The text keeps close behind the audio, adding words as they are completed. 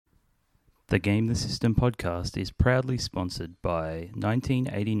The Game the System podcast is proudly sponsored by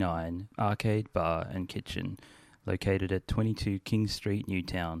 1989 Arcade Bar and Kitchen, located at 22 King Street,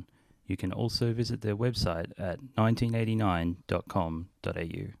 Newtown. You can also visit their website at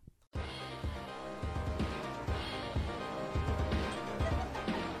 1989.com.au.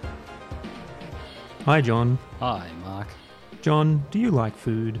 Hi, John. Hi, Mark. John, do you like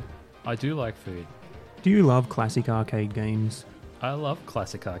food? I do like food. Do you love classic arcade games? I love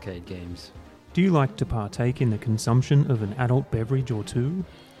classic arcade games. Do you like to partake in the consumption of an adult beverage or two?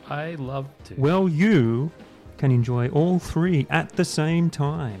 I love to. Well, you can enjoy all three at the same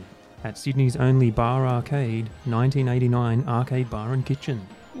time at Sydney's only bar arcade, 1989 Arcade Bar and Kitchen.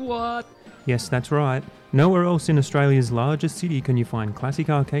 What? Yes, that's right. Nowhere else in Australia's largest city can you find classic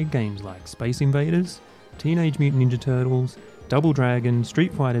arcade games like Space Invaders, Teenage Mutant Ninja Turtles, Double Dragon,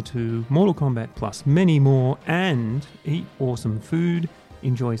 Street Fighter 2, Mortal Kombat, plus many more, and eat awesome food,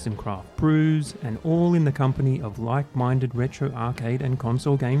 enjoy some craft brews, and all in the company of like-minded retro arcade and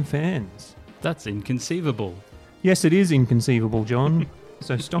console game fans. That's inconceivable. Yes, it is inconceivable, John.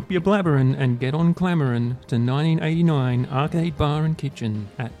 So stop your blabbering and get on clamouring to 1989 Arcade Bar and Kitchen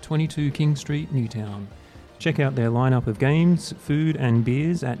at 22 King Street, Newtown. Check out their lineup of games, food and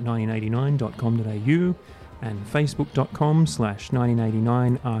beers at 1989.com.au and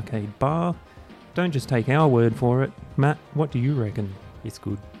facebook.com/1989 Arcade Bar. Don't just take our word for it. Matt, what do you reckon? It's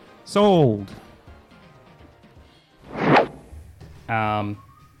good. Sold! I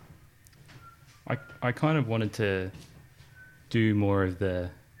kind of wanted to do more of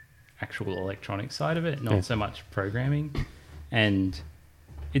the actual electronic side of it, not so much programming. And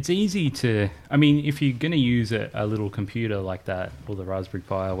it's easy to, I mean, if you're going to use a little computer like that, or the Raspberry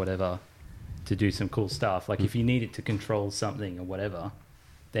Pi or whatever, to do some cool stuff, like if you need it to control something or whatever,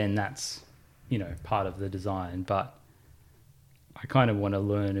 then that's, you know, part of the design. But I kind of want to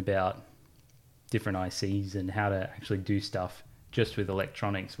learn about different ICs and how to actually do stuff just with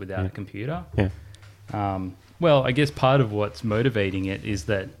electronics without a computer. Yeah. Well, I guess part of what's motivating it is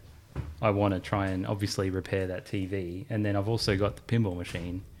that I want to try and obviously repair that TV. And then I've also got the pinball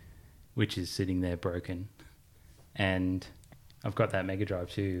machine, which is sitting there broken. And I've got that Mega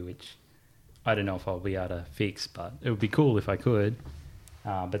Drive too, which I don't know if I'll be able to fix, but it would be cool if I could.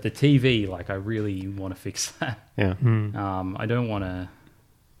 But the TV, like, I really want to fix that. Yeah. I don't want to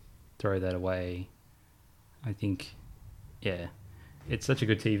throw that away. I think, yeah, it's such a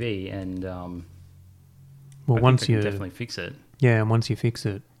good TV, and Well, I once think I you can definitely fix it. Yeah, and once you fix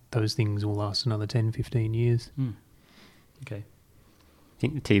it, those things will last another 10, 15 years. Okay. I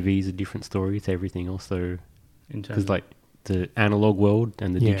think the TV is a different story to everything else, though. In terms Because, of, like, the analog world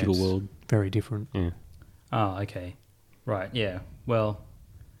and the digital it's world. very different. Yeah. okay. Right, yeah. Well,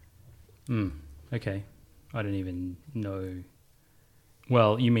 okay. I don't even know.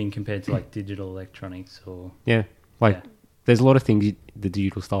 Well, you mean compared to, like, digital electronics or... Yeah. Like, Yeah. there's a lot of things, the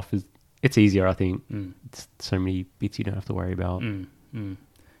digital stuff it's easier, I think. Mm. It's so many bits you don't have to worry about.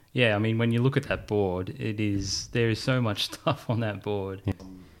 Yeah, I mean, when you look at that board, there is so much stuff on that board. Yeah.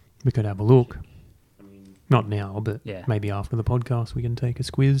 We could have a look. Not now, but Yeah. maybe after the podcast we can take a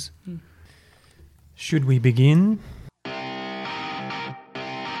squiz. Should we begin?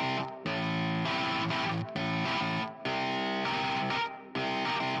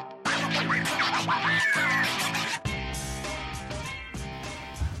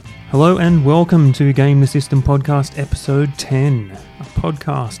 Hello and welcome to Game the System Podcast episode 10, a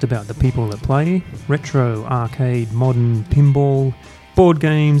podcast about the people that play retro, arcade, modern, pinball, board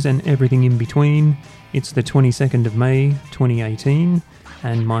games and everything in between. It's the 22nd of May 2018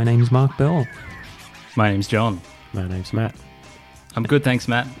 and my name's Mark Bell. My name's John. My name's Matt. I'm good, thanks,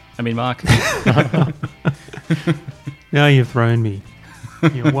 Matt. I mean, Mark. Now you've thrown me.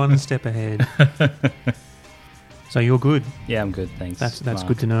 You're one step ahead. So you're good. Yeah, I'm good, thanks. That's Mark.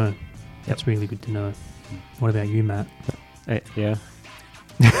 good to know. That's really good to know. What about you, Matt? Yeah.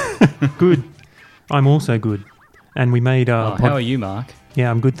 Good. I'm also good. And we made How are you, Mark?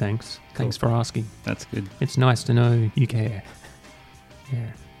 Yeah, I'm good, thanks. Cool. Thanks for asking. That's good. It's nice to know you care.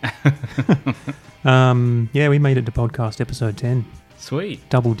 Yeah. Yeah, we made it to podcast episode 10. Sweet.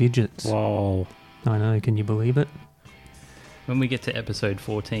 Double digits. Whoa. I know, can you believe it? When we get to episode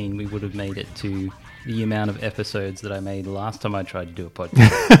 14, we would have made it to the amount of episodes that I made last time I tried to do a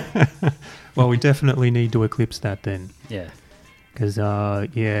podcast. Well, we definitely need to eclipse that then. Yeah. Because,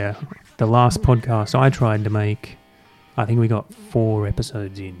 yeah, the last podcast I tried to make, I think we got 4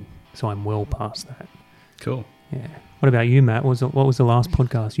 episodes in. So I'm well past that. Cool. Yeah. What about you, Matt? What was the last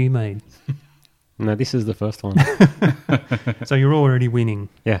podcast you made? No, this is the first one. So you're already winning.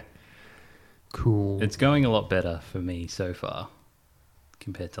 Yeah. Cool. It's going a lot better for me so far.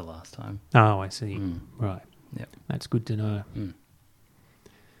 compared to last time. Oh, I see. Mm. Right. Yep. That's good to know. Mm.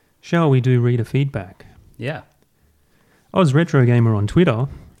 Shall we do reader feedback? Yeah. Oz Retro Gamer on Twitter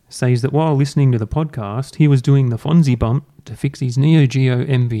says that while listening to the podcast, he was doing the Fonzie bump to fix his Neo Geo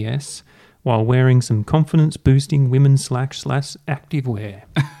MVS while wearing some confidence-boosting women's / activewear.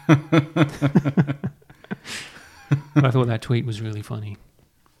 I thought that tweet was really funny.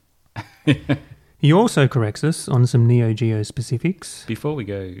 He also corrects us on some Neo Geo specifics. Before we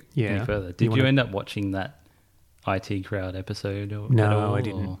go any further, did you end up watching that IT Crowd episode? No, I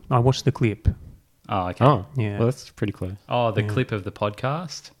didn't. I watched the clip. Oh, okay. Oh, Yeah. well, that's pretty close. Oh, the clip of the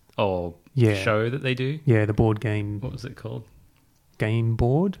podcast or Yeah. show that they do? Yeah, the board game What was it called? game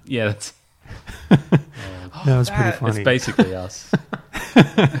board. Yeah, that's That was pretty funny. it's basically us.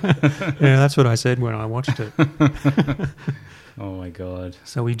 Yeah, that's what I said when I watched it. Oh my god.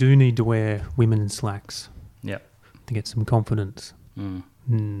 So we do need to wear women's slacks Yep. to get some confidence. Mm.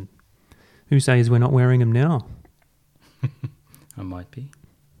 Hmm. Who says we're not wearing them now? I might be.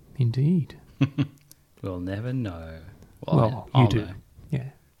 Indeed. We'll never know. Well, I'll you do. know. Yeah.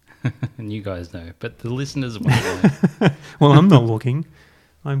 And you guys know, but the listeners won't know. Well, I'm not looking.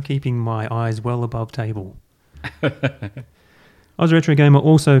 I'm keeping my eyes well above table. Oz Retro Gamer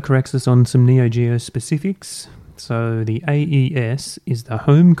also corrects us on some Neo Geo specifics. So the AES is the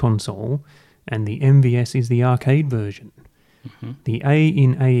home console and the MVS is the arcade version. Mm-hmm. The A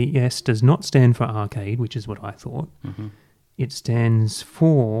in AES does not stand for arcade, which is what I thought. Mm-hmm. It stands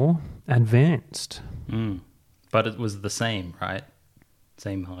for advanced. Mm. But it was the same, right?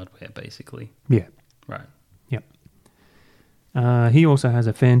 Same hardware, basically. Yeah. Right. He also has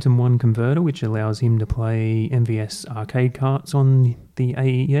a Phantom 1 converter, which allows him to play MVS arcade carts on the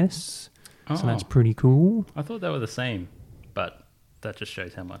AES. Oh, So that's pretty cool. I thought they were the same, but that just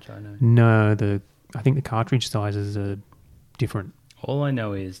shows how much I know. No, I think the cartridge sizes are different. All I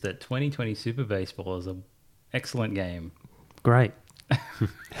know is that 2020 Super Baseball is an excellent game. Great.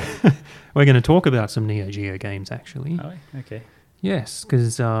 We're going to talk about some Neo Geo games, actually. Oh, okay. Yes,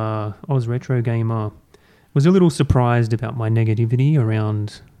 because Oz Retro Gamer was a little surprised about my negativity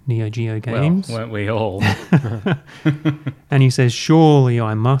around Neo Geo games. Well, weren't we all? And he says, surely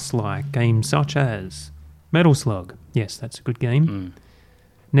I must like games such as Metal Slug. Yes, that's a good game. Mm.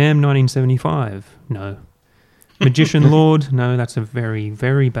 Nam 1975. No. Magician Lord. No, that's a very,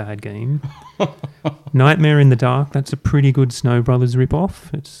 very bad game. Nightmare in the Dark. That's a pretty good Snow Brothers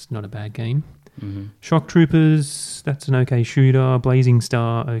ripoff. It's not a bad game. Mm-hmm. Shock Troopers. That's an okay shooter. Blazing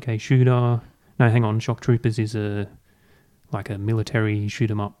Star. Okay shooter. No, hang on. Shock Troopers is like a military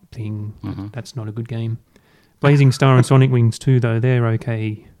shoot 'em up thing. Mm-hmm. That's not a good game. Blazing Star and Sonic Wings 2, though, they're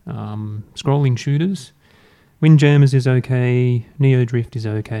okay scrolling shooters. Windjammers is okay. Neo Drift is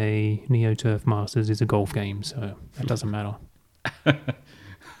okay. Neo Turf Masters is a golf game, so that doesn't matter.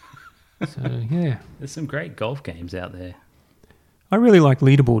 So, yeah. There's some great golf games out there. I really like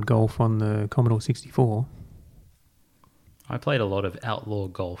leaderboard golf on the Commodore 64. I played a lot of Outlaw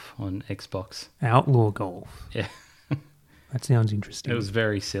Golf on Xbox. Outlaw golf. Yeah. That sounds interesting. It was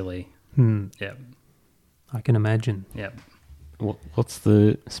very silly. Yep. I can imagine. Yep. What's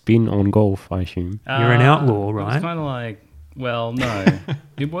the spin on golf, I assume? You're an outlaw, It was right? kind of like, well, no.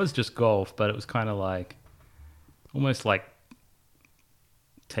 It was just golf, but it was kind of like, almost like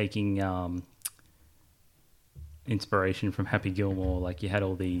taking inspiration from Happy Gilmore. Like you had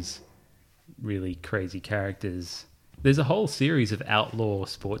all these really crazy characters. There's a whole series of outlaw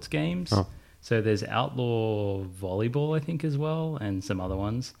sports games. Oh. So there's Outlaw Volleyball, I think, as well, and some other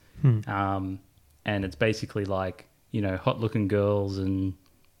ones. And it's basically like, you know, hot-looking girls and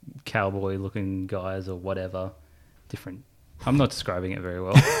cowboy-looking guys or whatever. Different. I'm not describing it very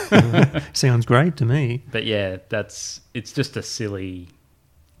well. Sounds great to me. But yeah, it's just a silly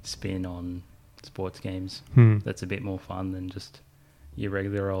spin on sports games. That's a bit more fun than just your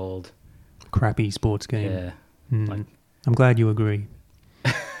regular old... Crappy sports game. Yeah. Like, I'm glad you agree.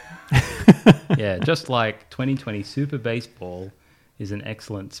 yeah, just like 2020 Super Baseball is an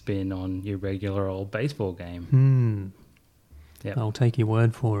excellent spin on your regular old baseball game. Yep. I'll take your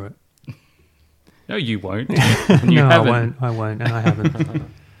word for it. No, you won't. No, I won't, and I haven't.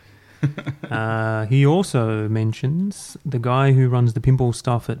 He also mentions the guy who runs the pinball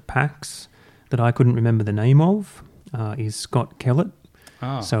stuff at PAX that I couldn't remember the name of is Scott Kellett.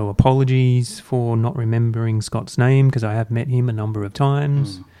 Oh. So apologies for not remembering Scott's name because I have met him a number of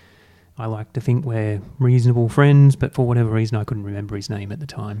times. I like to think we're reasonable friends, but for whatever reason I couldn't remember his name at the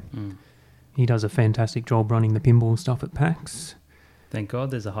time. He does a fantastic job running the pinball stuff at PAX. Thank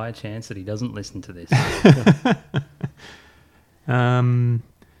God there's a high chance that he doesn't listen to this.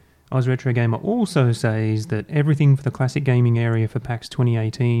 Oz Retro Gamer also says that everything for the classic gaming area for PAX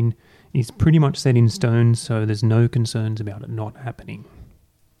 2018 is pretty much set in stone, so there's no concerns about it not happening.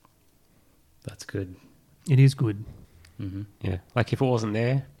 That's good. It is good. Mm-hmm. Yeah. Like if it wasn't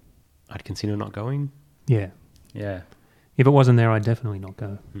there, I'd consider not going. Yeah. Yeah. If it wasn't there, I'd definitely not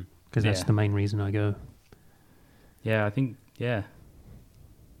go, because that's Yeah. the main reason I go. Yeah, I think, yeah.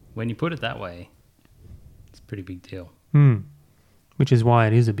 When you put it that way, it's a pretty big deal. Which is why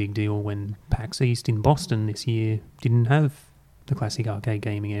it is a big deal when PAX East in Boston this year didn't have the classic arcade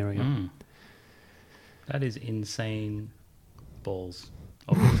gaming area. That is insane balls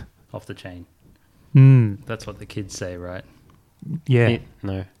off the chain. That's what the kids say, right? Yeah.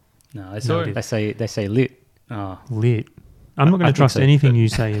 No. No, I saw it. They say lit. Oh, Lit. I'm not I going to think trust so, anything but- you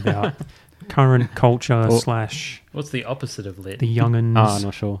say about current culture Well- slash what's the opposite of lit? the young'uns. I'm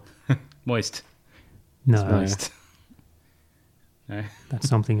not sure. Moist. No, Moist. No. that's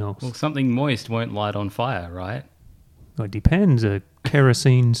something else. Well, something moist won't light on fire, right? Well, it depends. A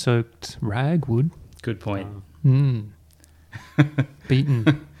kerosene-soaked rag would. Good point.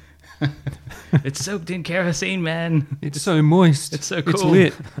 Beaten. It's soaked in kerosene, man. It's so moist. It's so It's cool.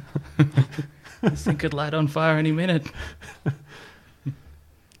 lit. This thing could light on fire any minute.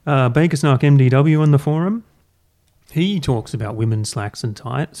 Bakersnark MDW on the forum. He talks about women's slacks and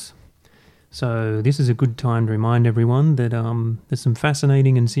tights. So this is a good time to remind everyone that there's some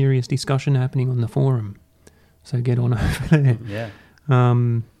fascinating and serious discussion happening on the forum. So get on over there. Yeah.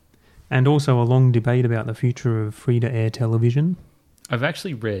 And also a long debate about the future of free-to-air television. I've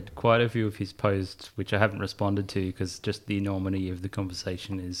actually read quite a few of his posts, which I haven't responded to because just the enormity of the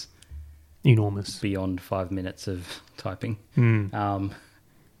conversation is Enormous. beyond 5 minutes of typing. Mm.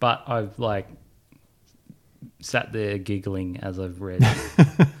 But I've sat there giggling as I've read.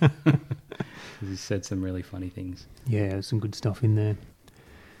 He said some really funny things. Yeah, there's some good stuff in there.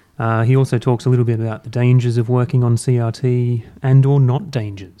 He also talks a little bit about the dangers of working on CRT and or not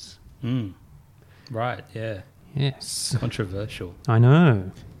dangers. Right, yeah. Yes. Controversial. I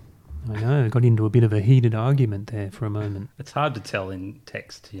know. Got into a bit of a heated argument there for a moment. It's hard to tell in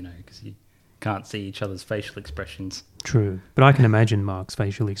text, because you can't see each other's facial expressions. True. But I can imagine Mark's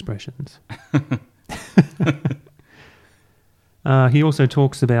facial expressions. He also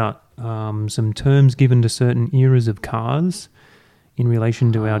talks about some terms given to certain eras of cars in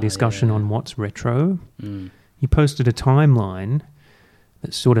relation to our discussion yeah. on what's retro. He posted a timeline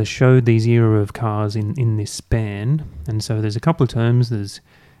that sort of showed these era of cars in this span. And so there's a couple of terms. There's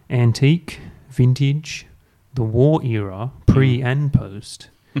antique, vintage, the war era, pre and post,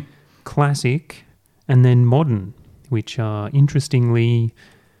 classic, and then modern, which interestingly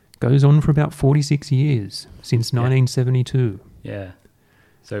goes on for about 46 years, since 1972. Yeah.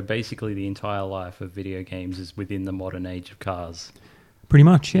 So basically the entire life of video games is within the modern age of cars. Pretty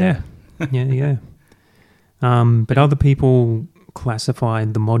much, yeah. yeah. But other people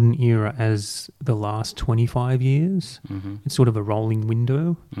classified the modern era as the last 25 years. It's sort of a rolling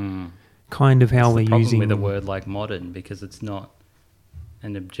window. Kind of how That's the we're problem using... with a word like modern, because it's not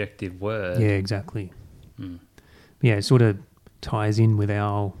an objective word. Yeah, exactly. Yeah, it sort of ties in with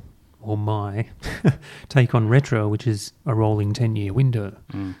our, or my, take on retro, which is a rolling 10-year window.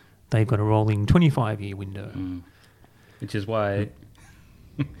 They've got a rolling 25-year window. Which is why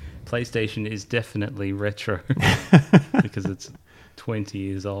PlayStation is definitely retro, because it's 20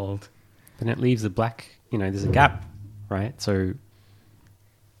 years old. Then it leaves a black, there's a gap, right? So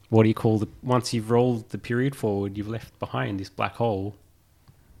what do you call once you've rolled the period forward, you've left behind this black hole.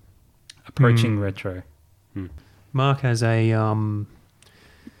 Approaching retro. Mark has a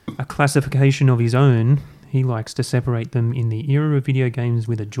classification of his own. He likes to separate them in the era of video games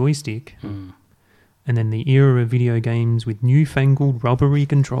with a joystick, and then the era of video games with newfangled rubbery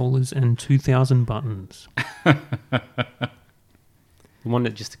controllers and 2,000 buttons. The one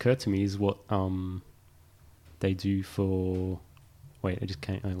that just occurred to me is what they do for... Wait,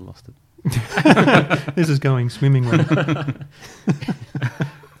 I lost it. This is going swimmingly.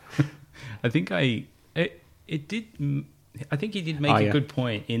 I think he did make a good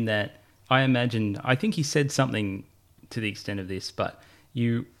point in that I think he said something to the extent of this, but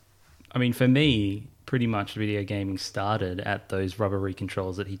for me, pretty much video gaming started at those rubbery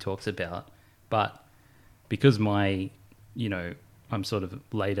controls that he talks about, but because I'm sort of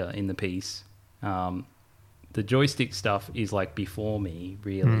later in the piece, the joystick stuff is before me,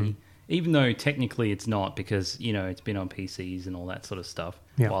 really. Even though technically it's not, because, it's been on PCs and all that sort of stuff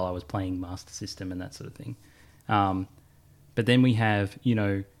while I was playing Master System and that sort of thing. But then we have,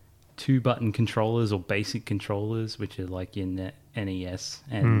 2-button controllers or basic controllers, which are like in NES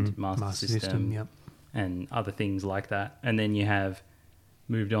and Master System yep. and other things like that. And then you have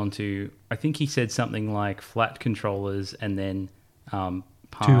moved on to, I think he said something like flat controllers and then palm.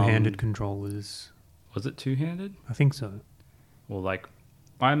 Two-handed controllers. Was it two-handed? I think so. Or like,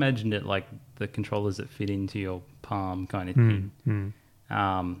 I imagined it like the controllers that fit into your palm kind of thing.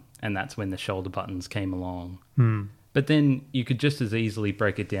 And that's when the shoulder buttons came along. But then you could just as easily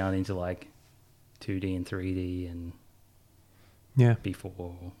break it down into like 2D and 3D and Yeah.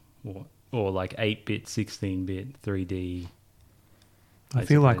 before, or like 8-bit, 16-bit, 3D. I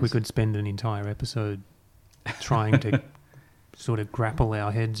feel like we could spend an entire episode trying to sort of grapple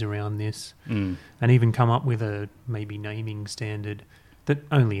our heads around this and even come up with a maybe naming standard that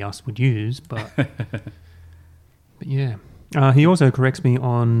only us would use. But yeah. He also corrects me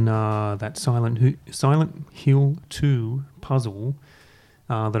on that Silent Hill 2 puzzle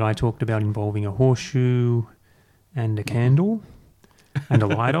that I talked about involving a horseshoe and a candle and a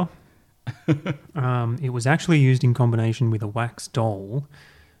lighter. It was actually used in combination with a wax doll.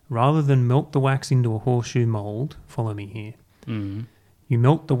 Rather than melt the wax into a horseshoe mould, follow me here, you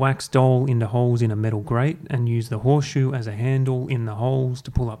melt the wax doll into holes in a metal grate and use the horseshoe as a handle in the holes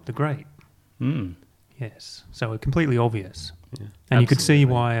to pull up the grate. Yes, so completely obvious. Yeah. And you could see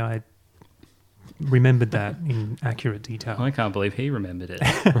why I remembered that in accurate detail. I can't believe he remembered it.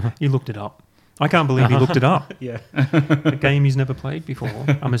 You looked it up. I can't believe he looked it up. Yeah. A game he's never played before.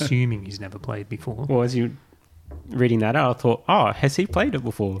 I'm assuming he's never played before. Well, as you reading that out, I thought, oh, has he played it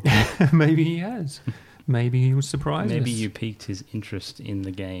before? Maybe he has. Maybe he was surprised. Maybe you piqued his interest in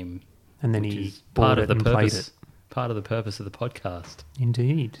the game. And then which he is bought it and played it. Part of the purpose of the podcast.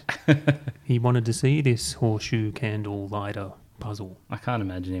 Indeed. He wanted to see this horseshoe candle lighter puzzle. I can't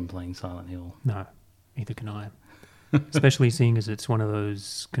imagine him playing Silent Hill. No, neither can I. Especially seeing as it's one of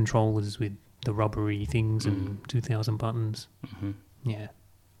those controllers with the rubbery things and 2,000 buttons. Yeah.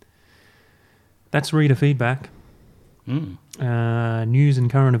 That's reader feedback. News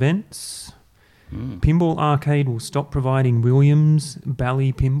and current events. Pinball Arcade will stop providing Williams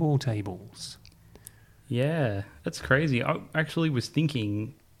Bally pinball tables. Yeah, that's crazy. I actually was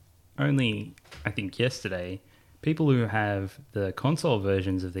thinking only, I think yesterday, people who have the console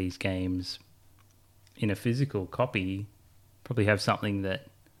versions of these games in a physical copy probably have something that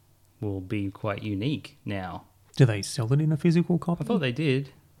will be quite unique now. Do they sell it in a physical copy? I thought they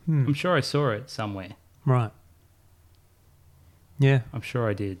did. I'm sure I saw it somewhere. Right. Yeah. I'm sure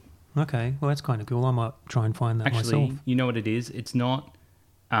I did. Okay. Well, that's kind of cool. I might try and find that Actually, myself. you know what it is? It's not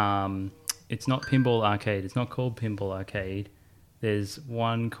Pinball Arcade. It's not called Pinball Arcade. There's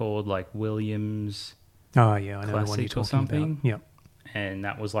one called like Williams Oh, yeah. I know the one you're Classic or talking something. about. Yep. And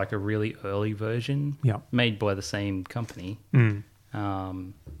that was like a really early version. Yep. Made by the same company.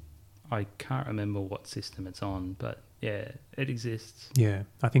 I can't remember what system it's on, but yeah, it exists. Yeah.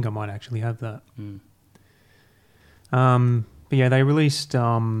 I think I might actually have that. But yeah, they released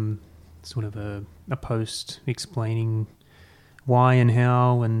sort of a post explaining why and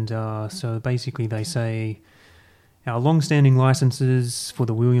how, and so basically they say our long-standing licenses for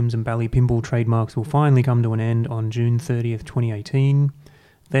the Williams and Bally pinball trademarks will finally come to an end on June 30th, 2018.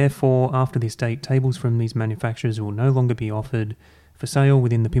 Therefore, after this date, tables from these manufacturers will no longer be offered for sale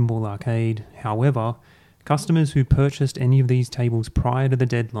within the Pinball Arcade. However, customers who purchased any of these tables prior to the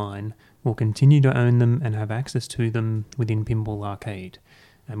deadline will continue to own them and have access to them within Pinball Arcade.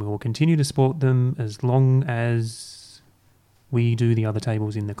 And we will continue to support them as long as we do the other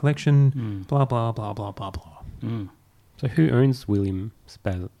tables in the collection, blah, blah, blah, blah, blah, blah. So who owns Williams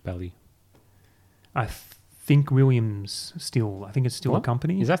Bally? I think Williams still, I think it's still a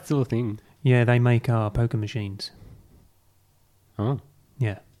company. Is that still a thing? Yeah, they make poker machines. Oh.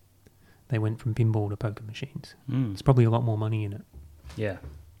 Yeah. They went from pinball to poker machines. There's probably a lot more money in it. Yeah.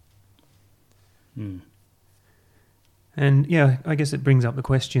 And yeah, I guess it brings up the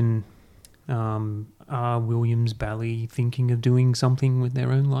question, are Williams Bally thinking of doing something with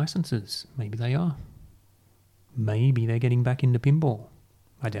their own licenses? Maybe they are. Maybe they're getting back into pinball.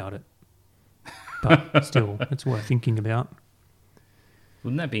 I doubt it. But still, it's worth thinking about.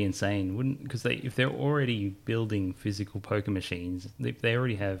 Wouldn't that be insane? Because if they're already building physical poker machines, if they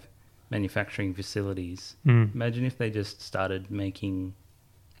already have manufacturing facilities, imagine if they just started making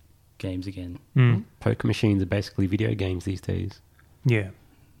games again. Poker machines are basically video games these days. Yeah,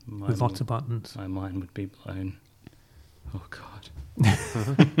 with lots of buttons. My mind would be blown. Oh, God.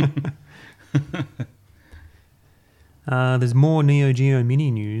 There's more Neo Geo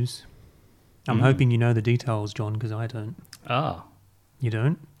Mini news. I'm hoping you know the details, John, because I don't. Ah. You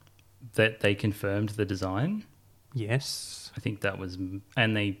don't? That they confirmed the design? Yes. I think that was...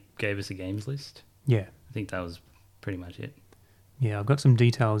 And they gave us a games list? Yeah. I think that was pretty much it. Yeah, I've got some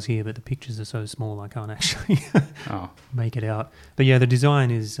details here, but the pictures are so small I can't actually Oh, make it out. But yeah, the design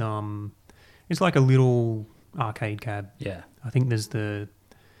is it's like a little arcade cab. yeah. I think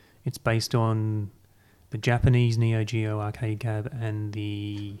it's based on the Japanese Neo Geo arcade cab and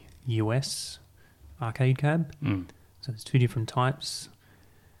the US arcade cab. Mm. So there's two different types.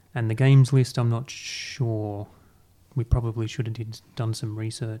 And the games list, I'm not sure. We probably should have done some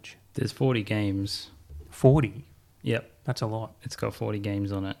research. There's 40 games. 40? Yep, That's a lot. it's got 40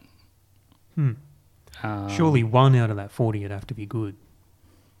 games on it. Surely one out of that 40 would have to be good.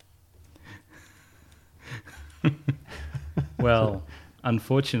 Well,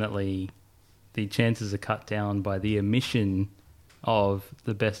 unfortunately, the chances are cut down by the omission of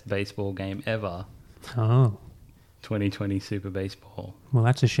the best baseball game ever, Oh, 2020 Super Baseball. well,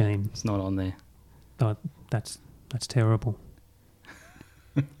 that's a shame. It's not on there. That's terrible.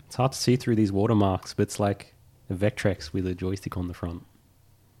 It's hard to see through these watermarks, but it's like a Vectrex with a joystick on the front.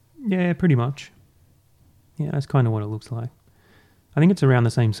 Yeah, pretty much. Yeah, that's kind of what it looks like. I think it's around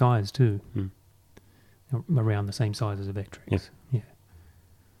the same size too. Around the same size as a Vectrex. Yeah.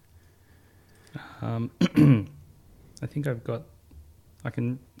 Yeah. I think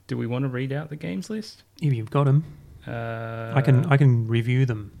do we want to read out the games list? If you've got them, I can review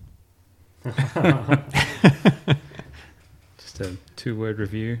them. Just a 2-word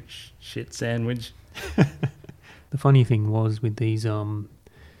review. Shit sandwich. The funny thing was with these, so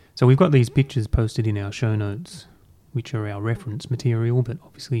we've got these pictures posted in our show notes, which are our reference material, but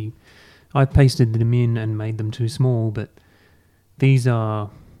obviously I pasted them in and made them too small, but these are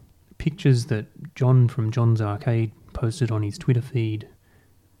pictures that John from John's Arcade posted on his Twitter feed,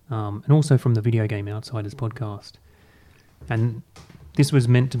 and also from the Video Game Outsiders podcast. And this was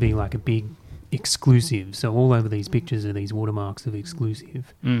meant to be like a big exclusive, so all over these pictures are these watermarks of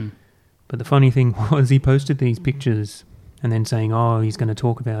exclusive. Mm. But the funny thing was he posted these pictures and then saying, oh, he's going to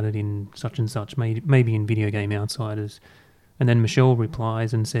talk about it in such and such, maybe in Video Game Outsiders. And then Michelle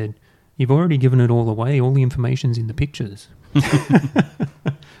replies and said, you've already given it all away, all the information's in the pictures.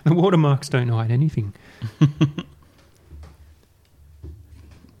 The watermarks don't hide anything.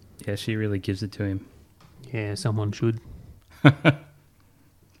 Yeah, she really gives it to him. Yeah, someone should.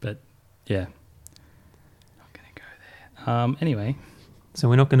 But, yeah. Not going to go there. Anyway, So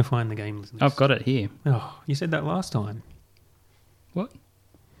we're not going to find the game list. I've got it here. Oh, you said that last time. What?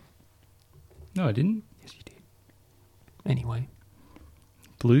 No, I didn't. Yes, you did. Anyway.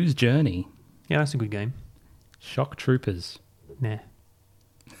 Blues Journey. Yeah, that's a good game. Shock Troopers. Nah,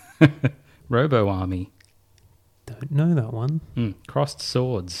 Robo Army. don't know that one. Crossed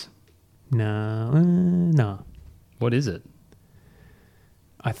Swords. No. What is it?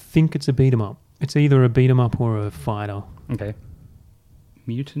 I think it's a beat 'em up. It's either a beat 'em up or a fighter. Okay.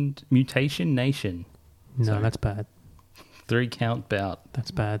 Mutation Nation. No, Sorry. that's bad. 3-count bout.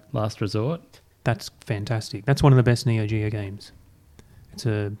 That's bad. Last Resort. That's fantastic. That's one of the best Neo Geo games. It's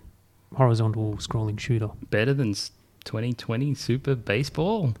a horizontal scrolling shooter. Better than 2020 Super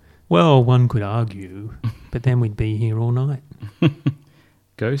Baseball. Well, one could argue, but then we'd be here all night.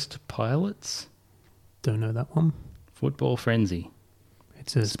 Ghost Pilots. Don't know that one. Football Frenzy.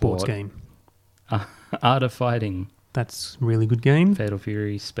 It's a sports Sport. game. Art of Fighting. That's a really good game. Fatal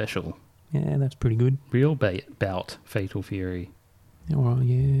Fury Special. Yeah, that's pretty good. Real Bout. Fatal Fury. Oh,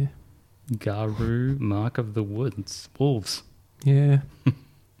 yeah. Garu Mark of the Wolves. Yeah.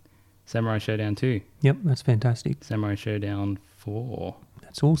 Samurai Showdown 2. Yep, that's fantastic. Samurai Showdown 4.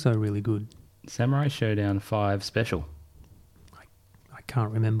 That's also really good. Samurai Showdown 5 Special. I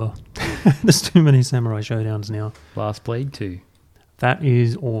can't remember. There's too many Samurai Showdowns now. Last Blade 2. That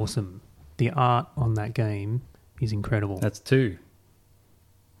is awesome. The art on that game is incredible. That's 2.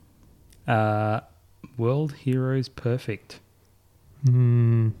 World Heroes Perfect.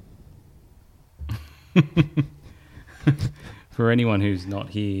 For anyone who's not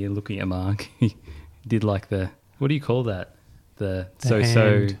here looking at Mark, he did like what do you call that? The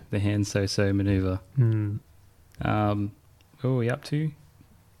hand so-so maneuver. What are we up to?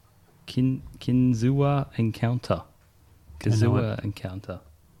 Kinzua Encounter. Kazua Encounter.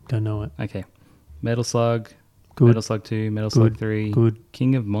 Don't know it. Okay. Metal Slug. Good. Metal Slug 2. Metal Slug 3. Good.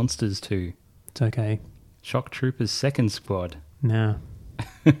 King of Monsters 2. It's okay. Shock Troopers Second Squad. Nah.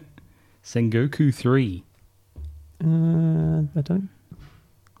 Sengoku 3. I don't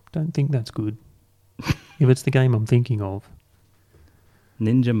think that's good. If it's the game I'm thinking of.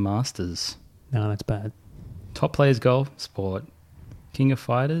 Ninja Masters. No, that's bad. Top Players Golf Sport. King of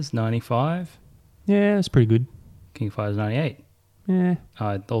Fighters 95. Yeah, that's pretty good. King of Fighters 98. Yeah.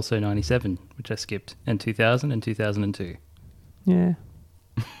 Also 97, which I skipped. And 2000 and 2002. Yeah.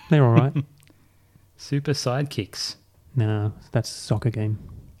 They're all right. Super Sidekicks. No, that's a soccer game.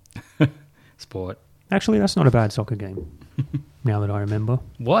 Sport. Actually, that's not a bad soccer game. Now that I remember.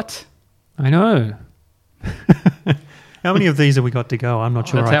 What? I know. How many of these have we got to go? I'm not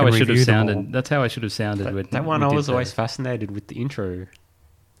sure. That's I how can I should have review them all. sounded. That's how I should have sounded. With That one, we I did was the- always fascinated with the intro.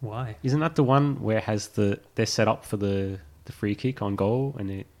 Why? Isn't that the one where it has they're set up for the free kick on goal,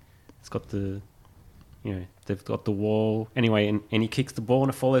 and it's got the, they've got the wall anyway, and he kicks the ball and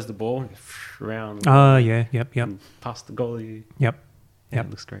it follows the ball around. Oh, yeah. Yep. And past the goalie. Yep. Yeah, Yep. it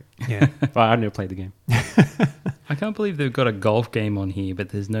looks great. Yeah. But I've never played the game. I can't believe they've got a golf game on here, but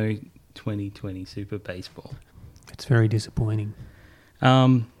there's no 2020 Super Baseball. It's very disappointing.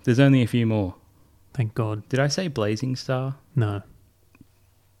 There's only a few more. Thank God. Did I say Blazing Star? No.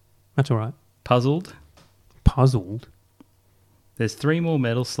 That's all right. Puzzled? Puzzled. There's 3 more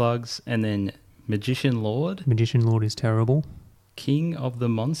Metal Slugs, and then Magician Lord, Magician Lord is terrible. King of the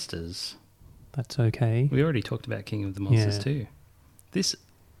Monsters. That's okay. We already talked about King of the Monsters Yeah. too. This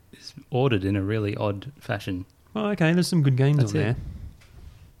is ordered in a really odd fashion. Oh, okay. There's some good games That's on it. there.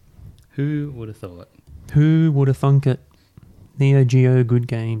 Who would have thought? Who would have thunk it? Neo Geo good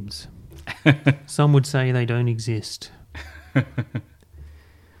games. Some would say they don't exist.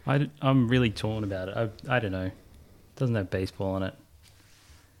 I'm really torn about it. I don't know. It doesn't have baseball on it.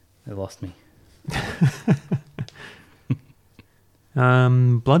 They lost me.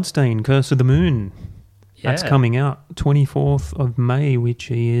 Bloodstain, Curse of the Moon. That's Yeah. coming out 24th of May,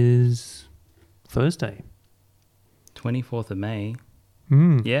 which is Thursday. 24th of May.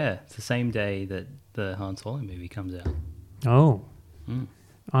 Mm. Yeah, it's the same day that the Han Solo movie comes out. Oh, Mm.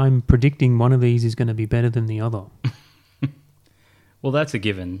 I'm predicting one of these is going to be better than the other. Well, that's a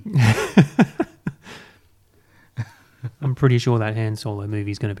given. I'm pretty sure that Han Solo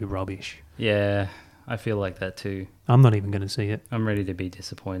movie is going to be rubbish. Yeah, I feel like that too. I'm not even going to see it. I'm ready to be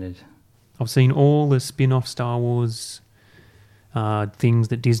disappointed. I've seen all the spin-off Star Wars things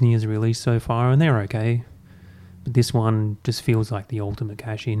that Disney has released so far, and they're okay. But this one just feels like the ultimate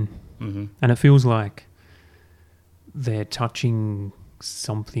cash-in. Hmm. And it feels like they're touching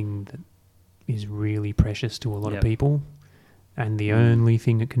something that is really precious to a lot Yep. of people. And the only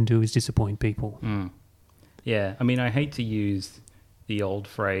thing it can do is disappoint people. Mm. Yeah, I mean, I hate to use the old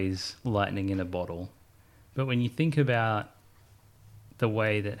phrase lightning in a bottle, but when you think about the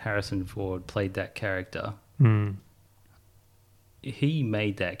way that Harrison Ford played that character, Mm. he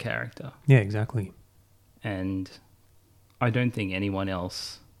made that character. Yeah, exactly. And I don't think anyone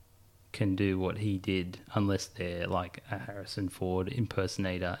else can do what he did unless they're like a Harrison Ford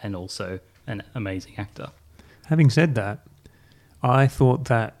impersonator and also an amazing actor. Having said that, I thought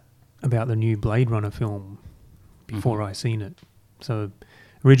that about the new Blade Runner film before I seen it. So,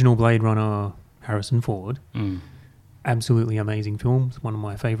 original Blade Runner, Harrison Ford, Mm. absolutely amazing film. It's one of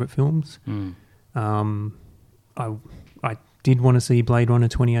my favourite films. Mm. I did want to see Blade Runner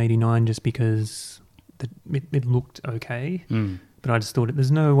 2089 just because it looked okay, Mm. but I just thought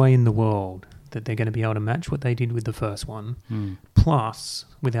there's no way in the world that they're going to be able to match what they did with the first one. Mm. Plus,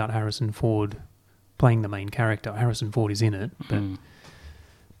 without Harrison Ford playing the main character, Harrison Ford is in it, Mm.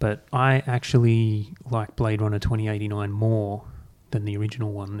 but I actually like Blade Runner 2089 more than the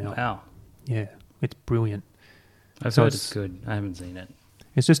original one now. Wow. Yeah, it's brilliant. I've So heard it's- it's good. I haven't seen it.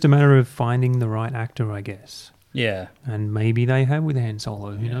 It's just a matter of finding the right actor, I guess. Yeah. And maybe they have with Han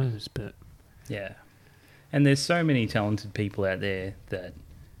Solo, who knows, but Yeah. And there's so many talented people out there that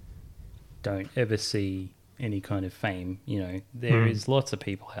don't ever see any kind of fame. You know, there is lots of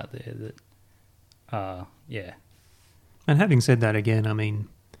people out there that are, yeah. And having said that again, I mean,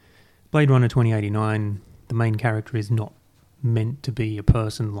 Blade Runner 2089, the main character is not meant to be a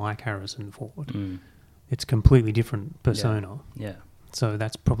person like Harrison Ford. Mm. It's a completely different persona. Yeah. So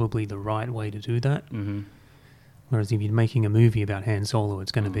that's probably the right way to do that. Hmm. Whereas if you're making a movie about Han Solo,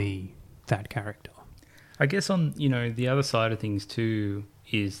 it's going to be that character. I guess on, the other side of things too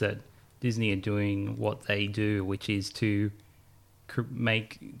is that Disney are doing what they do, which is to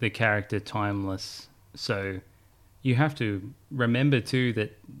make the character timeless. So you have to remember too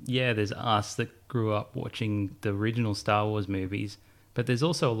that, yeah, there's us that grew up watching the original Star Wars movies, but there's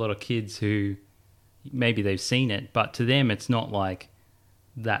also a lot of kids who maybe they've seen it, but to them it's not like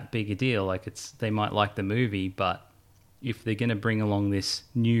that big a deal. Like they might like the movie, but if they're going to bring along this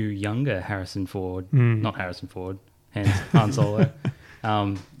new, younger Harrison Ford, not Harrison Ford, Han Solo,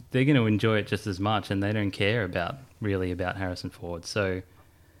 they're going to enjoy it just as much, and they don't care about Harrison Ford. So,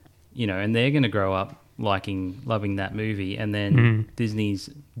 and they're going to grow up loving that movie, and then Disney's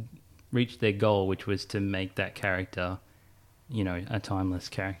reached their goal, which was to make that character, a timeless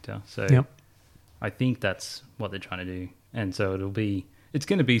character. So Yep. I think that's what they're trying to do. And so it's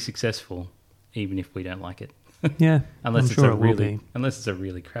going to be successful, even if we don't like it. Yeah, unless I'm it's sure a it will really be. unless it's a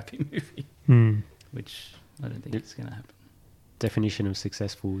really crappy movie, which I don't think is going to happen. Definition of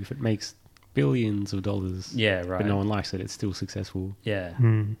successful: if it makes billions of dollars, Yeah, right. but no one likes it, it's still successful. Yeah,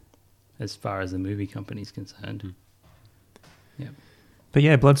 Hmm. as far as the movie company's concerned. Mm. Yeah. But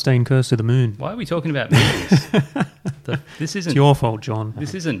yeah, Bloodstained: Curse of the Moon. Why are we talking about movies? This It's isn't your fault, John.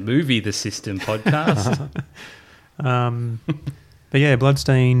 this isn't Movie the System podcast. But yeah,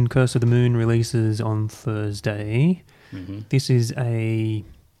 Bloodstained: Curse of the Moon releases on Thursday. Mhm. This is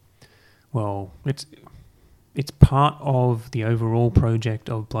it's part of the overall project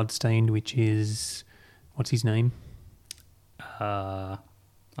of Bloodstained, which is, what's his name? I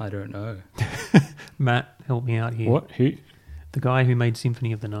don't know. Matt, help me out here. What? Who? The guy who made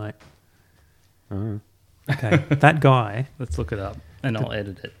Symphony of the Night. Oh. Okay, that guy, Let's look it up, and I'll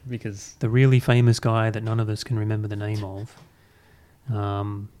edit it because the really famous guy that none of us can remember the name of.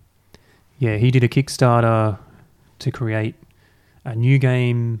 Yeah, he did a Kickstarter to create a new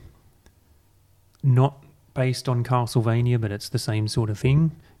game, not based on Castlevania, but it's the same sort of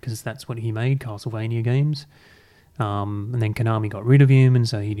thing, because that's what he made, Castlevania games. And then Konami got rid of him, and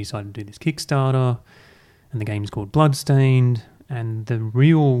so he decided to do this Kickstarter, and the game's called Bloodstained, and the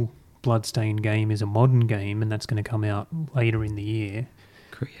real Bloodstained game is a modern game, and that's going to come out later in the year.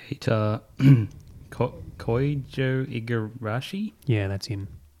 creator Koijo Igarashi, Yeah, that's him.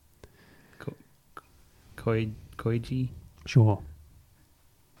 Koiji. Sure.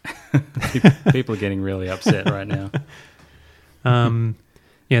 People are getting really upset right now.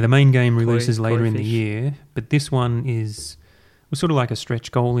 Yeah, the main game releases later in the Koi Fish. year, but this one was sort of like a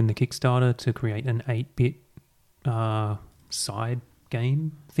stretch goal in the Kickstarter to create an 8-bit side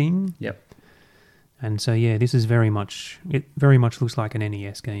game thing. Yep. And so yeah, this is very much looks like an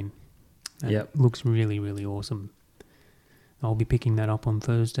NES game. And Yep. it looks really, really awesome. I'll be picking that up on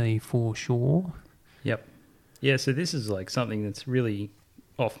Thursday for sure. Yep. Yeah, so this is like something that's really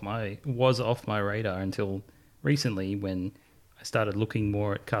off my radar until recently when I started looking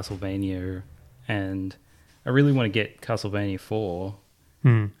more at Castlevania, and I really want to get Castlevania 4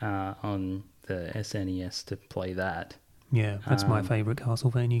 on the SNES to play that. Yeah, that's my favourite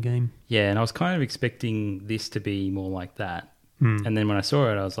Castlevania game. Yeah, and I was kind of expecting this to be more like that. Hmm. And then when I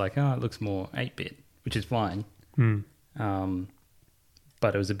saw it, I was like, oh, it looks more 8-bit, which is fine.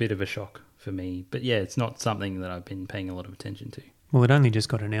 But it was a bit of a shock for me. But yeah, it's not something that I've been paying a lot of attention to. Well, it only just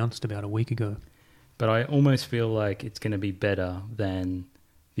got announced about a week ago. But I almost feel like it's going to be better than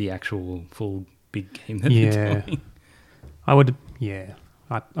the actual full big game that they're doing.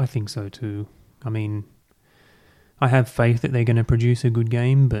 I think so too. I mean, I have faith that they're going to produce a good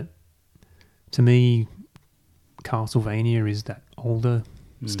game, but to me, Castlevania is that older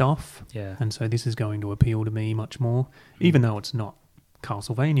stuff. Yeah. And so this is going to appeal to me much more, even though it's not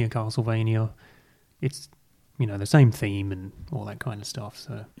Castlevania. It's, the same theme and all that kind of stuff.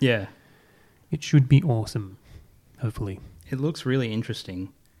 So Yeah. it should be awesome, hopefully. It looks really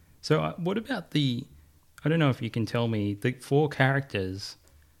interesting. So what about I don't know if you can tell me, the 4 characters,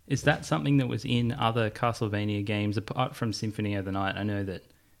 is that something that was in other Castlevania games apart from Symphony of the Night? I know that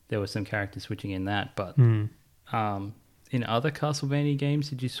there was some character switching in that, but in other Castlevania games,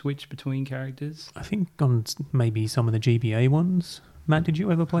 did you switch between characters? I think on maybe some of the GBA ones. Matt, did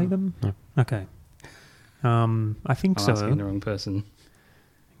you ever play them? No. Okay. I think I'm so. asking the wrong person.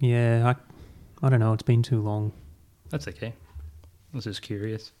 Yeah, I don't know. It's been too long. That's okay. I was just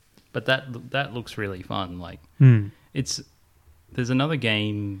curious. But that looks really fun. Like there's another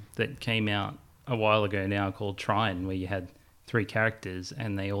game that came out a while ago now called Trine, where you had 3 characters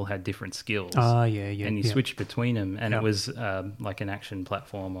and they all had different skills. Yeah. And you switched between them, and it was like an action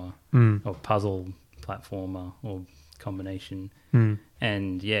platformer or puzzle platformer or combination.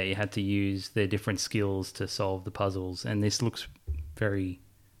 And yeah, you had to use their different skills to solve the puzzles. And this looks very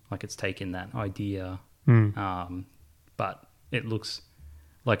like it's taken that idea, but it looks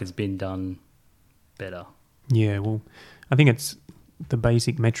like it's been done better. Yeah, well, I think it's the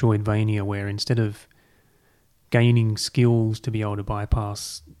basic Metroidvania where instead of gaining skills to be able to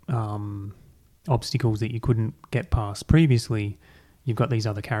bypass obstacles that you couldn't get past previously, you've got these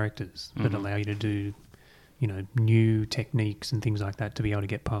other characters that allow you to do, new techniques and things like that to be able to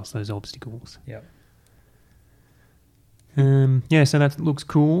get past those obstacles. Yep. Yeah, so that looks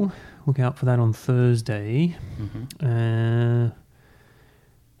cool. Look out for that on Thursday.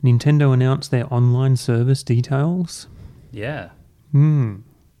 Nintendo announced their online service details. Yeah.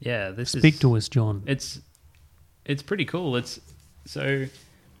 Yeah. Speak to us, John. It's pretty cool. So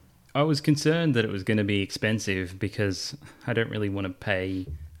I was concerned that it was going to be expensive because I don't really want to pay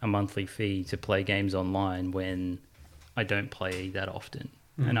a monthly fee to play games online when I don't play that often.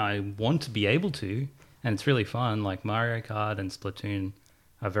 And I want to be able to, and it's really fun. Like Mario Kart and Splatoon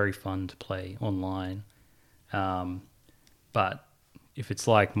are very fun to play online. But if it's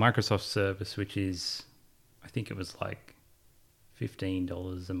like Microsoft service, which is, I think it was like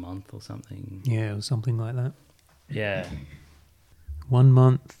 $15 a month or something. Yeah, or something like that. Yeah. 1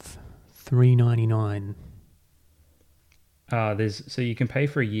 month, $3.99. So you can pay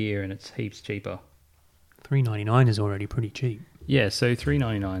for a year and it's heaps cheaper. $3.99 is already pretty cheap. Yeah, so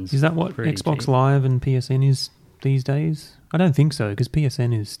 $3.99 Is that what pretty Xbox cheap. Live and PSN is these days? I don't think so, because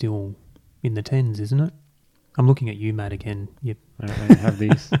PSN is still in the tens, isn't it? I'm looking at you, Matt, again. Yep. I don't have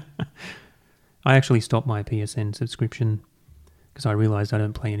these. I actually stopped my PSN subscription because I realised I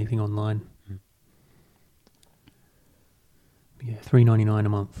don't play anything online. Yeah, $3.99 a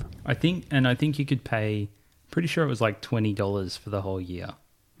month. I think you could pay, pretty sure it was like $20 for the whole year.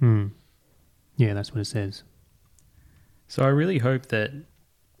 Yeah, that's what it says. So I really hope that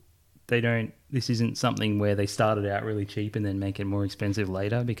this isn't something where they started out really cheap and then make it more expensive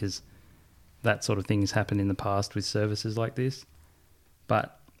later, because that sort of thing has happened in the past with services like this.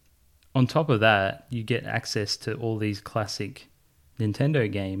 But on top of that, you get access to all these classic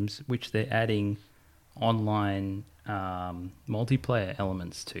Nintendo games, which they're adding online multiplayer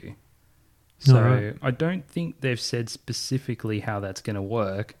elements to. So Alright. I don't think they've said specifically how that's going to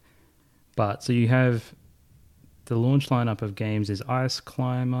work. But so you have the launch lineup of games is Ice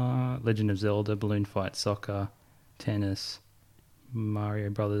Climber, Legend of Zelda, Balloon Fight Soccer, Tennis, Mario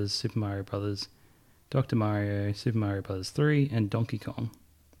Brothers, Super Mario Brothers, Dr. Mario, Super Mario Brothers 3, and Donkey Kong.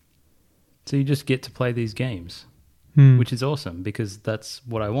 So you just get to play these games, which is awesome because that's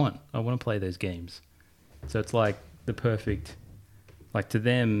what I want. I want to play those games. So it's like the perfect, like to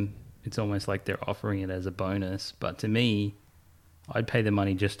them, it's almost like they're offering it as a bonus. But to me, I'd pay the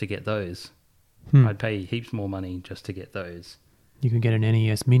money just to get those. I'd pay heaps more money just to get those. You could get an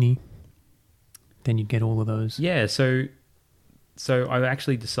NES Mini, then you'd get all of those. Yeah, so I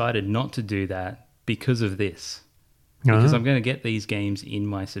actually decided not to do that because of this. Because I'm going to get these games in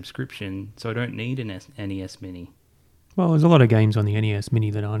my subscription, so I don't need an NES Mini. Well, there's a lot of games on the NES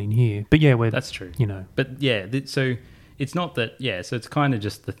Mini that aren't in here. But yeah, That's true. You know. But yeah, so it's not that, so it's kind of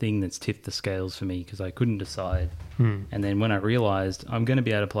just the thing that's tipped the scales for me because I couldn't decide. And then when I realized I'm going to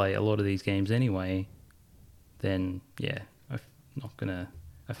be able to play a lot of these games anyway, then I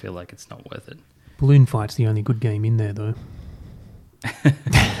feel like it's not worth it. Balloon Fight's the only good game in there, though.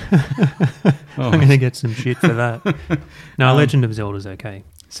 Oh. I'm going to get some shit for that. No, Legend of Zelda's okay.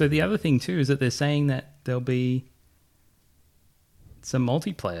 So the other thing too is that they're saying that there'll be some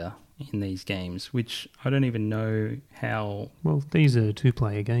multiplayer in these games, which I don't even know how. Well, these are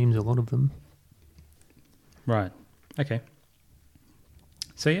two-player games, a lot of them. Right. Okay.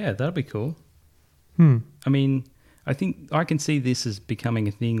 So yeah, that'll be cool. I mean, I think I can see this as becoming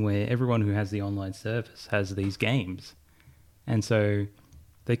a thing where everyone who has the online service has these games. And so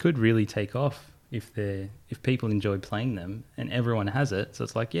they could really take off if people enjoy playing them and everyone has it. So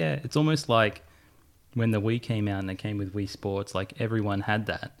it's like, yeah, it's almost like when the Wii came out and it came with Wii Sports, like everyone had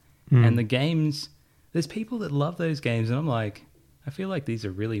that. And the games, there's people that love those games and I'm like, I feel like these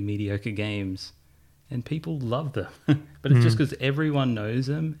are really mediocre games and people love them. But it's just because everyone knows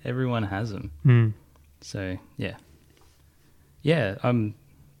them, everyone has them. So, yeah. Yeah, I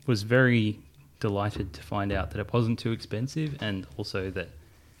was very delighted to find out that it wasn't too expensive and also that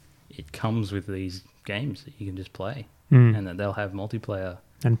it comes with these games that you can just play and that they'll have multiplayer.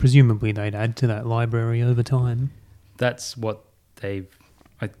 And presumably they'd add to that library over time. That's what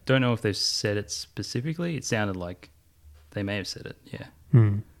I don't know if they've said it specifically. It sounded like they may have said it, yeah.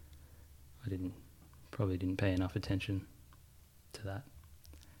 I probably didn't pay enough attention to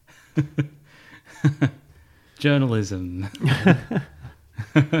that. Journalism.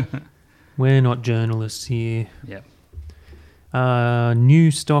 We're not journalists here. Yep.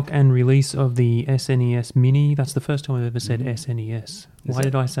 New stock and release of the SNES Mini. That's the first time I've ever said SNES. Why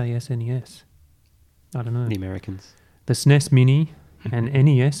did I say SNES? I don't know. The Americans. The SNES Mini and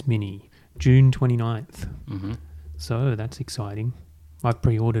NES Mini, June 29th. So that's exciting. I've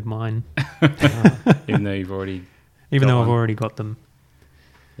pre-ordered mine. Even though you've already... Even got though I've one. already got them.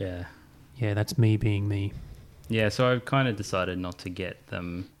 Yeah. Yeah, that's me being me. Yeah, so I've kind of decided not to get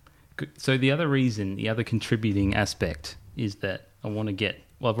them. So the other contributing aspect is that I want to get...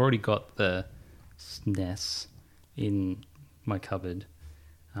 Well, I've already got the SNES in my cupboard.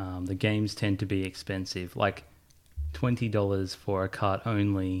 The games tend to be expensive. Like $20 for a cart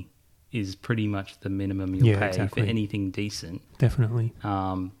only is pretty much the minimum you'll pay exactly. for anything decent. Definitely.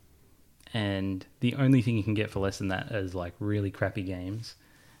 And the only thing you can get for less than that is like really crappy games.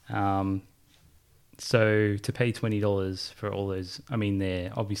 So to pay $20 for all those, I mean,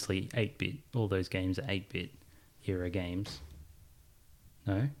 they're obviously 8-bit. All those games are 8-bit era games.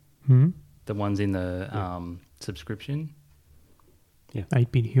 No? Hmm? The ones in the subscription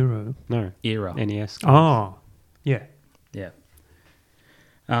 8-bit Hero. No, era. NES. games. Oh, yeah. Yeah.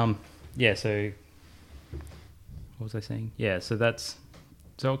 Yeah, so what was I saying? Yeah, so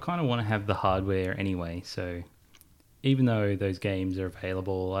I kind of want to have the hardware anyway. So even though those games are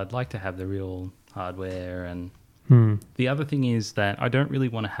available, I'd like to have the real hardware. And the other thing is that I don't really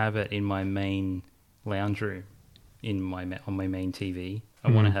want to have it in my main lounge room on my main TV.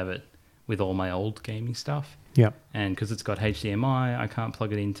 I want to have it with all my old gaming stuff. Yep. And because it's got HDMI, I can't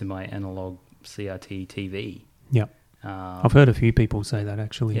plug it into my analog CRT TV. Yep. I've heard a few people say that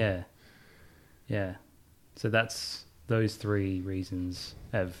actually. Yeah. Yeah. So those three reasons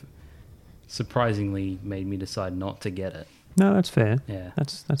have surprisingly made me decide not to get it. No, that's fair. Yeah.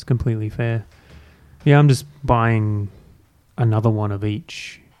 That's completely fair. Yeah, I'm just buying another one of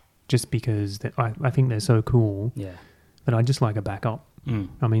each just because I think they're so cool Yeah. that I just like a backup. Mm.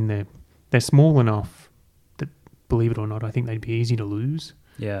 I mean, they're small enough that, believe it or not, I think they'd be easy to lose.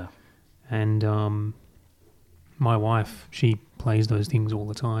 Yeah. And my wife, she plays those things all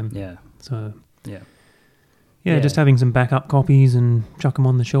the time. Yeah. So Yeah. yeah, just having some backup copies and chuck them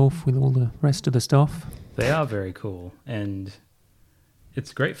on the shelf with all the rest of the stuff. They are very cool. And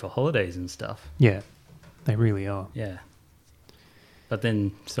it's great for holidays and stuff. Yeah, they really are. Yeah. But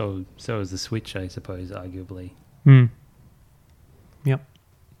then so is the Switch, I suppose, arguably. Yep.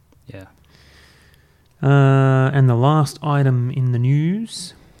 Yeah. And the last item in the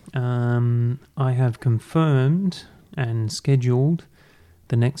news, I have confirmed and scheduled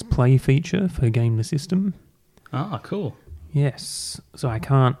the next play feature for Game the System. Ah, cool. Yes. So I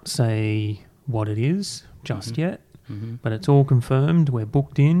can't say what it is just yet, Mm-hmm. but it's all confirmed. We're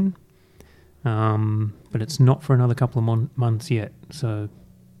booked in. But it's not for another couple of months yet. So,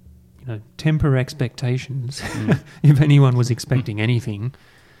 temper expectations if anyone was expecting anything.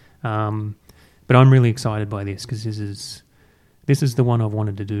 But I'm really excited by this because this is the one I've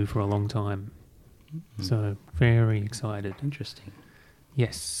wanted to do for a long time. So very excited. Interesting.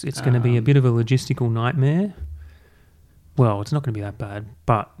 Yes, it's going to be a bit of a logistical nightmare. Well, it's not going to be that bad,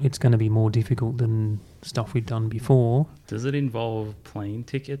 but it's going to be more difficult than stuff we've done before. Does it involve plane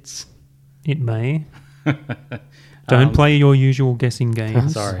tickets? It may. Don't play your usual guessing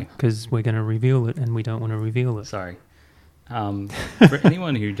games. Sorry. Because we're going to reveal it and we don't want to reveal it. Sorry. For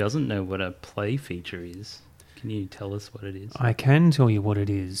anyone who doesn't know what a play feature is, can you tell us what it is? I can tell you what it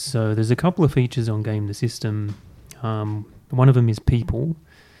is. So there's a couple of features on Game the System. One of them is people.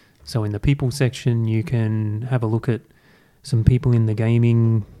 So in the people section, you can have a look at some people in the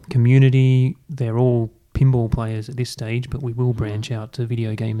gaming community. They're all pinball players at this stage, but we will branch out to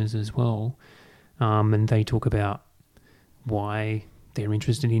video gamers as well. And they talk about why they're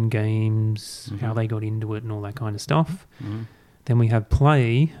interested in games, how they got into it and all that kind of stuff. Then we have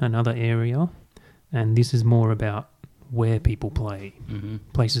play, another area, and this is more about where people play,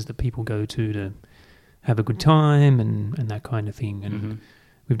 places that people go to have a good time and that kind of thing. And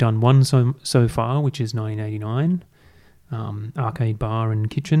we've done one so far, which is 1989, Arcade Bar and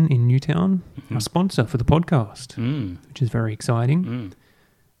Kitchen in Newtown, a sponsor for the podcast, which is very exciting.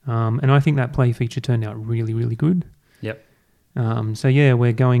 And I think that play feature turned out really, really good. Yep. So yeah,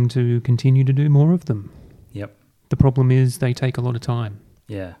 we're going to continue to do more of them. Yep. The problem is they take a lot of time.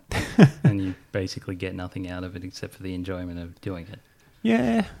 Yeah. And you basically get nothing out of it except for the enjoyment of doing it.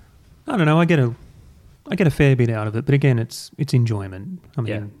 Yeah. I don't know. I get a fair bit out of it, but again, it's enjoyment. I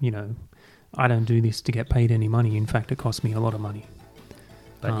mean, I don't do this to get paid any money. In fact, it costs me a lot of money.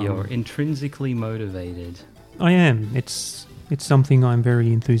 But you're intrinsically motivated. I am. It's something I'm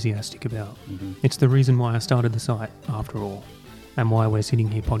very enthusiastic about. It's the reason why I started the site, after all, and why we're sitting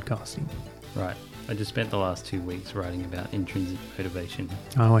here podcasting. Right. I just spent the last 2 weeks writing about intrinsic motivation.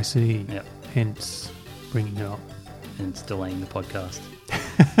 Oh, I see. Yep. Hence bringing it up. And it's delaying the podcast.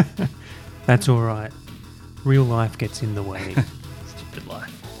 That's all right. Real life gets in the way. Stupid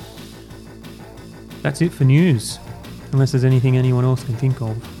life. That's it for news. Unless there's anything anyone else can think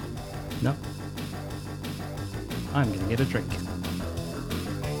of. No. I'm going to get a drink.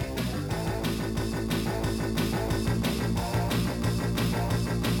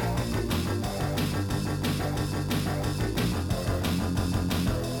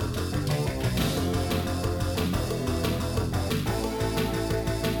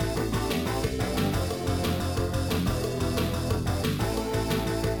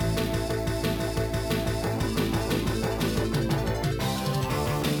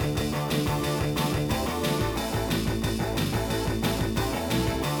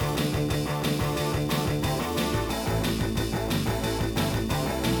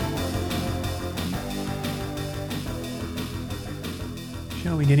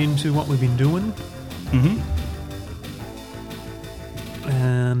 Shall we get into what we've been doing? Mm-hmm.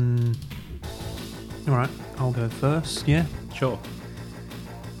 All right, I'll go first. Yeah. Sure.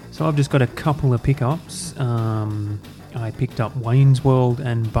 So I've just got a couple of pickups. I picked up Wayne's World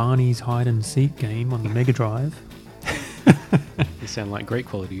and Barney's Hide and Seek game on the Mega Drive. They sound like great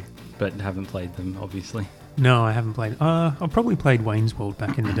quality. But haven't played them, obviously. No, I haven't played. I've probably played Wayne's World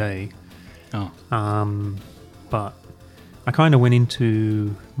back in the day. Oh. But I kind of went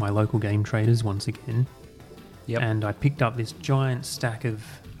into my local game traders once again. Yep. And I picked up this giant stack of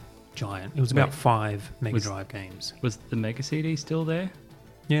It was about Wait. 5 Mega Was- Drive games. Was the Mega CD still there?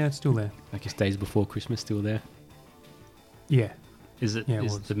 Yeah, it's still there. Like it's days before Christmas still there. Yeah, Is it? Yeah, it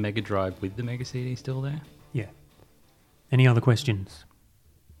Is was. the Mega Drive with the Mega CD still there? yeah. Any other questions?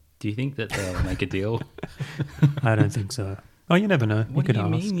 Do you think that they'll make a deal? I don't think so. Oh, you never know. What you do could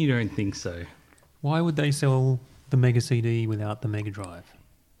you ask. mean you don't think so? Why would they sell the Mega CD without the Mega Drive?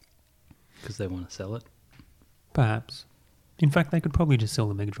 Because they want to sell it? Perhaps. In fact, they could probably just sell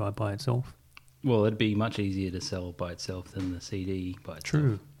the Mega Drive by itself. Well, it'd be much easier to sell by itself than the CD by itself.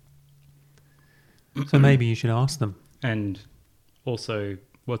 True. So maybe you should ask them. And also,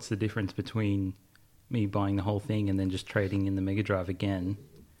 what's the difference between me buying the whole thing and then just trading in the Mega Drive again,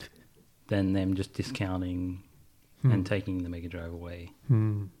 than them just discounting and taking the Mega Drive away?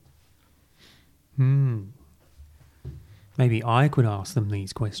 Maybe I could ask them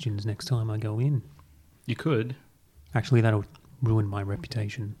these questions next time I go in. You could. Actually, that'll ruin my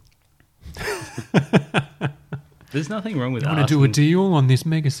reputation. There's nothing wrong with I asking. want to do a deal on this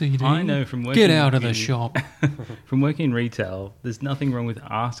Mega CD. I know from working Get out of the in- shop. From working in retail, there's nothing wrong with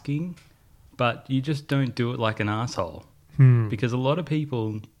asking, but you just don't do it like an asshole. Because a lot of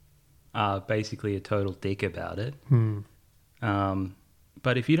people are basically a total dick about it.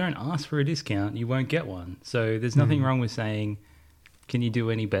 But if you don't ask for a discount, you won't get one. So there's nothing wrong with saying, can you do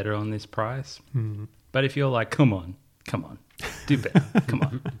any better on this price? But if you're like, come on, do better, come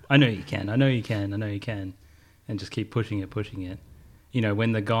on. I know you can, and just keep pushing it. You know,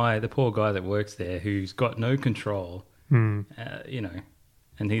 when the poor guy that works there who's got no control, you know,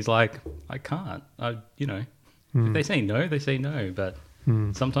 and he's like, I can't, if they say no, they say no, but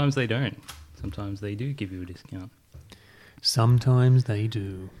sometimes they don't. Sometimes they do give you a discount. Sometimes they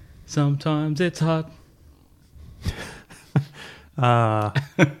do. Sometimes it's hot.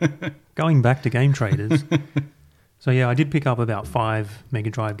 Going back to Game Traders. So yeah, I did pick up about 5 Mega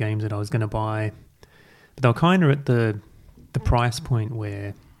Drive games that I was going to buy. But they were kind of at the price point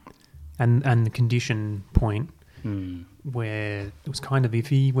where, and the condition point, where it was kind of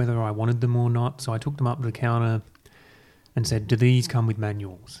iffy whether I wanted them or not. So I took them up to the counter and said, do these come with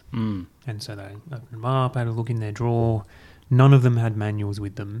manuals? And so they opened them up, had a look in their drawer. None of them had manuals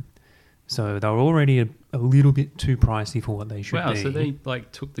with them. So they were already a little bit too pricey for what they should be. Wow, so they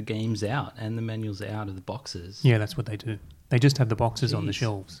took the games out and the manuals out of the boxes. Yeah, that's what they do. They just have the boxes on the Jeez.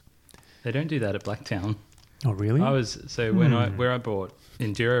 shelves. They don't do that at Blacktown. Oh, really? Where I bought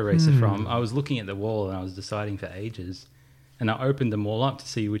Enduro Racer from, I was looking at the wall and I was deciding for ages, and I opened them all up to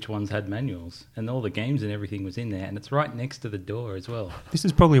see which ones had manuals, and all the games and everything was in there, and it's right next to the door as well. This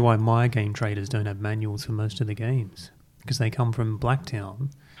is probably why my Game Traders don't have manuals for most of the games, because they come from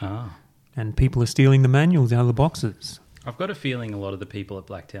Blacktown, and people are stealing the manuals out of the boxes. I've got a feeling a lot of the people at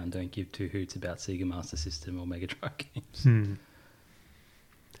Blacktown don't give two hoots about Sega Master System or Mega Drive games.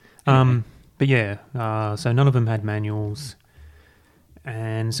 But yeah, so none of them had manuals,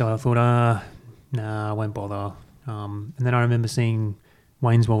 and so I thought, nah, I won't bother. And then I remember seeing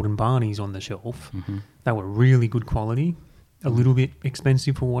Wayne's World and Barney's on the shelf. They were really good quality, a little bit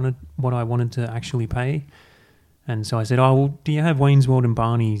expensive for what I wanted to actually pay. And so I said, oh, well, do you have Wayne's World and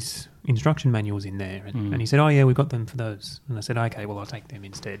Barney's instruction manuals in there? And he said, oh, yeah, we've got them for those. And I said, okay, well, I'll take them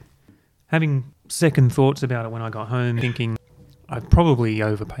instead. Having second thoughts about it when I got home, thinking I've probably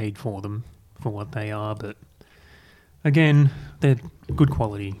overpaid for them for what they are, but again, they're good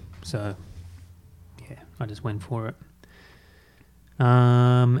quality. So, yeah, I just went for it.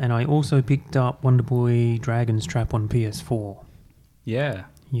 And I also picked up Wonder Boy Dragon's Trap on PS4. Yeah.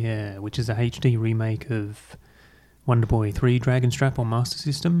 Yeah, which is a HD remake of Wonder Boy 3 Dragon's Trap on Master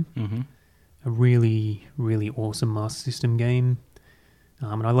System. A really, really awesome Master System game.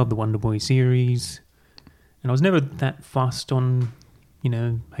 And I love the Wonder Boy series. And I was never that fussed on,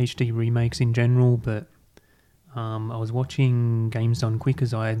 HD remakes in general, but I was watching Games Done Quick,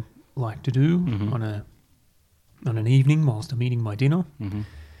 as I like to do on an evening whilst I'm eating my dinner.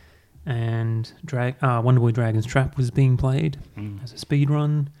 And Wonder Boy Dragon's Trap was being played as a speed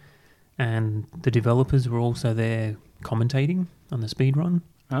run, and the developers were also there commentating on the speed run.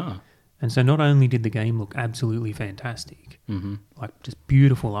 And so not only did the game look absolutely fantastic, like just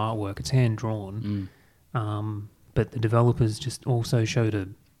beautiful artwork, it's hand-drawn, but the developers just also showed a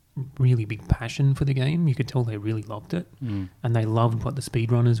really big passion for the game. You could tell they really loved it, and they loved what the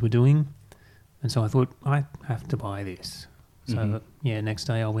speedrunners were doing. And so I thought, I have to buy this. So, next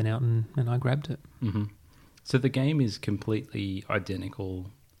day I went out and I grabbed it. So the game is completely identical,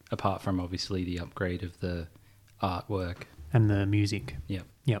 apart from obviously the upgrade of the artwork. And the music. Yep.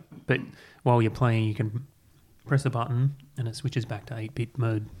 Yep. But while you're playing, you can press a button and it switches back to 8-bit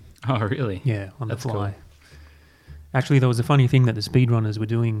mode. Oh, really? Yeah, on That's the fly. cool. Actually, there was a funny thing that the speedrunners were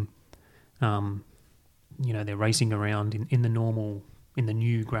doing. They're racing around in the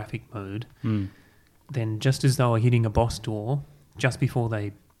new graphic mode. Then just as they were hitting a boss door, just before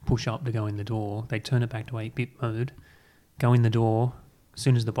they push up to go in the door, they turn it back to 8-bit mode, go in the door, as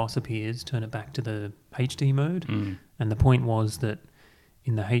soon as the boss appears, turn it back to the HD mode. And the point was that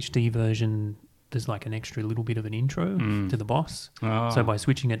in the HD version, there's like an extra little bit of an intro to the boss. Oh. So by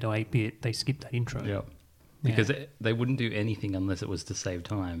switching it to 8-bit, they skip that intro. Yep. Because they wouldn't do anything unless it was to save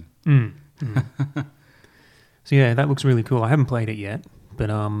time. So yeah, that looks really cool. I haven't played it yet, but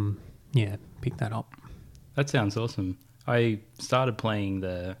pick that up. That sounds awesome. I started playing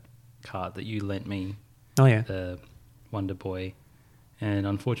the cart that you lent me. Oh yeah. The Wonder Boy. And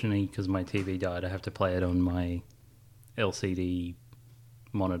unfortunately, because my TV died, I have to play it on my LCD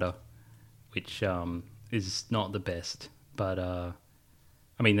monitor, which is not the best. But,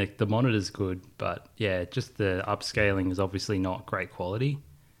 the monitor's good, but yeah, just the upscaling is obviously not great quality.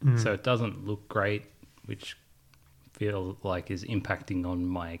 So it doesn't look great, which feel like is impacting on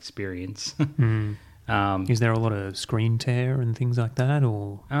my experience. Is there a lot of screen tear and things like that,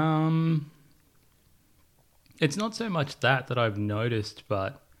 or? It's not so much that I've noticed,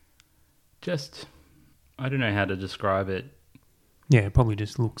 but just, I don't know how to describe it. Yeah, it probably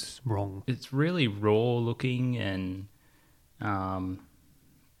just looks wrong. It's really raw looking, and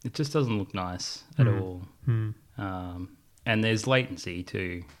it just doesn't look nice at all. And there's latency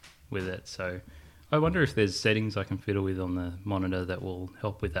too with it, so I wonder if there's settings I can fiddle with on the monitor that will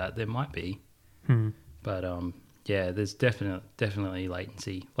help with that. There might be. But there's definitely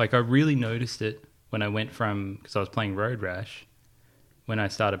latency. Like I really noticed it when I went from, because I was playing Road Rash, when I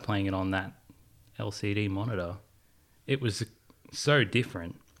started playing it on that LCD monitor, it was so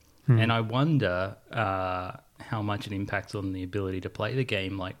different. And I wonder how much it impacts on the ability to play the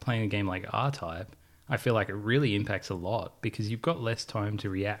game. Like playing a game like R-Type, I feel like it really impacts a lot because you've got less time to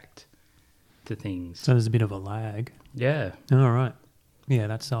react to things. So there's a bit of a lag. Yeah. All right. Yeah,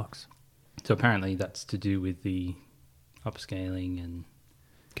 that sucks. So apparently that's to do with the upscaling. And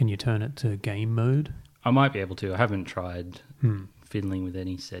can you turn it to game mode? I might be able to. I haven't tried fiddling with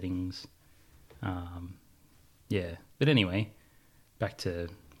any settings. But anyway, back to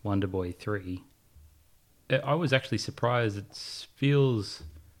Wonder Boy 3. I was actually surprised.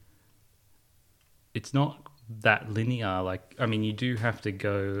 It's not that linear. Like, I mean, you do have to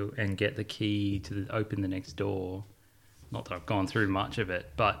go and get the key to open the next door. Not that I've gone through much of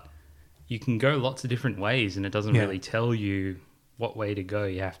it, but you can go lots of different ways, and it doesn't really tell you what way to go.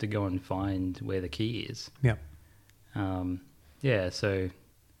 You have to go and find where the key is. Yeah.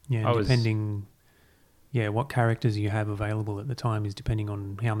 Depending... what characters you have available at the time is depending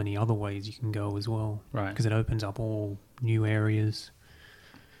on how many other ways you can go as well. Right. Because it opens up all new areas.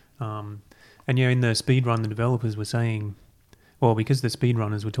 In the speedrun, the developers were saying, well, because the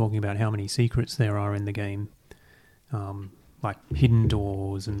speedrunners were talking about how many secrets there are in the game, like hidden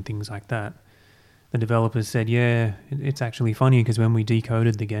doors and things like that, the developers said, it's actually funny because when we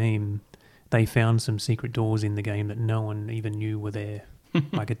decoded the game, they found some secret doors in the game that no one even knew were there.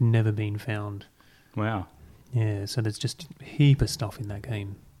 Like it'd never been found. Wow. Yeah, so there's just a heap of stuff in that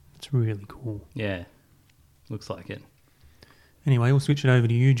game. It's really cool. Yeah, looks like it. Anyway, we'll switch it over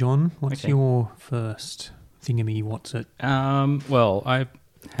to you, John. What's Okay. your first thingamee? What's it? Well, I've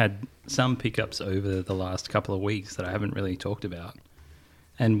had some pickups over the last couple of weeks that I haven't really talked about.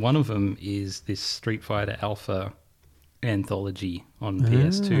 And one of them is this Street Fighter Alpha anthology on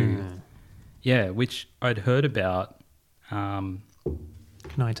PS2. Yeah, which I'd heard about. Can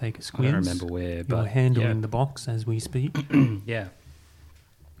I take a I squint? don't remember where, You're but handling the box as we speak. yeah.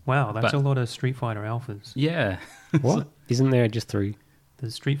 Wow, that's But- a lot of Street Fighter Alphas. Yeah. What? Isn't there just 3?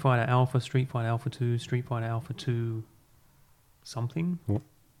 There's Street Fighter Alpha, Street Fighter Alpha 2, Street Fighter Alpha 2 something, What?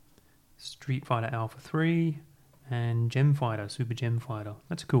 Street Fighter Alpha 3, and Gem Fighter, Super Gem Fighter.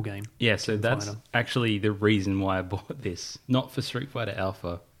 That's a cool game. Yeah, so Street that's Fighter. actually the reason why I bought this. Not for Street Fighter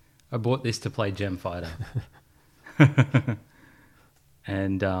Alpha. I bought this to play Gem Fighter.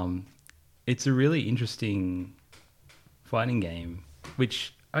 And it's a really interesting fighting game,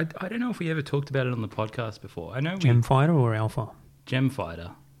 which I don't know if we ever talked about it on the podcast before. I know Gem Fighter or Alpha? Gem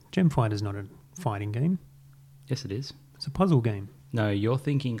Fighter. Gem Fighter's not a fighting game. Yes, it is. It's a puzzle game. No, you're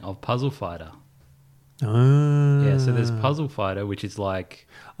thinking of Puzzle Fighter. Oh. Yeah, so there's Puzzle Fighter, which is like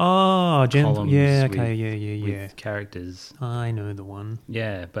Oh, columns yeah, with- okay, yeah. with characters. I know the one.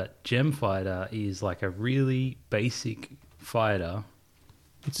 Yeah, but Gem Fighter is like a really basic fighter.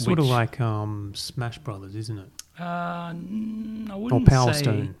 It's sort of Which- like Smash Brothers, isn't it? I Or wouldn't Power say.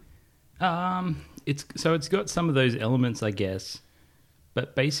 Stone. It's got some of those elements, I guess,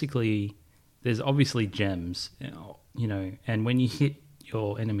 but basically, there's obviously gems, you know, and when you hit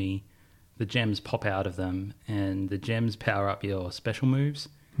your enemy, the gems pop out of them, and the gems power up your special moves.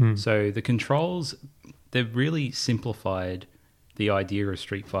 So the controls, they've really simplified the idea of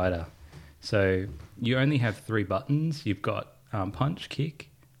Street Fighter. So you only have 3 buttons. You've got punch, kick,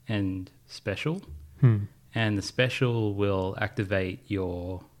 and special. And the special will activate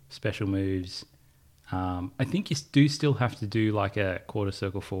your special moves. I think you do still have to do like a quarter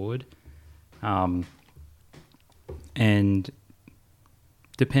circle forward. And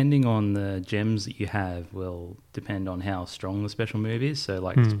depending on the gems that you have will depend on how strong the special move is. So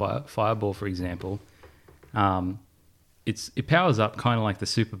like Fireball, for example, it powers up kind of like the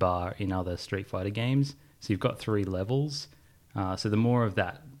Super Bar in other Street Fighter games. So you've got 3 levels. So the more of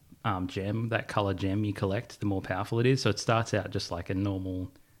that gem, that color gem you collect, the more powerful it is. So it starts out just like a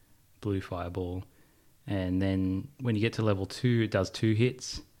normal blue Fireball. And then when you get to level 2, it does 2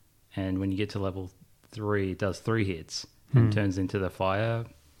 hits. And when you get to level 3, it does 3 hits. And turns into the Fireball.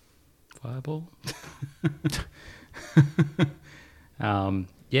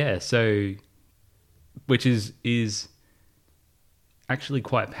 Yeah, so which is actually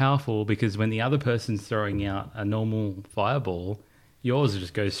quite powerful because when the other person's throwing out a normal Fireball, yours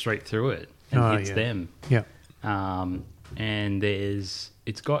just goes straight through it and hits them. Yeah. And it's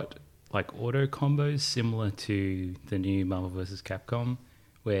got like auto combos similar to the new Marvel vs. Capcom,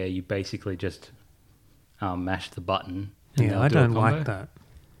 where you basically just mash the button. And Yeah, they'll I do a don't combo. like that.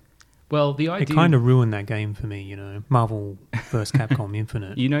 Well, the It idea, kind of ruined that game for me, you know. Marvel vs. Capcom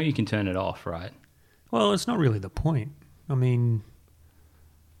Infinite. you know, you can turn it off, right? Well, it's not really the point. I mean,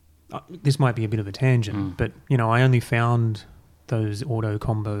 this might be a bit of a tangent, but, you know, I only found those auto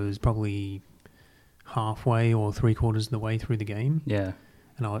combos probably halfway or 3/4 of the way through the game. Yeah.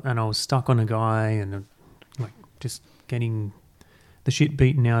 And I was stuck on a guy and, like, just getting the shit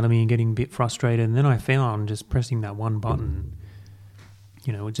beaten out of me and getting a bit frustrated. And then I found just pressing that one button,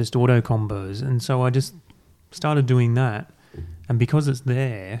 you know, it just auto combos. And so I just started doing that. And because it's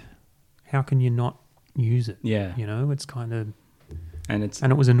there, how can you not use it? Yeah. You know, it's kind of... And it's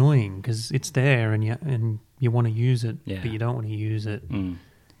And it was annoying because it's there and you want to use it, Yeah. but you don't want to use it. mm.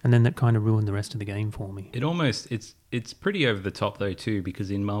 And then that kind of ruined the rest of the game for me. It's pretty over the top though too,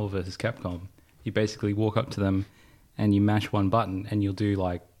 because in Marvel vs. Capcom, you basically walk up to them and you mash one button and you'll do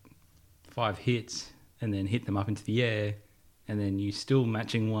like 5 hits and then hit them up into the air, and then you still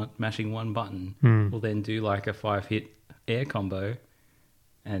mashing one button will then do like a 5-hit air combo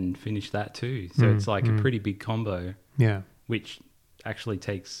and finish that too. So it's like a pretty big combo, Yeah. which actually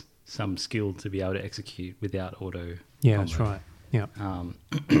takes some skill to be able to execute without auto. Yeah, combo. that's right. Yeah. Um,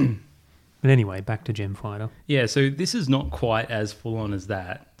 But anyway, back to Gem Fighter. Yeah, so this is not quite as full on as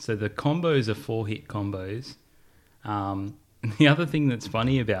that. So the combos are 4-hit combos. The other thing that's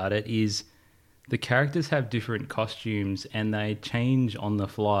funny about it is the characters have different costumes and they change on the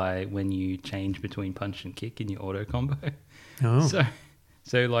fly when you change between punch and kick in your auto combo. Oh.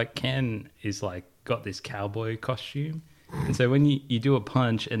 So like Ken is like got this cowboy costume. And so when you do a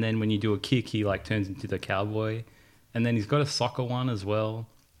punch and then when you do a kick, he like turns into the cowboy. And then he's got a soccer one as well.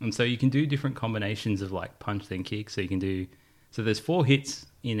 And so you can do different combinations of like punch then kick. So there's 4 hits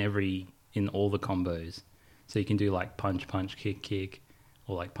in all the combos. So you can do like punch, punch, kick, kick,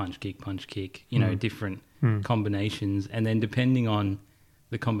 or like punch, kick, you know, different combinations. And then depending on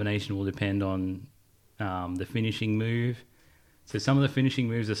the combination will depend on the finishing move. So some of the finishing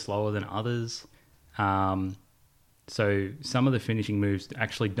moves are slower than others. So some of the finishing moves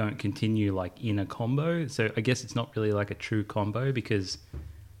actually don't continue like in a combo. So I guess it's not really like a true combo because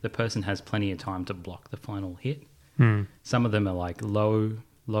the person has plenty of time to block the final hit. Some of them are like low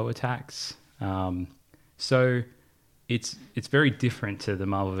attacks. So it's very different to the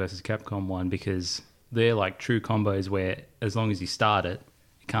Marvel vs. Capcom one because they're like true combos where as long as you start it,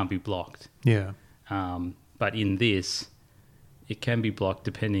 it can't be blocked. Yeah. But in this, it can be blocked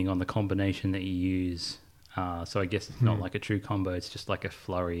depending on the combination that you use. So I guess it's not like a true combo. It's just like a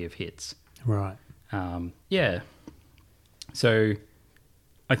flurry of hits. Right. Yeah. So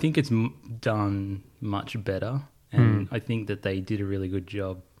I think it's done much better. And I think that they did a really good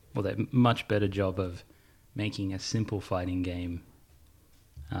job, or they much better job of making a simple fighting game.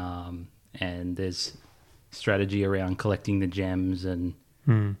 And there's strategy around collecting the gems, and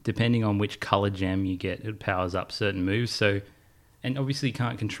depending on which color gem you get, it powers up certain moves. So, and obviously you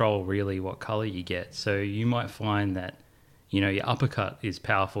can't control really what color you get. So you might find that, your uppercut is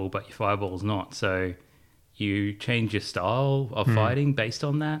powerful, but your fireball's not. So you change your style of fighting based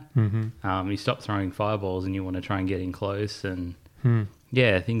on that. You stop throwing fireballs and you want to try and get in close, and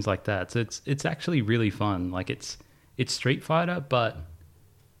yeah, things like that. So it's actually really fun. Like it's Street Fighter, but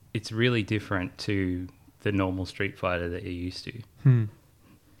it's really different to the normal Street Fighter that you're used to.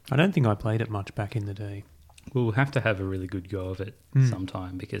 I don't think I played it much back in the day. We'll have to have a really good go of it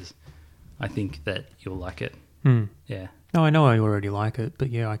sometime, because I think that you'll like it. Yeah. No, I know I already like it,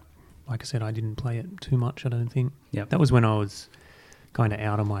 but yeah, like I said, I didn't play it too much, I don't think. Yep. That was when I was kind of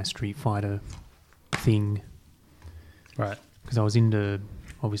out of my Street Fighter thing. Right. Because I was into,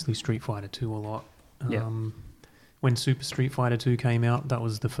 obviously, Street Fighter 2 a lot. Yeah. When Super Street Fighter 2 came out, that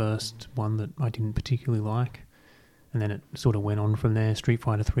was the first one that I didn't particularly like. And then it sort of went on from there. Street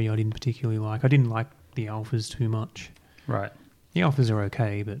Fighter 3 I didn't particularly like. I didn't like the alphas too much. Right. The alphas are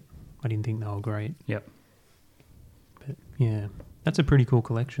okay, but I didn't think they were great. Yep. But yeah, that's a pretty cool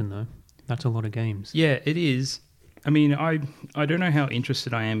collection, though. That's a lot of games. Yeah, it is. I mean, I don't know how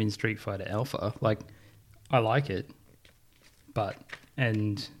interested I am in Street Fighter Alpha. Like, I like it,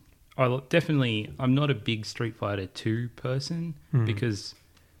 and I'm not a big Street Fighter 2 person, because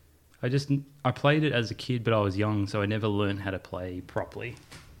I played it as a kid, but I was young, so I never learned how to play properly.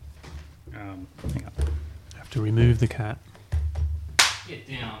 Hang on. Have to remove the cat. Get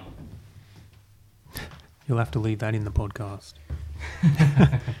down. You'll have to leave that in the podcast.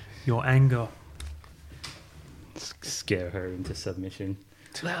 Your anger. Scare her into submission.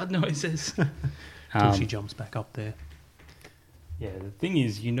 Loud noises. Till she jumps back up there. Yeah, the thing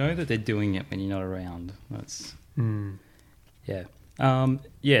is, that they're doing it when you're not around. That's... Yeah.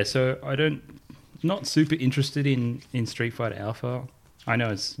 So not super interested in Street Fighter Alpha. I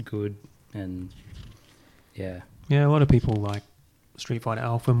know it's good, and yeah. Yeah, a lot of people like Street Fighter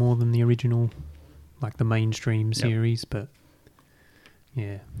Alpha more than the original, like the mainstream series, but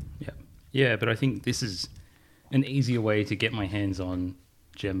yeah. Yeah, but I think this is an easier way to get my hands on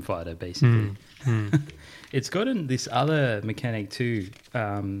Gem Fighter, basically. It's gotten this other mechanic too,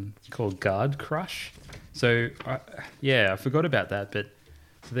 called Guard Crush. So, I forgot about that, but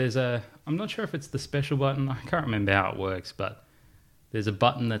there's I'm not sure if it's the special button. I can't remember how it works, but there's a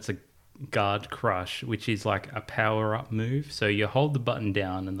button that's a Guard Crush, which is like a power-up move. So you hold the button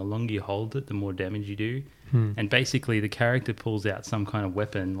down, and the longer you hold it, the more damage you do. And basically, the character pulls out some kind of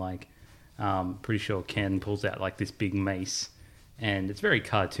weapon, like, pretty sure Ken pulls out like this big mace, and it's very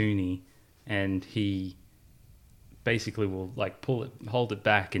cartoony, and he basically will like hold it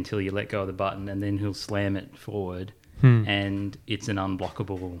back until you let go of the button, and then he'll slam it forward, and it's an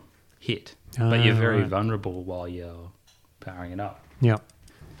unblockable hit. But you're very vulnerable while you're powering it up. Yeah.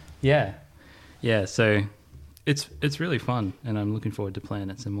 So it's really fun, and I'm looking forward to playing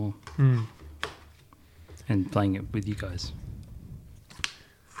it some more and playing it with you guys.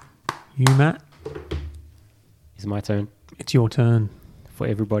 You, Matt? It's my turn It's your turn. for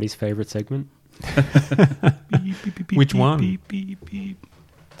everybody's favourite segment. Which one?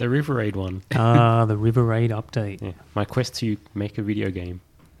 The River Raid one. The River Raid update. Yeah. My quest to make a video game.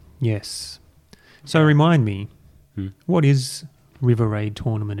 Yes. So remind me, what is River Raid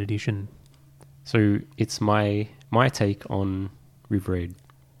Tournament Edition? So it's my take on River Raid,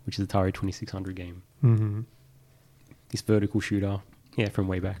 which is the Atari 2600 game. Mm-hmm. This vertical shooter, from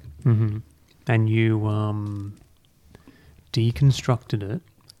way back. Mm-hmm. And you deconstructed it.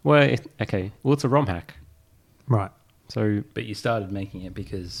 Well, it's a ROM hack. Right. So, But you started making it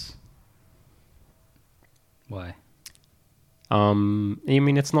because... Why? I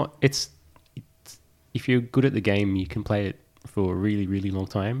mean, it's if you're good at the game, you can play it for a really, really long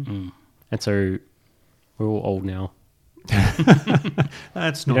time. And so we're all old now.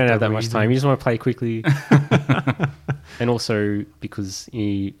 That's You not don't the have that much reason. time. You just want to play quickly. And also because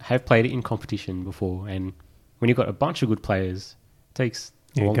you have played it in competition before, and when you've got a bunch of good players, it takes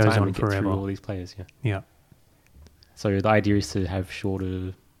a It long goes time on to get forever. through all these players. Yeah. Yeah. So the idea is to have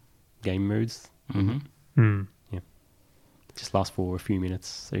shorter game modes. Mm. Just last for a few minutes,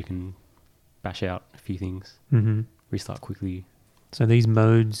 so you can bash out a few things, Mm-hmm. restart quickly. So these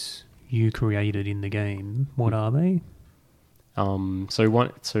modes you created in the game, what are they? So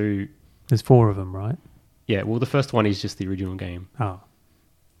There's 4 of them, right? yeah, well, the first one is just the original game, Oh.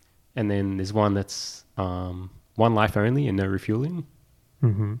 and then there's one that's 1 life only and no refueling,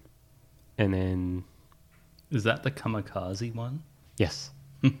 Mm-hmm. and then Is that the kamikaze one? Yes.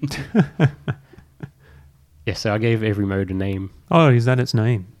 Yeah, so I gave every mode a name. Oh, is that its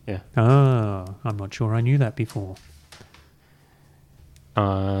name? Yeah. Oh, I'm not sure I knew that before.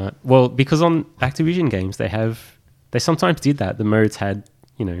 Well, because on Activision games, they sometimes did that. The modes had,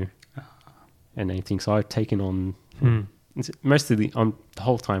 a name thing. So I've taken on most of the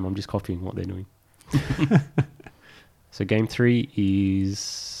whole time. I'm just copying what they're doing. So game 3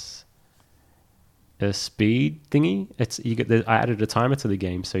 is a speed thingy. I added a timer to the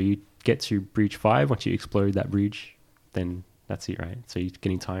game, so you get to bridge 5. Once you explode that bridge, then that's it, right? So you're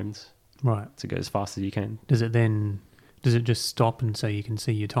getting timed Right. to go as fast as you can. Does it just stop and say you can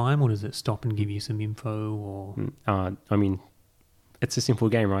see your time, or does it stop and give you some info? Or I mean, it's a simple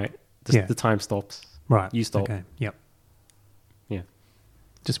game, right? Yeah. The time stops. right, You stop. Okay, yep. Yeah.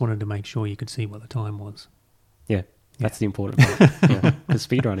 Just wanted to make sure you could see what the time was. Yeah, that's the important part. Yeah, because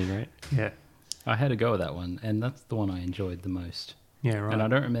speedrunning, right? Yeah, I had a go at that one, and that's the one I enjoyed the most. yeah, right. And I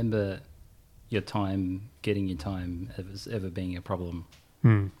don't remember getting your time ever being a problem.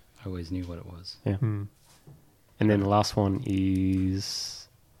 Hmm. I always knew what it was. Yeah. Hmm. And then the last one is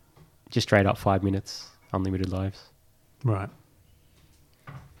just straight up 5 minutes, unlimited lives. Right.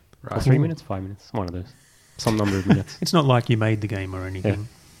 Or 3 minutes, 5 minutes, one of those. Some number of minutes. It's not like you made the game or anything.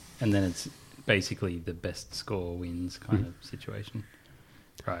 And then it's basically the best score wins kind of situation.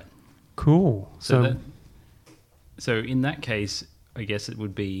 Right. Cool. So in that case, I guess it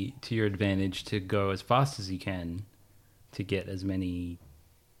would be to your advantage to go as fast as you can to get as many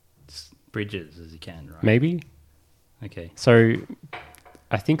bridges as you can, right? Maybe. Okay. So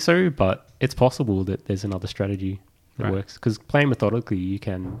I think so, but it's possible that there's another strategy that works. Because playing methodically, you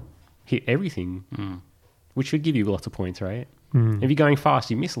can hit everything, which should give you lots of points, right? If you're going fast,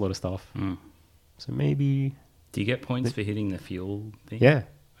 you miss a lot of stuff. So maybe... Do you get points for hitting the fuel thing? Yeah.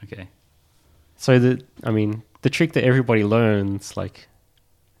 Okay. So the trick that everybody learns, like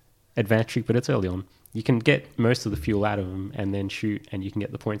advanced trick, but it's early on. You can get most of the fuel out of them and then shoot, and you can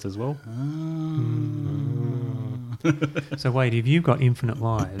get the points as well. So wait, if you've got infinite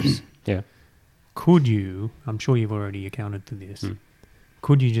lives, Yeah. could you? I'm sure you've already accounted for this.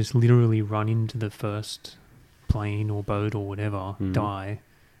 Could you just literally run into the first plane or boat or whatever, die,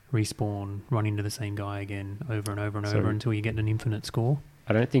 respawn, run into the same guy again over and over and over until you get an infinite score?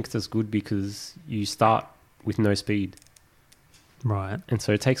 I don't think it's as good because you start with no speed. Right. And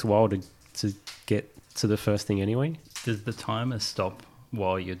so it takes a while to get to the first thing anyway. Does the timer stop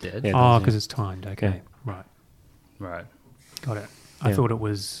while you're dead? Yeah. Oh, does, because it's timed. Okay. Yeah. Right. Right. Got it. I Yeah. thought it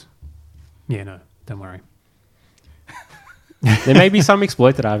was... Yeah, no, don't worry. There may be some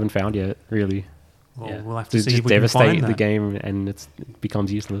exploit that I haven't found yet, really. Well, Yeah. we'll have to To see just if we can devastate find the that. game and it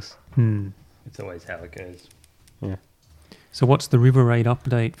becomes useless. It's always how it goes. Yeah. So what's the River Raid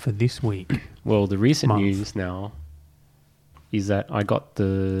update for this week? Well, the recent Month. news now is that I got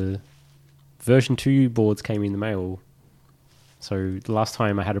the version 2 boards came in the mail. So the last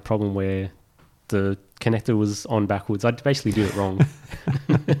time I had a problem where the connector was on backwards. I basically did it wrong.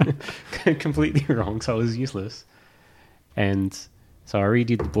 Completely wrong, so it was useless. And so I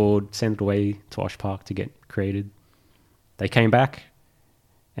redid the board, sent it away to Osh Park to get created. They came back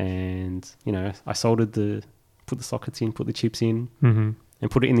and, I soldered put the sockets in, put the chips in, Mm-hmm.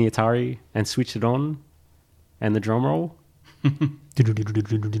 and put it in the Atari and switched it on, and the drum roll,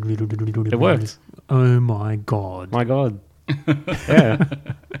 it worked. Oh my god. My God. Yeah.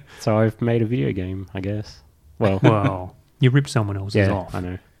 So I've made a video game, I guess. Well, Well, you ripped someone else's yeah, off. I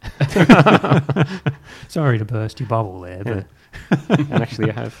know. Sorry to burst your bubble there, Yeah. but And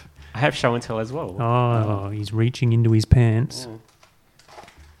actually I have show and tell as well. oh, he's reaching into his pants. Yeah.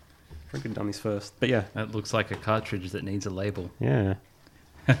 I could have done this first. But yeah. That looks like a cartridge that needs a label. Yeah.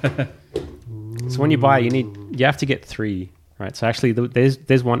 So when you buy it, you have to get 3, right? So actually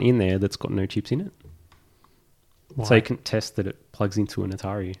there's one in there that's got no chips in it. Why? So you can test that it plugs into an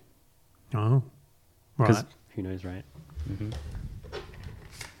Atari. Oh, Because right. who knows, right?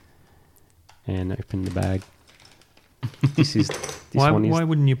 And open the bag. Why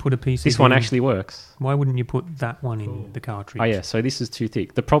wouldn't you put a piece? This one actually works. Why wouldn't you put that one in the cartridge? Oh yeah, so this is too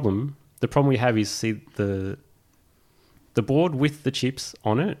thick. The problem we have is the board with the chips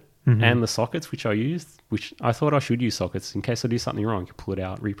on it and the sockets which I used, which I thought I should use sockets in case I do something wrong. I can pull it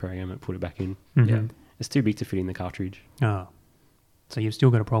out, reprogram it, put it back in. Yeah. It's too big to fit in the cartridge. Oh, so you've still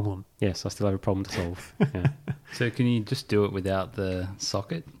got a problem. Yes, I still have a problem to solve. Yeah. So can you just do it without the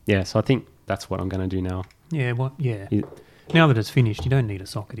socket? Yeah, so I think that's what I'm going to do now. Yeah. What? Yeah. It- Now that it's finished, you don't need a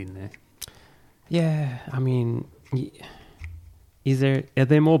socket in there. Yeah, I mean, are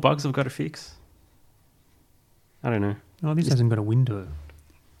there more bugs I've got to fix? I don't know. Oh, this hasn't got a window.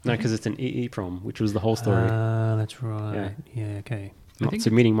 No, because it's an EEPROM, which was the whole story. That's right. Yeah, okay. I Not think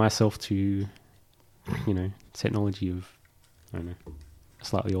submitting myself to, technology of, I don't know,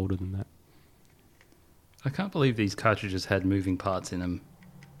 slightly older than that. I can't believe these cartridges had moving parts in them.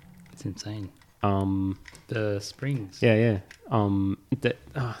 It's insane. The springs. Yeah.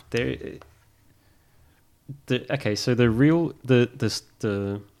 Okay, so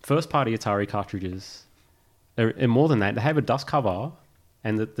the first party Atari cartridges are more than that. They have a dust cover,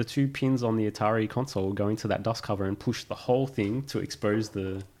 and the two pins on the Atari console go into that dust cover and push the whole thing to expose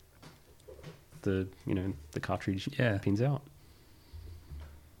the cartridge pins out.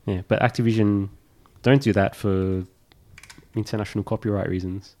 Yeah, but Activision don't do that for international copyright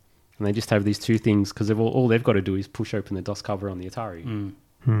reasons. And they just have these two things because all they've got to do is push open the dust cover on the Atari.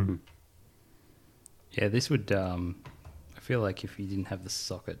 Yeah, this would... I feel like if you didn't have the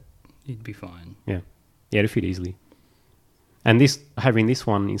socket, you'd be fine. Yeah, it'd fit easily. And having this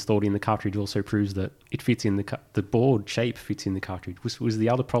one installed in the cartridge also proves that it fits in the board shape fits in the cartridge, which was the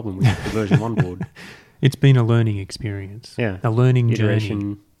other problem with the version 1 board. It's been a learning experience. Yeah. A learning iteration.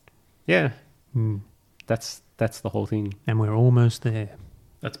 journey. Yeah. Mm. That's the whole thing. And we're almost there.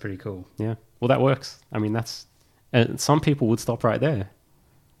 That's pretty cool. Yeah. Well, that works. I mean, some people would stop right there.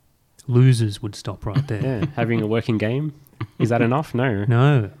 Losers would stop right there. Yeah. Having a working game. Is that enough? No.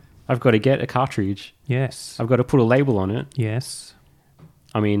 No. I've got to get a cartridge. Yes. I've got to put a label on it. Yes.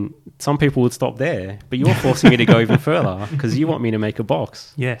 I mean, some people would stop there, but you're forcing me to go even further because you want me to make a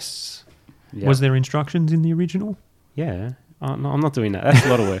box. Yes. Yep. Was there instructions in the original? Yeah. No, I'm not doing that. That's a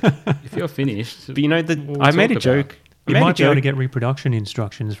lot of work. If you're finished... But we'll I made a talk joke. You might be able to get reproduction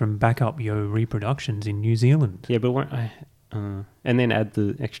instructions from Backup Yo Reproductions in New Zealand. Yeah, but and then add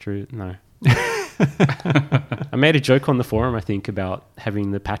the extra... No. I made a joke on the forum, I think, about having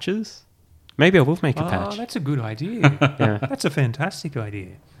the patches. Maybe I will make a patch. Oh, that's a good idea. Yeah. That's a fantastic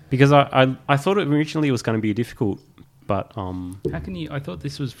idea. Because I thought it originally was going to be difficult, but How can you... I thought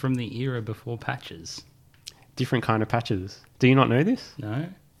this was from the era before patches. different kind of patches. Do you not know this? No?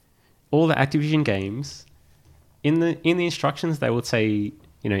 All the Activision games, in the instructions, they would say,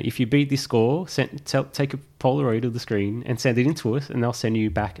 if you beat this score, take a Polaroid of the screen and send it in to us, and they'll send you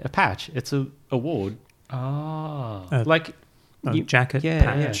back a patch. It's a award. Oh. Like A jacket yeah,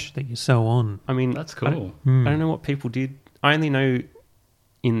 patch that you sew on. I mean, That's cool. I don't know what people did. I only know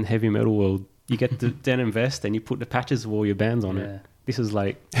in heavy metal world, you get the denim vest and you put the patches of all your bands on it. This is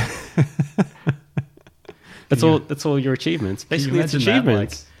like... That's all your achievements. Basically, it's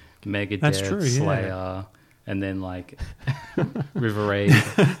achievements. Megadeth, That's true, yeah. Slayer, and then River Raid,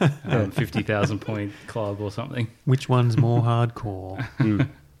 50,000 point club or something. Which one's more hardcore?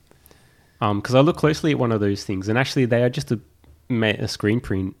 Because I look closely at one of those things, and actually they are just a screen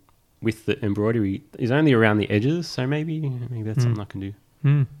print with the embroidery. It's only around the edges, so maybe that's something I can do.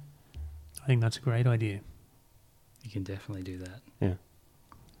 I think that's a great idea. You can definitely do that. Yeah.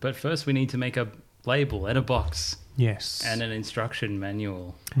 But first we need to make a label and a box Yes. and an instruction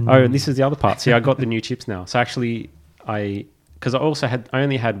manual. Oh, and this is the other part. See, I got the new chips now. So actually, because I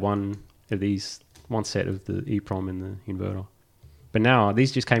only had one set of the EEPROM and the inverter. But now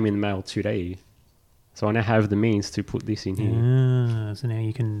these just came in the mail today. So I now have the means to put this in here. So now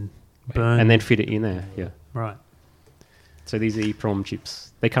you can burn. And then fit it in there. Yeah. Right. So these are EEPROM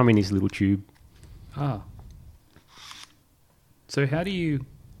chips. They come in this little tube. Ah. So how do you...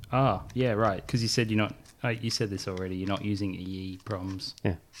 Ah, yeah, right. Because you said you're not... you said this already. You're not using EEPROMs.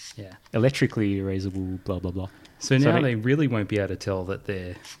 Yeah. Yeah. Electrically erasable, blah, blah, blah. So now they really won't be able to tell that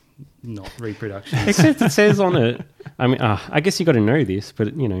they're not reproductions. Except it says on it... I mean, I guess you got to know this, but,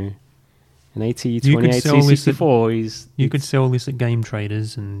 an AT28C64 is... You could sell this at Game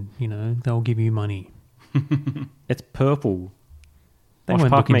Traders and, they'll give you money. It's purple. They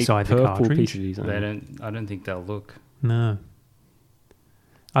won't look inside the cartridge. I don't think they'll look. No.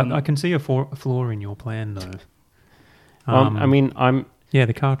 I can see a flaw in your plan, though. I'm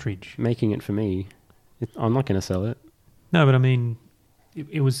the cartridge. making it for me. I'm not going to sell it. No, but I mean,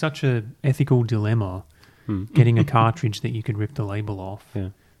 it was such a ethical dilemma getting a cartridge that you could rip the label off. Yeah.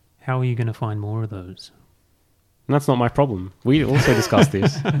 How are you going to find more of those? And that's not my problem. We also discussed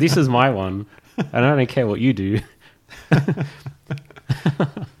this. This is my one, and I don't care what you do.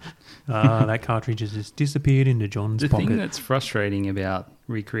 That cartridge has just disappeared into John's pocket. The thing that's frustrating about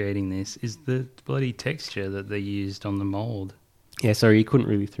recreating this is the bloody texture that they used on the mold. Yeah, so you couldn't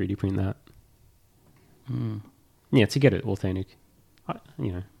really 3D print that. Yeah, to get it authentic.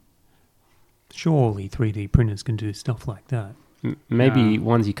 Surely 3D printers can do stuff like that. Maybe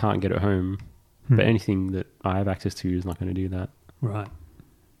ones you can't get at home, but anything that I have access to is not going to do that. Right.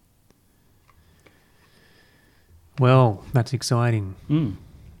 Well, that's exciting.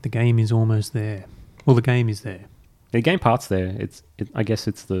 The game is almost there. Well, the game is there. The game part's there. I guess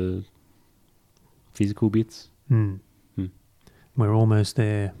it's the physical bits. Hmm. We're almost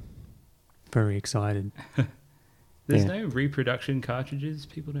there. Very excited. There's no reproduction cartridges.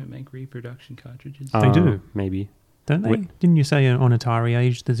 People don't make reproduction cartridges. They do. Maybe. Don't they? Didn't you say on Atari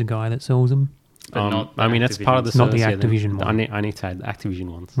Age there's a guy that sells them? But not the I mean, that's part of the Activision. Not the service, Activision one. I need to add the Activision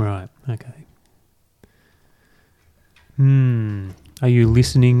ones. Right, okay. Are you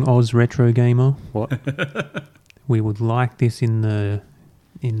listening, Oz Retro Gamer? What? We would like this in the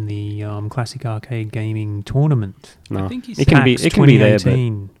Classic Arcade Gaming Tournament. No, I think he it can be. PAX It can be there,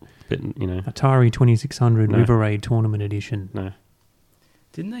 2018, but Atari 2600 No. River Raid Tournament Edition. no.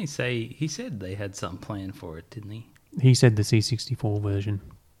 Didn't they say... He said they had some plan for it, didn't he? He said the C64 version.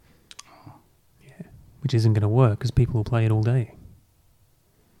 Yeah, which isn't going to work because people will play it all day.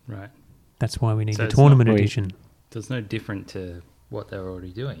 Right. That's why we need So the it's tournament not- wait. edition. There's no different to what they're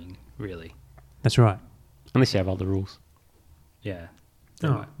already doing, really. That's right. Unless you have other rules. Yeah. They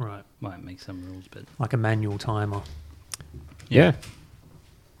Oh, right. might make some rules, but... Like a manual timer. Yeah.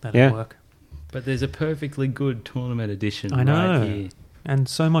 That'll Yeah. work. But there's a perfectly good tournament edition I know. right here. And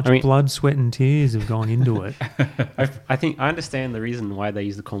so much I mean- blood, sweat, and tears have gone into it. I think I understand the reason why they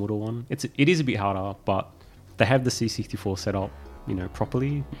use the Commodore one. It is a bit harder, but they have the C64 set up,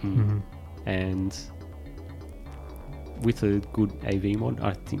 properly, Mhm. and with a good AV mod,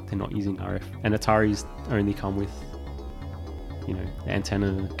 I think they're not using RF. And Ataris only come with, the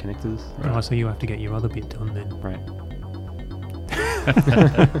antenna connectors. Oh, so you have to get your other bit done then. Right.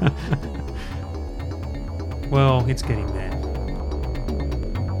 Well, it's getting there.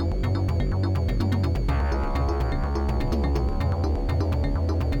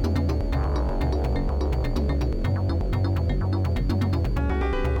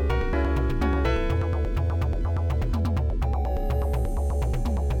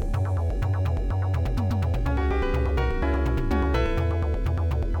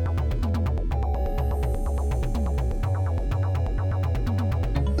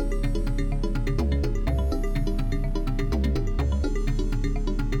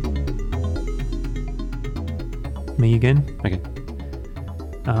 Me again. Okay.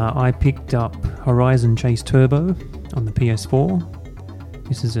 I picked up Horizon Chase Turbo on the PS4.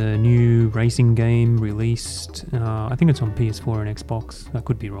 This is a new racing game released. I think it's on PS4 and Xbox. I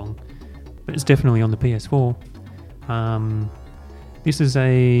could be wrong, but it's definitely on the PS4. This is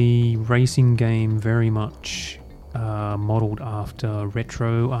a racing game very much modelled after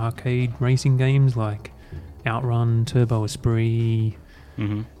retro arcade racing games like Outrun, Turbo Esprit,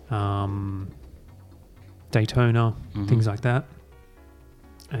 Mm-hmm. Daytona, Mhm. things like that.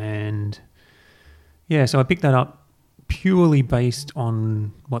 And yeah, so I picked that up purely based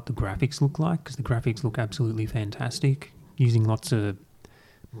on what the graphics look like, because the graphics look absolutely fantastic, using lots of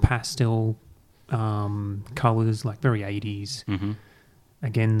pastel colors, like very 80s. Mm-hmm.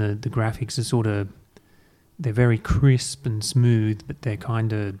 Again, the graphics are they're very crisp and smooth, but they're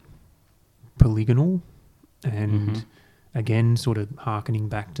kind of polygonal, and again, sort of harkening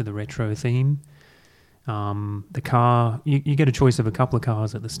back to the retro theme. The car, you get a choice of a couple of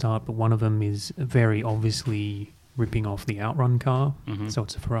cars at the start, but one of them is very obviously ripping off the Outrun car. Mm-hmm. So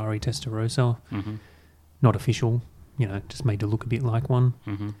it's a Ferrari Testarossa, Mm-hmm. not official, just made to look a bit like one.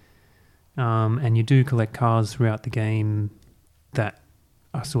 Mm-hmm. And you do collect cars throughout the game that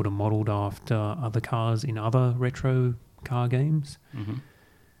are sort of modelled after other cars in other retro car games.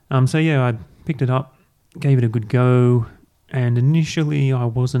 Mm-hmm. So yeah, I picked it up, gave it a good go, and initially I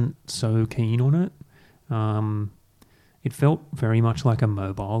wasn't so keen on it. It felt very much like a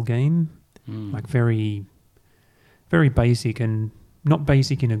mobile game, Mm. like very, very basic, and not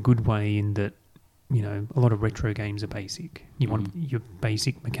basic in a good way in that, a lot of retro games are basic. You want your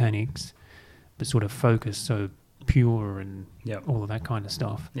basic mechanics, but sort of focused, so pure and Yep. all of that kind of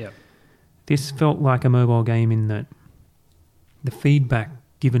stuff. Yep. This felt like a mobile game in that the feedback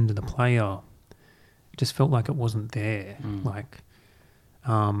given to the player just felt like it wasn't there. Mm. Like,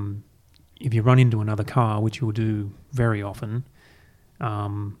 if you run into another car, which you'll do very often,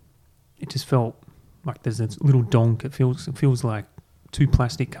 it just felt like there's this little donk. It feels like two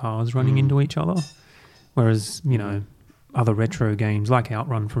plastic cars running into each other. Whereas, other retro games like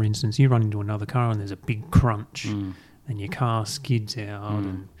Outrun, for instance, you run into another car and there's a big crunch Mm. and your car skids out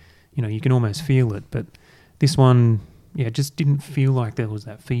and, you can almost feel it. But this one, it just didn't feel like there was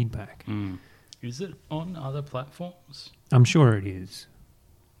that feedback. Mm. Is it on other platforms? I'm sure it is.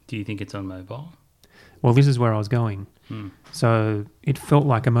 Do you think it's on mobile? Well, this is where I was going. Mm. So it felt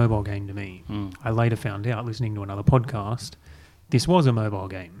like a mobile game to me. Mm. I later found out, listening to another podcast, this was a mobile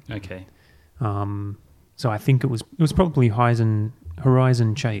game. Okay. So I think it was probably Horizon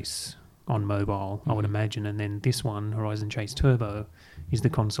Horizon Chase on mobile, I would Mhm. imagine, and then this one, Horizon Chase Turbo, is the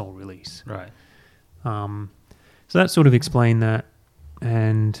console release. Right. So that sort of explained that,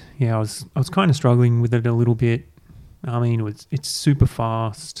 and yeah, I was kind of struggling with it a little bit. I mean, it's super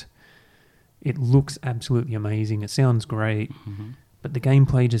fast. It looks absolutely amazing. It sounds great, Mhm. but the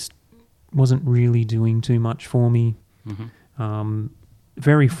gameplay just wasn't really doing too much for me. Mhm.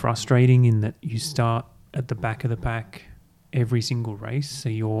 Very frustrating in that you start at the back of the pack every single race.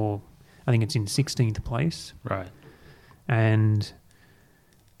 So I think it's in 16th place. Right. And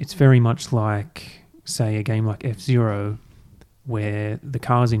it's very much like, say, a game like F-Zero, where the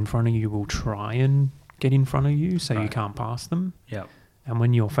cars in front of you will try and get in front of you so you Right. can't pass them. Yep. And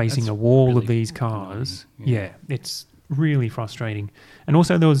when you're facing That's a wall of really these cars, annoying, yeah, it's really frustrating. And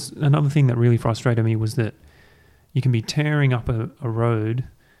also there was another thing that really frustrated me was that you can be tearing up a road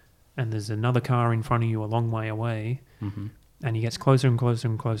and there's another car in front of you a long way away, Mhm. and he gets closer and closer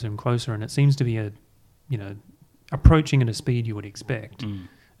and closer and closer, and it seems to be approaching at a speed you would expect. Mm.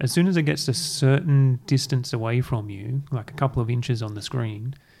 As soon as it gets a certain distance away from you, like a couple of inches on the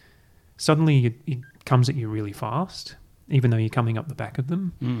screen, suddenly it comes at you really fast, even though you're coming up the back of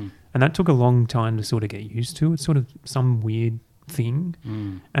them. Mm. And that took a long time to sort of get used to. It's sort of some weird thing.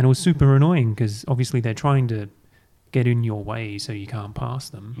 Mm. And it was super annoying because obviously they're trying to get in your way so you can't pass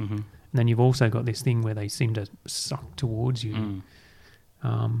them. Mhm. And then you've also got this thing where they seem to suck towards you.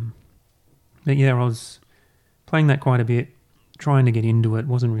 Mm. But yeah, I was playing that quite a bit, trying to get into it,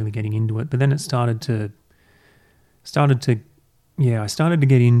 wasn't really getting into it. But then it started to I started to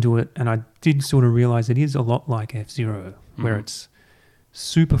get into it, and I did sort of realize it is a lot like F-Zero, where Mhm. it's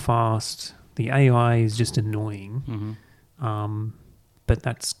super fast. The AI is just annoying, Mhm. but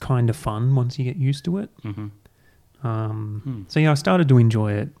that's kind of fun once you get used to it. Mhm. So yeah, I started to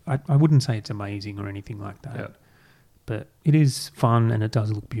enjoy it. I wouldn't say it's amazing or anything like that, Yep. but it is fun and it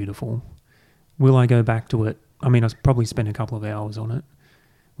does look beautiful. Will I go back to it? I mean, I've probably spent a couple of hours on it.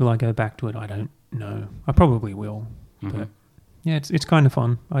 Will I go back to it? I don't know. I probably will. Mhm. But yeah, it's kind of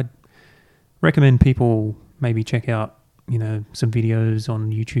fun. I'd recommend people maybe check out, some videos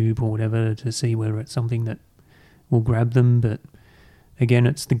on YouTube or whatever to see whether it's something that will grab them. But again,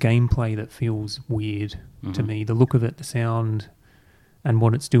 it's the gameplay that feels weird to Mhm. me. The look of it, the sound, and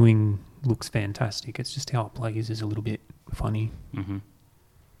what it's doing looks fantastic. It's just how it plays is a little bit funny. Mhm.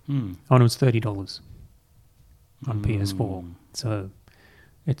 Mm. Oh, and it was $30 on PS4. Mm. So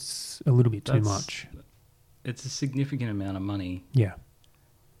it's a little bit too That's- much. It's a significant amount of money. Yeah.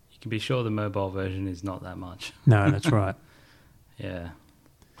 You can be sure the mobile version is not that much. No, that's right. Yeah.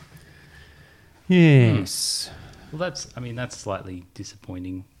 Yes. Well, that's slightly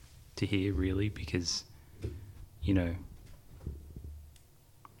disappointing to hear, really, because,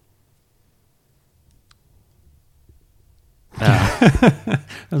 That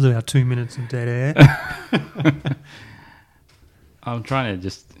was about 2 minutes of dead air. I'm trying to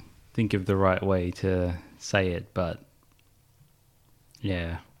just think of the right way to say it, but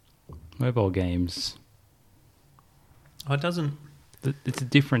yeah, mobile games, Oh, it doesn't. it's a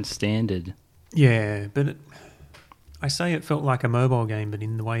different standard. Yeah, but I say it felt like a mobile game, but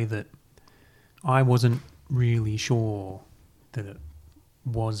in the way that I wasn't really sure that it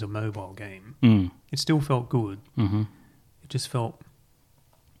was a mobile game. Mm. It still felt good. Mm-hmm. It just felt,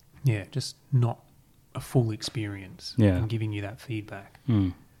 just not a full experience. Yeah. And giving you that feedback.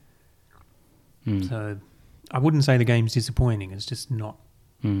 Mm. Mm. So I wouldn't say the game's disappointing. It's just not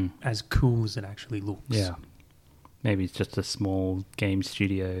Mm. as cool as it actually looks. Yeah. Maybe it's just a small game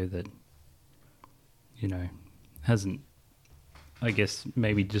studio that, hasn't, I guess,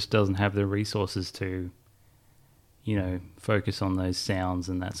 maybe just doesn't have the resources to, focus on those sounds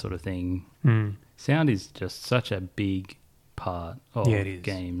and that sort of thing. Mm. Sound is just such a big part of Yeah, it is.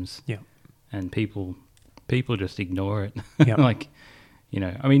 games. Yeah. And people just ignore it. Yeah. Like,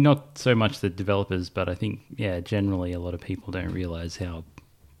 I mean, not so much the developers, but I think, generally a lot of people don't realize how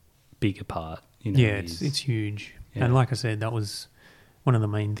big a part, Yeah, it is. it's huge. Yeah. And like I said, that was one of the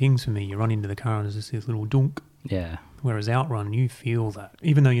main things for me. You run into the car and there's just this little dunk. Yeah. Whereas Outrun, you feel that.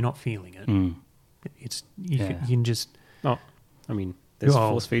 Even though you're not feeling it, Mm. you Yeah. can just... Oh, I mean, there's Oh.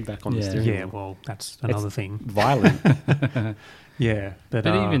 force feedback on the Yeah. steering Yeah, wheel. well, that's another thing. Violent. Yeah. But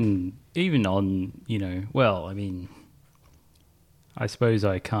Even on, well, I mean, I suppose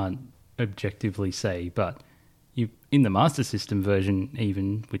I can't objectively say, but in the Master System version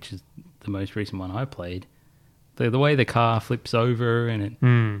even, which is the most recent one I played, the way the car flips over and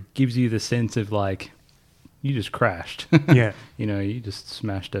it gives you the sense of like, you just crashed. yeah. You just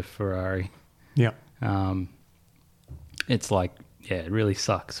smashed a Ferrari. Yeah. It's like, it really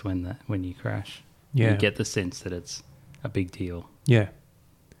sucks when you crash. Yeah. You get the sense that it's a big deal. Yeah.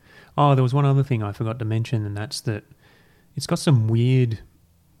 Oh, there was one other thing I forgot to mention, and that's that it's got some weird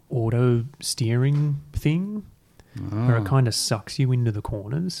auto steering thing where it kind of sucks you into the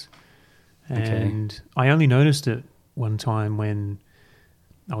corners. And I only noticed it one time when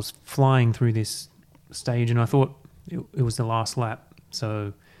I was flying through this stage and I thought it was the last lap.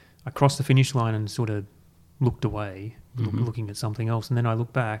 So I crossed the finish line and sort of looked away, looking at something else. And then I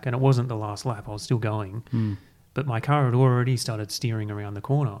looked back and it wasn't the last lap. I was still going. But my car had already started steering around the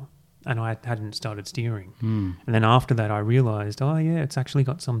corner and I hadn't started steering. And then after that, I realised, oh, yeah, it's actually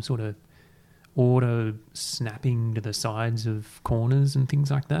got some sort of auto snapping to the sides of corners and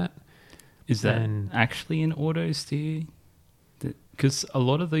things like that. Is that actually an auto steer? Because a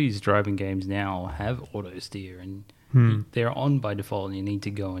lot of these driving games now have auto steer and they're on by default and you need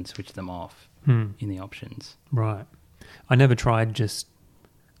to go and switch them off in the options. Right. I never tried just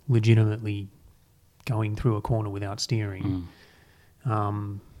legitimately going through a corner without steering.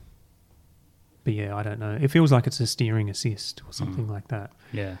 But yeah, I don't know. It feels like it's a steering assist or something like that.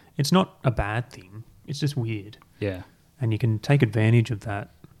 Yeah. It's not a bad thing. It's just weird. Yeah. And you can take advantage of that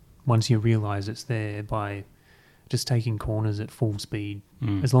once you realise it's there by just taking corners at full speed.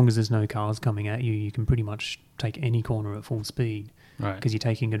 As long as there's no cars coming at you, you can pretty much take any corner at full speed. Right. Because you're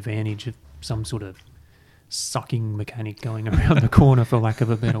taking advantage of some sort of sucking mechanic going around the corner, for lack of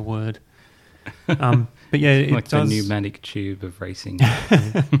a better word. But yeah, it like does, the pneumatic tube of racing.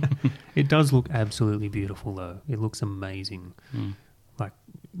 It does look absolutely beautiful, though. It looks amazing. Like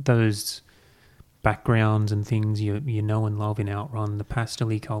those backgrounds and things you know and love in Outrun, the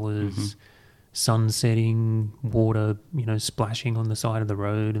pastel-y colours, sun setting, water, splashing on the side of the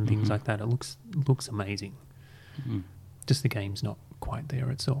road and things like that. It looks amazing. Just the game's not quite there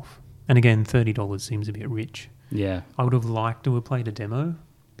itself. And again, $30 seems a bit rich. Yeah. I would have liked to have played a demo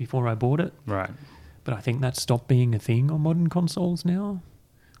before I bought it. Right. But I think that's stopped being a thing on modern consoles now.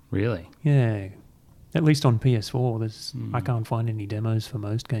 Really? Yeah. At least on PS4, I can't find any demos for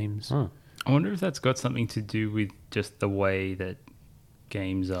most games. I wonder if that's got something to do with just the way that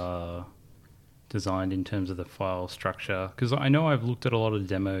games are designed in terms of the file structure. Because I know I've looked at a lot of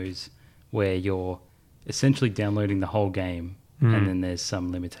demos where you're essentially downloading the whole game and then there's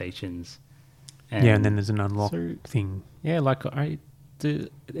some limitations. And then there's an unlock thing. Yeah, like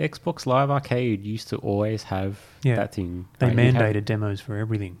the Xbox Live Arcade used to always have that thing. They mandated demos for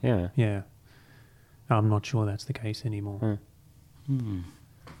everything. Yeah. Yeah. I'm not sure that's the case anymore.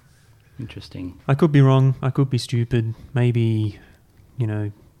 Interesting. I could be wrong. I could be stupid. Maybe,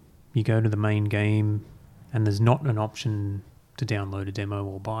 you go to the main game and there's not an option to download a demo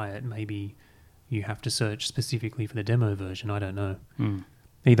or buy it. Maybe you have to search specifically for the demo version. I don't know.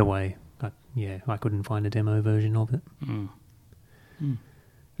 Either way, I couldn't find a demo version of it.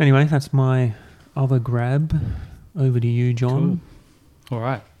 Anyway, that's my other grab. Over to you, John. Cool. All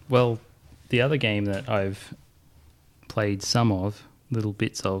right. Well, the other game that I've played some of, little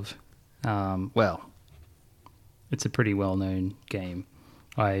bits of, it's a pretty well-known game.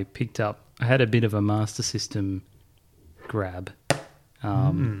 I had a bit of a Master System grab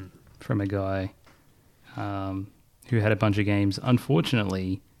from a guy who had a bunch of games.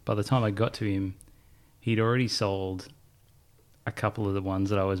 Unfortunately, by the time I got to him, he'd already sold a couple of the ones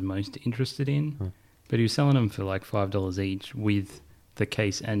that I was most interested in, but he was selling them for like $5 each with the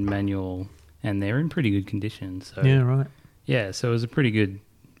case and manual, and they're in pretty good condition. So yeah, right. Yeah, so it was a pretty good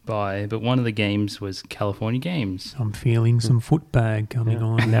buy, but one of the games was California Games. I'm feeling some footbag coming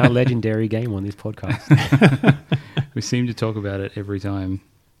on. Now a legendary game on this podcast. We seem to talk about it every time.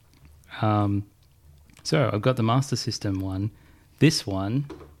 So I've got the Master System one. This one,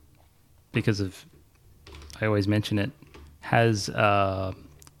 because I always mention it, has a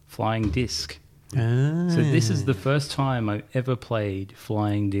flying disc. So this is the first time I've ever played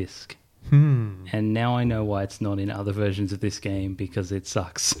flying disc. And now I know why it's not in other versions of this game, because it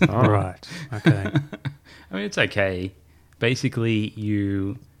sucks. All right. Okay. I mean, it's okay. Basically,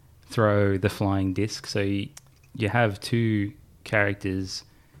 you throw the flying disc. So you have two characters,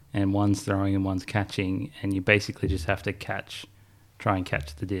 and one's throwing and one's catching, and you basically just have to try and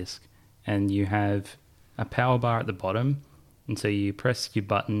catch the disc. And you have a power bar at the bottom, and so you press your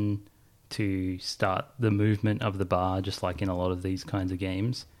button to start the movement of the bar, just like in a lot of these kinds of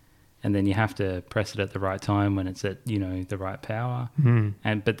games. And then you have to press it at the right time when it's at, the right power.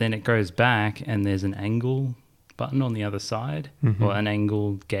 But then it goes back and there's an angle button on the other side, or an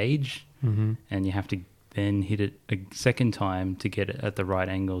angle gauge. And you have to then hit it a second time to get it at the right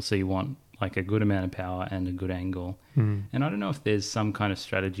angle. So you want like a good amount of power and a good angle. And I don't know if there's some kind of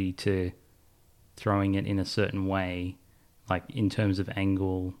strategy to throwing it in a certain way, like in terms of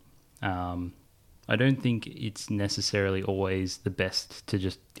angle, I don't think it's necessarily always the best to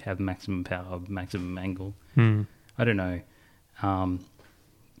just have maximum power, maximum angle. I don't know.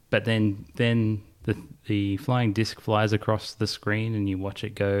 But then the flying disc flies across the screen and you watch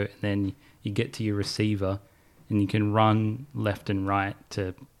it go, and then you get to your receiver and you can run left and right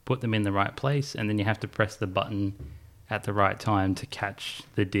to put them in the right place, and then you have to press the button at the right time to catch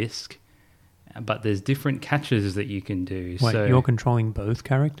the disc. But there's different catches that you can do. Wait, so you're controlling both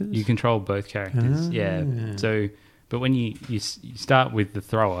characters? you control both characters, yeah. So, but when you start with the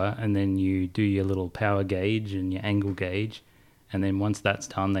thrower, and then you do your little power gauge and your angle gauge, and then once that's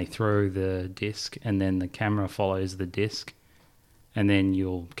done, they throw the disc, and then the camera follows the disc, and then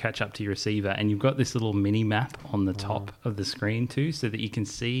you'll catch up to your receiver, and you've got this little mini map on the top of the screen too, so that you can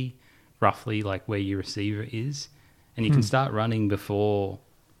see roughly like where your receiver is, and you can start running before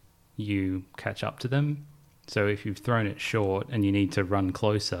you catch up to them. So if you've thrown it short and you need to run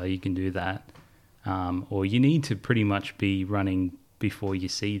closer, you can do that. Or you need to pretty much be running before you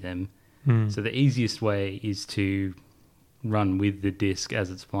see them. So the easiest way is to run with the disc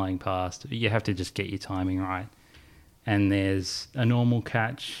as it's flying past. You have to just get your timing right. And there's a normal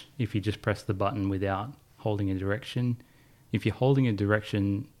catch if you just press the button without holding a direction. If you're holding a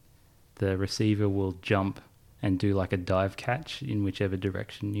direction, the receiver will jump and do like a dive catch in whichever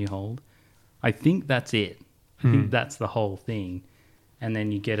direction you hold. I think that's it. I think that's the whole thing. And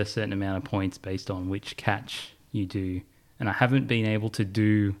then you get a certain amount of points based on which catch you do. And I haven't been able to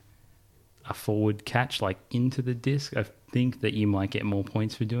do a forward catch like into the disc. I think that you might get more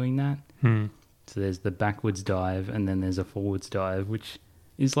points for doing that. So there's the backwards dive, and then there's a forwards dive, which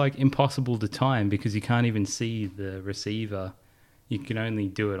is like impossible to time because you can't even see the receiver. You can only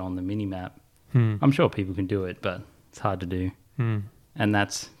do it on the mini map. I'm sure people can do it, but it's hard to do. And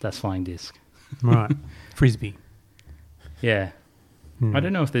that's flying disc. Right. Frisbee. Yeah. I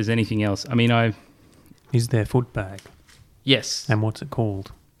don't know if there's anything else. I mean, Is there foot bag? yes, And what's it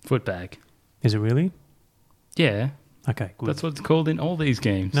called? foot bag. Is it really? Yeah, Okay, good. that's what it's called in all these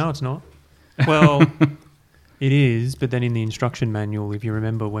games. No, it's not. Well, it is, but then in the instruction manual, if you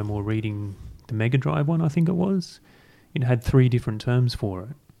remember when we were reading the Mega Drive one, I think it was, it had 3 different terms for it.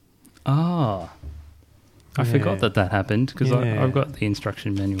 Ah, I Yeah. forgot that happened because Yeah. I've got the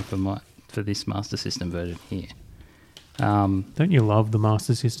instruction manual for this Master System version here. Don't you love the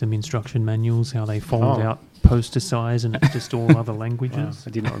Master System instruction manuals, how they fold out poster size and it's just all other Wow, languages?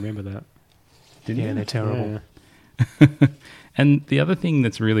 I did not remember that. Yeah, they're terrible. Yeah. And the other thing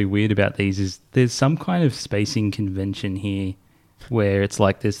that's really weird about these is there's some kind of spacing convention here where it's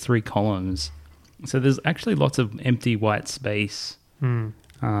like there's 3 columns. So there's actually lots of empty white space,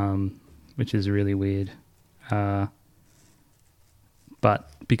 which is really weird. But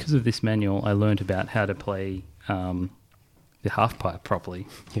because of this manual, I learned about how to play the half pipe properly.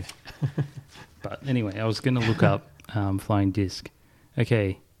 Yeah. But anyway, I was going to look up flying disc.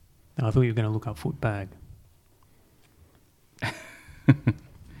 Okay. I thought you were going to look up foot bag.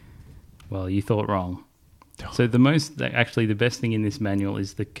 Well, you thought wrong. So the best thing in this manual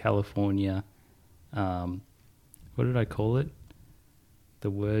is the California, what did I call it? The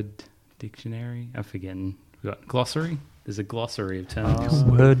word dictionary? I'm forgetting. We got glossary. There's a glossary of terms.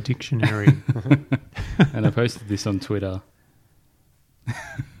 Word dictionary. And I posted this on Twitter.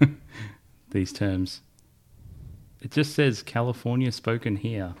 These terms. It just says California spoken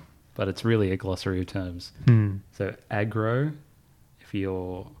here, but it's really a glossary of terms. So aggro, if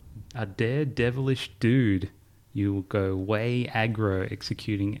you're a daredevilish dude, you will go way aggro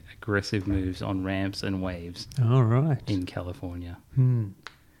executing aggressive moves on ramps and waves All right. in California.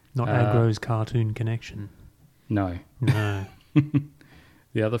 Not Agro's Cartoon Connection. No. No.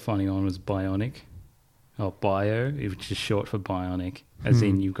 The other funny one was bionic. Oh, bio, which is short for bionic, as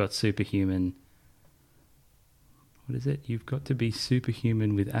in you've got superhuman. What is it? You've got to be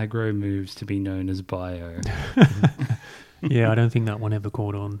superhuman with aggro moves to be known as bio. Yeah, I don't think that one ever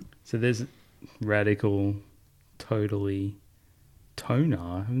caught on. So there's radical, totally, toner.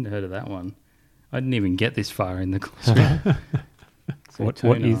 I haven't heard of that one. I didn't even get this far in the glossary. So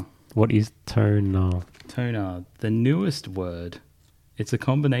What is toner? Toner, the newest word. It's a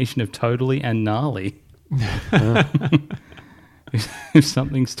combination of totally and gnarly. If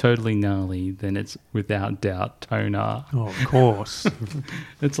something's totally gnarly, then it's without doubt toner. Oh, of course.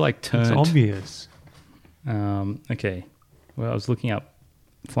 It's like turnt. It's obvious. Okay. Well, I was looking up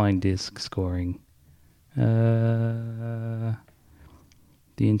flying disc scoring. The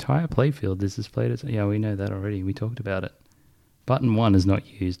entire playfield is displayed as... Yeah, we know that already. We talked about it. Button 1 is not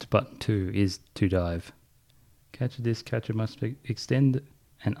used. Button 2 is to dive. Catch a disc. Catcher must extend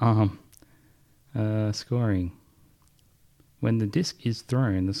an arm. Scoring. When the disc is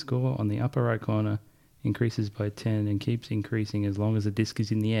thrown, the score on the upper right corner increases by 10 and keeps increasing as long as the disc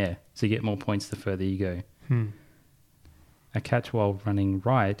is in the air. So you get more points the further you go. A catch while running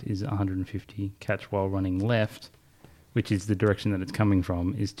right is 150. Catch while running left, which is the direction that it's coming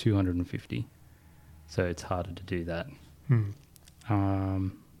from, is 250. So it's harder to do that.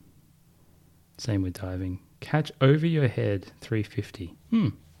 Same with diving. Catch over your head, 350.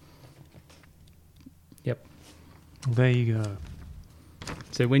 Yep. There you go.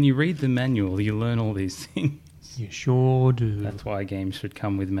 So when you read the manual, you learn all these things. You sure do. That's why games should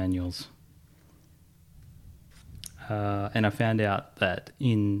come with manuals. And I found out that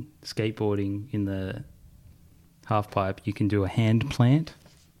in skateboarding, in the half pipe, you can do a hand plant.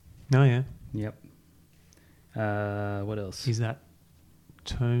 Oh, yeah. Yep. What else? Is that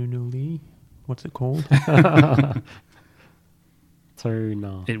tonally? What's it called?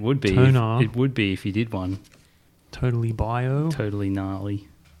 Tonar. It would be. Tonar. It would be if you did one. Totally bio. Totally gnarly.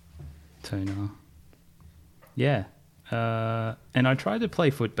 Tonar. Yeah. And I tried to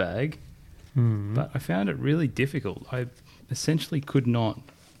play footbag, but I found it really difficult. I essentially could not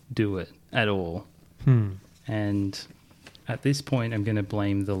do it at all. And at this point, I'm going to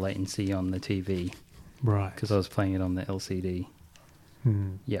blame the latency on the TV. Right. Because I was playing it on the LCD.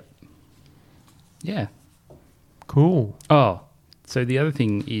 Yep. Yeah. Cool. Oh, so the other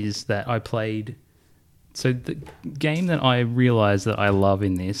thing is that I played... So the game that I realised that I love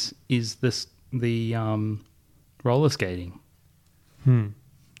in this is the roller skating.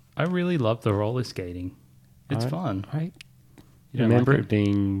 I really love the roller skating. It's fun. I You don't remember like it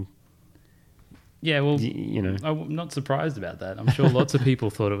being, Yeah, well, you know, I'm not surprised about that. I'm sure lots of people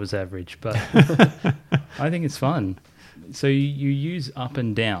thought it was average, but I think it's fun. So you use up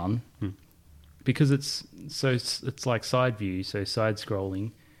and down because it's like side view, so side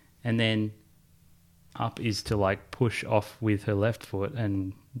scrolling, and then up is to like push off with her left foot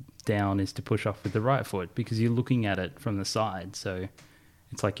and down is to push off with the right foot because you're looking at it from the side. So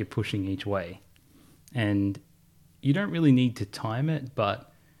it's like you're pushing each way. And you don't really need to time it,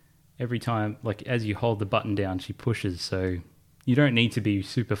 but every time, like as you hold the button down, she pushes. So you don't need to be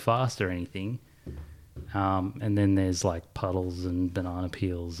super fast or anything. And then there's like puddles and banana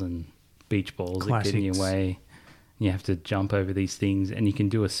peels and beach balls that get in your way. You have to jump over these things, and you can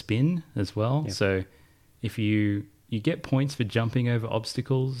do a spin as well. Yep. So if you get points for jumping over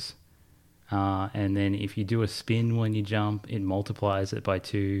obstacles, and then if you do a spin when you jump, it multiplies it by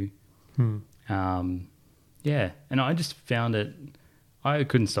 2. Yeah, and I just found it. I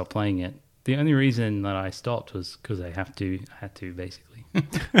couldn't stop playing it. The only reason that I stopped was because I had to basically.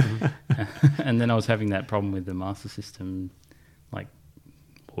 And then I was having that problem with the Master System, like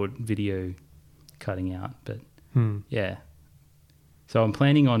video cutting out. But yeah, so I'm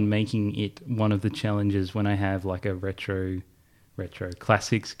planning on making it one of the challenges when I have like a retro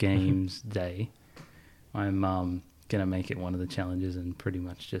classics games day. I'm gonna make it one of the challenges and pretty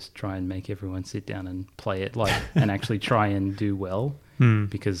much just try and make everyone sit down and play it like and actually try and do well.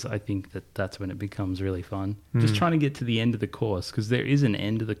 Because I think that's when it becomes really fun. Just trying to get to the end of the course, because there is an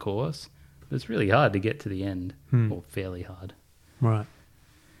end of the course, but it's really hard to get to the end, or fairly hard. Right.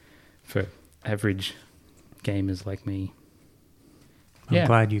 For average gamers like me. I'm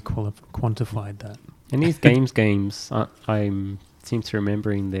glad you quantified that. and these games, I seem to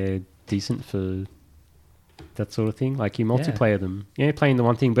remembering they're decent for that sort of thing. Like you multiplayer them, playing the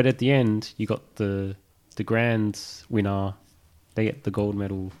one thing, but at the end you got the grand winner. They get the gold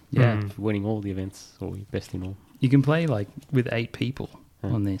medal for winning all the events or best in all. You can play like with 8 people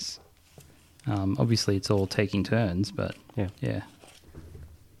on this. Obviously, it's all taking turns, but yeah.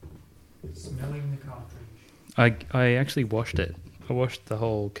 Smelling the cartridge. I actually washed it. I washed the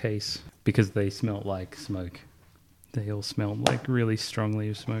whole case because they smelt like smoke. They all smelled like really strongly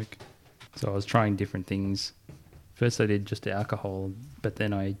of smoke. So I was trying different things. First I did just alcohol, but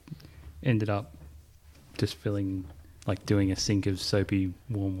then I ended up just doing a sink of soapy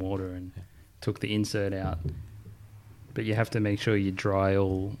warm water and took the insert out. But you have to make sure you dry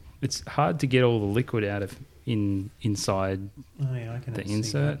all. It's hard to get all the liquid out of inside I can the see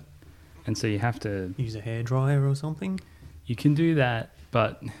insert, that. and so you have to Use a hairdryer or something. You can do that,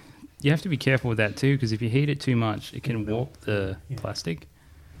 but you have to be careful with that too, because if you heat it too much, it can warp the plastic.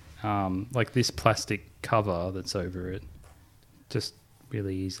 Like this plastic cover that's over it, just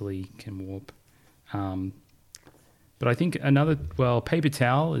really easily can warp. But I think paper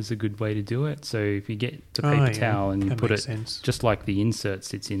towel is a good way to do it. So if you get the paper towel and you put it just like the insert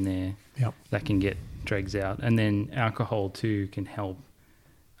sits in there, that can get dregs out. And then alcohol too can help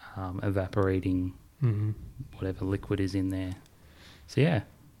evaporating whatever liquid is in there. So yeah,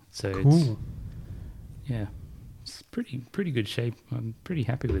 cool. It's pretty good shape. I'm pretty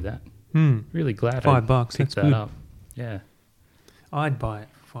happy with that. Hmm. Really glad $5, I that's picked that good. up. Yeah. I'd buy it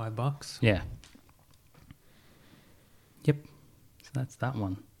for $5. Yeah. Yep. So that's that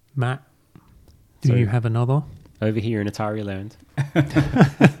one. Matt, do So- you have another? Over here in Atari land.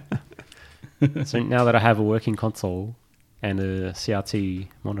 So now that I have a working console and a CRT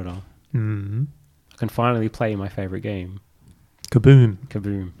monitor, Hmm. I can finally play my favorite game, Kaboom.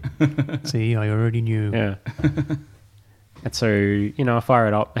 Kaboom. See, I already knew. Yeah. And so, I fire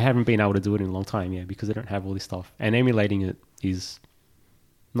it up. I haven't been able to do it in a long time, because I don't have all this stuff. And emulating it is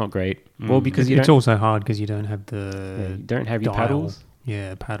not great. Well, because It's also hard because you don't have you the don't have your dial. paddles.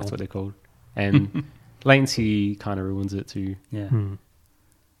 Yeah, paddle. That's what they're called. And latency kind of ruins it too. Yeah. Hmm.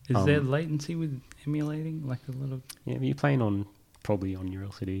 Is there latency with emulating? Like a little. Yeah, but you're playing probably on your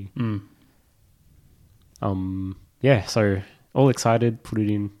LCD. Mm. Yeah, so all excited, put it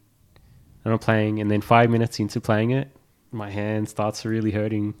in, and I'm playing, and then 5 minutes into playing it, my hand starts really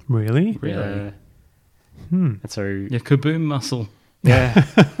hurting. Really? Really? Yeah. Hmm. And so, Your kaboom muscle. yeah.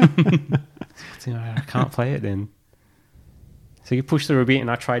 I can't play it then. So you push through a bit, and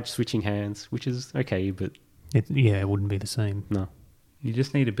I tried switching hands, which is okay, but It wouldn't be the same. no. You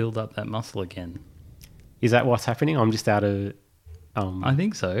just need to build up that muscle again. Is that what's happening? I'm just out of I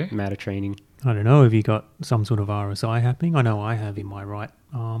think so. I'm out of training. I don't know. Have you got some sort of RSI happening? I know I have in my right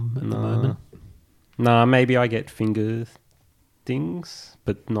arm at the moment. No, maybe I get finger things,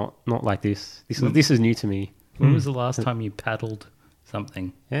 but not like this. This is new to me. When was the last time you paddled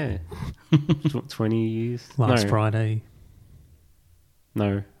something? Yeah. 20 years. Last no. Friday.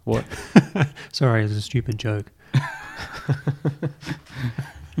 No. What? Sorry, it was a stupid joke.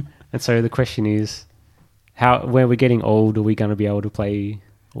 And so the question is, when we're getting old, are we going to be able to play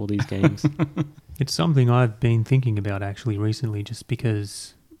all these games? It's something I've been thinking about actually recently just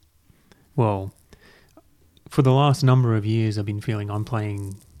because, well, for the last number of years I've been feeling I'm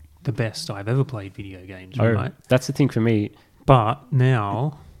playing the best I've ever played video games, right? That's the thing for me. But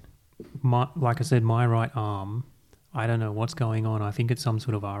now, like I said, my right arm, I don't know what's going on. I think it's some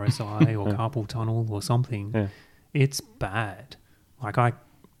sort of RSI or carpal tunnel or something. Yeah. It's bad. Like I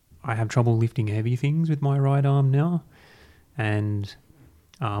have trouble lifting heavy things with my right arm now. And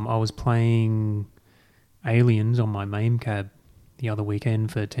I was playing Aliens on my MAME cab the other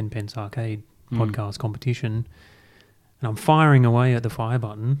weekend for 10 Pence Arcade podcast competition. And I'm firing away at the fire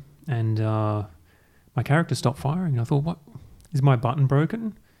button and my character stopped firing. I thought, what? Is my button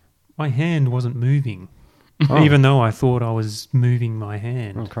broken? My hand wasn't moving, even though I thought I was moving my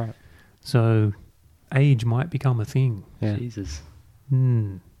hand. Oh, crap. So age might become a thing. Yeah. Jesus.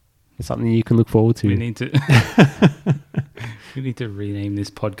 It's something you can look forward to. We need to we need to rename this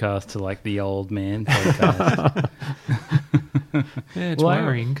podcast to like the old man podcast. Yeah, it's Well,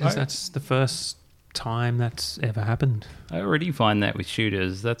 worrying because I- that's the first time that's ever happened. I already find that with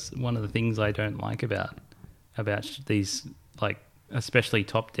shooters. That's one of the things I don't like about these, like, especially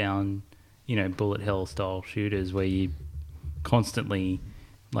top-down, bullet hell style shooters where you constantly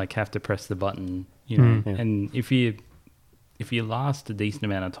like have to press the button, Yeah. and if you last a decent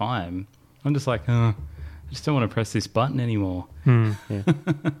amount of time, I'm just like, I just don't want to press this button anymore. Yeah.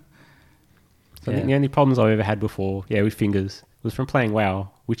 So I think the only problems I've ever had before, with fingers, was from playing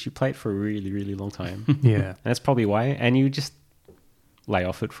WoW, which you played for a really, really long time. And Yeah. that's probably why. And you just lay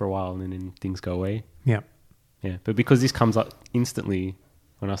off it for a while and then things go away. Yeah. Yeah. But because this comes up instantly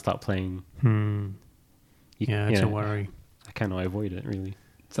when I start playing, Yeah, it's a worry. I cannot avoid it, really.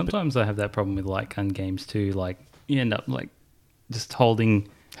 Sometimes I have that problem with light gun games too. Like you end up like just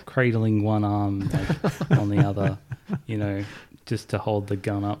cradling one arm like, on the other, just to hold the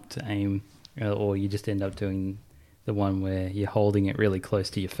gun up to aim, or you just end up doing the one where you're holding it really close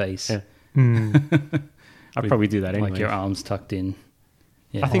to your face. Yeah. I'd With, probably do that anyway. like your arms tucked in.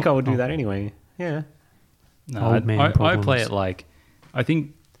 Yeah. I think I would do that anyway. Yeah. No, Old man I play problems. it like, I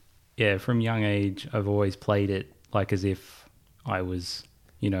think, from young age, I've always played it like as if I was,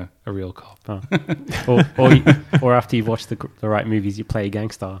 a real cop. Oh. or after you've watched the right movies, you play a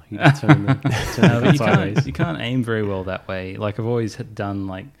gangster. You just turn the No, but sideways. you can't aim very well that way. Like I've always done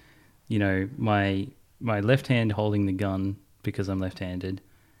like, my left hand holding the gun because I'm left-handed,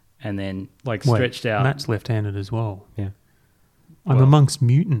 and then like stretched out. Matt's left-handed as well. Yeah. I'm Well- amongst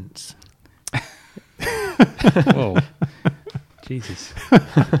mutants. Whoa, Jesus.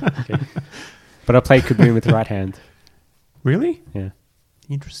 Okay. But I play Kaboom with the right hand. Really? Yeah.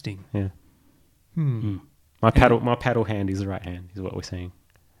 Interesting. Yeah. Hmm. My paddle hand is the right hand, is what we're saying.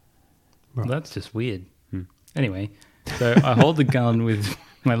 Well, that's just weird. Hmm. Anyway, so I hold the gun with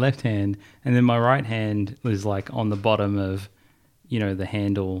my left hand, and then my right hand is like on the bottom of, the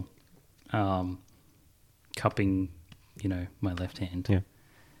handle, kind cupping, my left hand.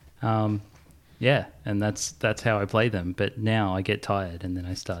 Yeah. Yeah, and that's how I play them. But now I get tired and then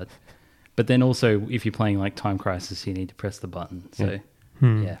I start. But then also, if you're playing like Time Crisis, you need to press the button. So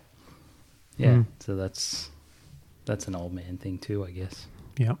yeah. So that's an old man thing too, I guess.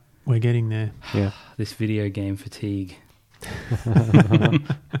 Yep, we're getting there. Yeah. This video game fatigue.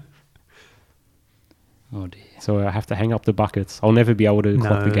 Oh dear. So I have to hang up the buckets. I'll never be able to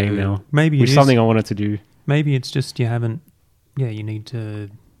clock the game now. Maybe Which is something I wanted to do. Maybe it's just you haven't. Yeah, you need to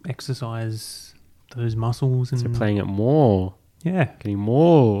exercise those muscles and So playing it more, getting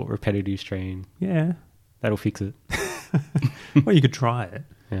more repetitive strain. Yeah. That'll fix it. Well, you could try it.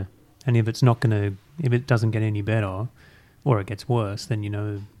 Yeah. And if it doesn't get any better, or it gets worse, then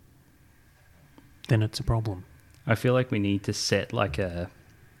then it's a problem. I feel like we need to set like an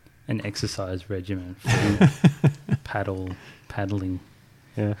exercise regimen for paddling.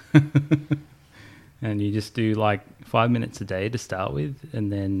 Yeah. And you just do like 5 minutes a day to start with,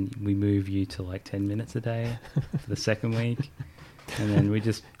 and then we move you to like 10 minutes a day for the second week, and then we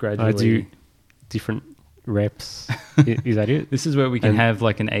just gradually I do different reps. Is that it? This is where we can have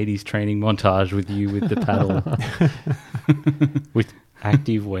like an 80s training montage with you with the paddle. With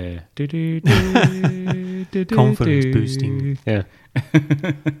active wear. Confidence boosting. Yeah.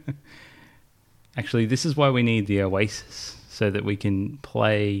 Actually, this is why we need the Oasis, so that we can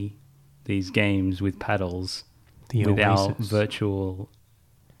play these games with paddles with our virtual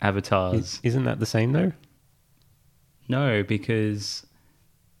avatars. Isn't that the same though? No, because...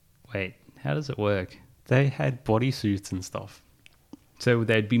 Wait, how does it work? They had bodysuits and stuff. So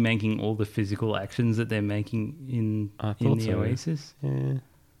they'd be making all the physical actions that they're making in the Oasis? Yeah.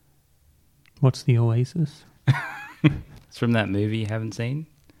 What's the Oasis? It's from that movie you haven't seen?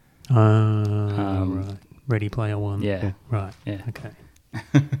 Right. Ready Player One. Yeah. Right. Yeah. Okay.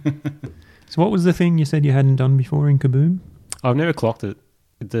 So what was the thing you said you hadn't done before in Kaboom? I've never clocked it.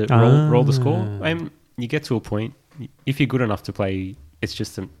 Roll the score. You get to a point, if you're good enough to play, it's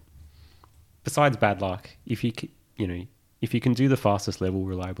just besides bad luck, if you can do the fastest level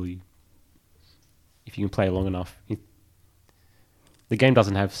reliably, if you can play long enough, the game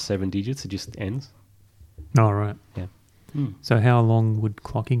doesn't have 7 digits, it just ends. Oh, right. Yeah. So how long would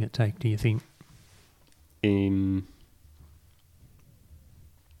clocking it take, do you think?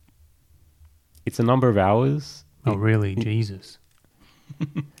 It's a number of hours. Oh, really? Jesus.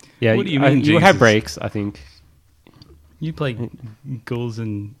 Yeah, What do you mean, you would have Jesus? breaks, I think. You play Ghouls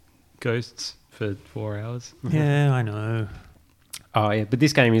and Ghosts for 4 hours? Yeah, I know. Oh, yeah, but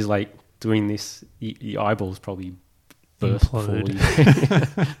this game is like doing this, your eyeballs probably burst Implode.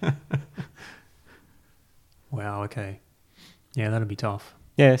 before you. Wow, okay. Yeah, that'd be tough.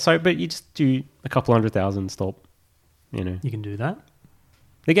 Yeah, but you just do a couple 100,000, stop. You can do that?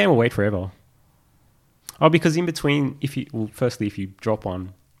 The game will wait forever. Oh, because in between, if you drop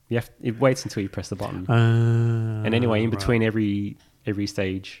one, it waits until you press the button. And anyway, in between every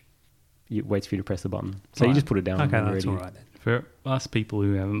stage, it waits for you to press the button. So you just put it down. Okay, and that's ready. all right then. For us people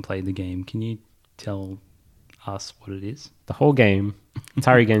who haven't played the game, can you tell us what it is? The whole game,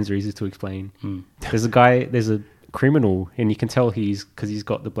 Atari games are easy to explain. There's a criminal, and you can tell because he's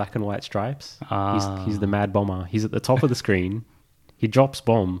got the black and white stripes. He's the mad bomber. He's at the top of the screen. He drops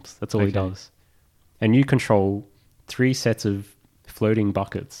bombs. That's all he does. And you control 3 sets of floating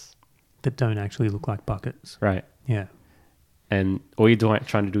buckets. That don't actually look like buckets. Right. Yeah. And all you're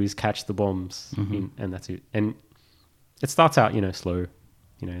trying to do is catch the bombs, and that's it. And it starts out, slow.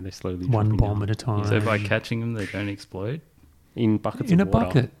 They slowly One dropping bomb down. at a time. So by catching them, they don't explode? In buckets In of a water.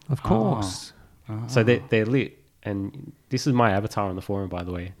 bucket, of course. So they're lit. And this is my avatar on the forum, by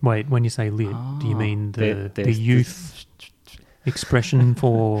the way. Wait, when you say lit, do you mean the There's youth expression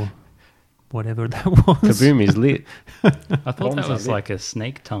for whatever that was? Kaboom is lit. I thought Bombs that are was lit. like a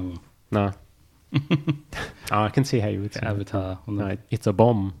snake tongue No. I can see how you would say that. avatar. On the, No, it's a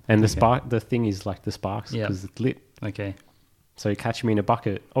bomb. And Okay. the thing is like the sparks Yeah. because it's lit. Okay. So you catch them in a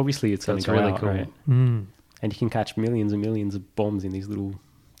bucket. Obviously, it's So going it's to go really out, cool. right? Mm. And you can catch millions and millions of bombs in these little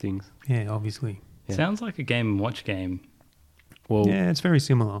things. Yeah, obviously. Yeah. Sounds like a Game & Watch game. Well, Yeah, it's very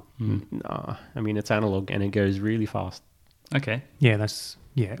similar. nah, I mean, it's analog and it goes really fast. Okay. Yeah,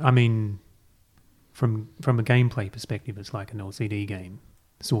 I mean, from a gameplay perspective, it's like an LCD game,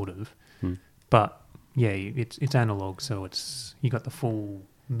 sort of. But yeah, it's analog, so you got the full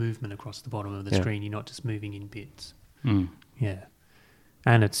movement across the bottom of the screen. You're not just moving in bits. Yeah,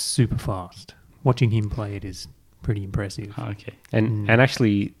 and it's super fast. Watching him play it is pretty impressive. Okay. And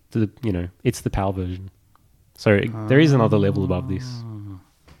actually, it's the PAL version. So there is another level above this.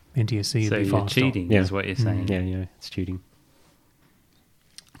 NTSC So would be you're faster. cheating Yeah. is what you're saying. Yeah, it's cheating.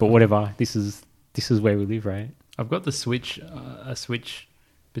 But whatever, this is this is where we live, right? I've got the Switch, a Switch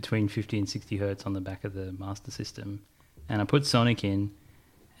between 50 and 60 hertz on the back of the Master System, and I put Sonic in,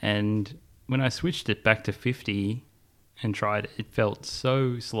 and when I switched it back to 50 and tried it, it felt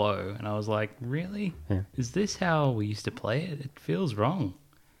so slow, and I was like, really? Yeah. Is this how we used to play it? It feels wrong.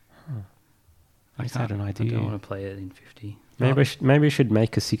 I just had an idea. I don't want to play it in 50. Maybe I should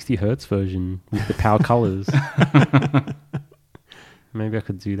make a 60 hertz version with the power colors. Maybe I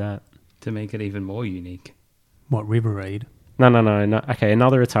could do that. To make it even more unique. What, River Raid? No. Okay,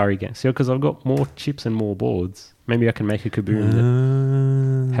 another Atari game. See, because I've got more chips and more boards. Maybe I can make a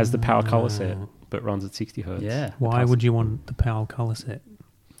Kaboom that has the power color set, but runs at 60 hertz. Yeah. Why would you want the power color set?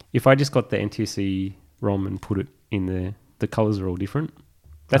 If I just got the NTSC ROM and put it in there, the colors are all different.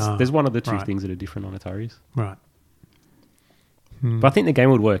 There's one of the two things that are different on Ataris. Right. But I think the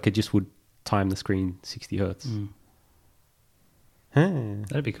game would work. It just would time the screen 60 hertz.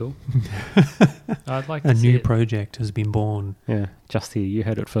 That'd be cool. I'd like to A see new it. project has been born. Yeah, just here. You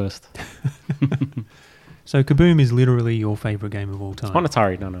heard it first. So Kaboom is literally your favourite game of all time? It's on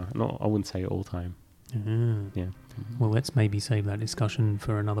Atari. No, I wouldn't say all time. Yeah. Well, let's maybe save that discussion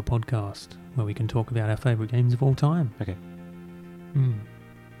for another podcast where we can talk about our favourite games of all time. Okay.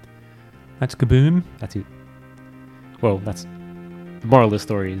 That's Kaboom. That's it. Well, that's the moral of the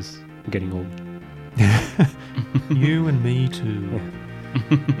story is I'm getting old. You and me too.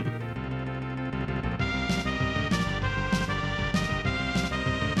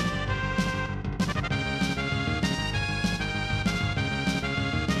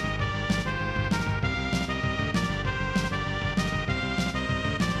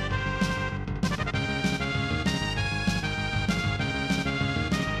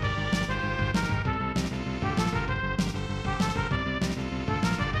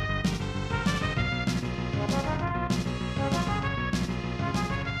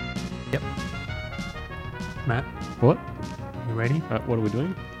 Matt, What? you ready? What are we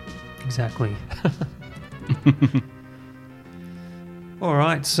doing? Exactly. All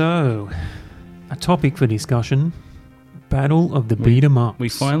right, so a topic for discussion: Battle of the Beat 'em Ups. We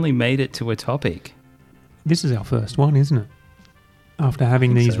finally made it to a topic. This is our first one, isn't it? After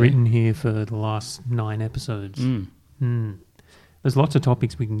having think these so. written here for the last 9 episodes. There's lots of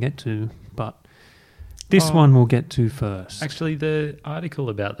topics we can get to, but this one we'll get to first. Actually, the article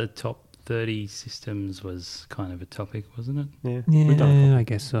about the top 30 systems was kind of a topic, wasn't it? Yeah. We've done a Yeah, couple. I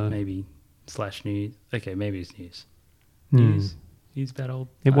guess so. Maybe /news. Okay, maybe it's news. Hmm. News about old.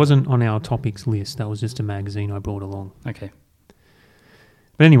 It wasn't on our topics list. That was just a magazine I brought along. Okay.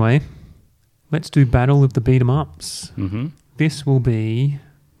 But anyway, let's do Battle of the Beat 'em Ups. Mm-hmm. This will be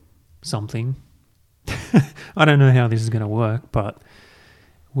something. I don't know how this is going to work, but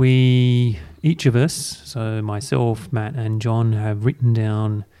each of us, so myself, Matt and John, have written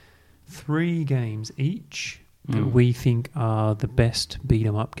down 3 games each that we think are the best beat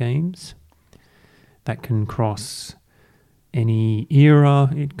 'em up games. That can cross any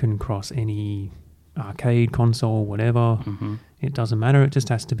era, it can cross any arcade, console, whatever. Mm-hmm. It doesn't matter, it just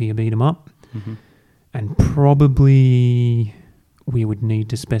has to be a beat 'em up. Mm-hmm. And probably we would need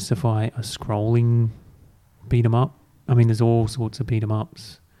to specify a scrolling beat 'em up. I mean, there's all sorts of beat 'em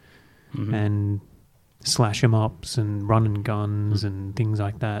ups Mm-hmm. and slash 'em ups and run and guns and things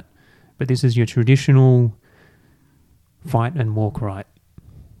like that. But this is your traditional fight and walk right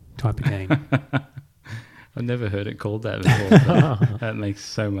type of game. I've never heard it called that before. But that makes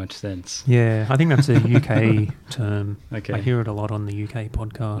so much sense. Yeah, I think that's a UK term. Okay. I hear it a lot on the UK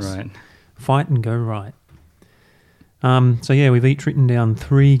podcast. Right. Fight and go right. So yeah, we've each written down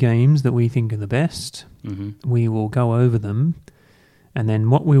 3 games that we think are the best. Mm-hmm. We will go over them, and then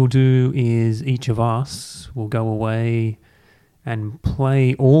what we'll do is each of us will go away and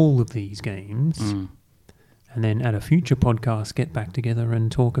play all of these games, and then at a future podcast get back together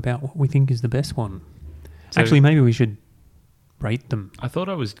and talk about what we think is the best one. So- Actually, maybe we should rate them. I thought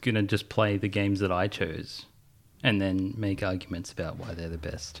I was going to just play the games that I chose and then make arguments about why they're the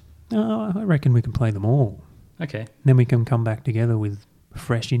best. I reckon we can play them all. Okay. Then we can come back together with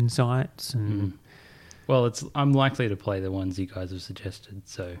fresh insights and... Well, I'm likely to play the ones you guys have suggested,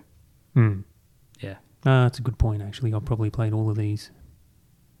 so yeah. That's a good point, actually. I've probably played all of these.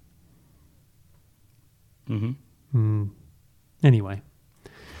 Mm-hmm. Anyway.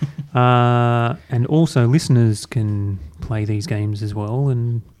 And also listeners can play these games as well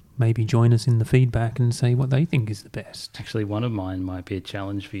and maybe join us in the feedback and say what they think is the best. Actually, one of mine might be a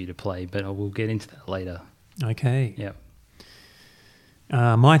challenge for you to play, but I will get into that later. Okay. Yep.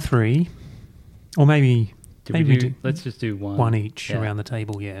 My 3, or maybe Let's just do one. one each around the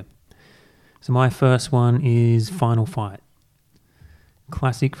table, yeah. So my first one is Final Fight.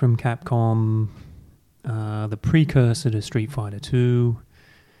 classic from Capcom, the precursor to Street Fighter 2.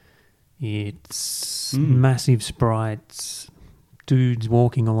 It's massive sprites, dudes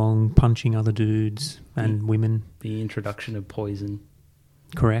walking along, punching other dudes and women. The introduction of poison.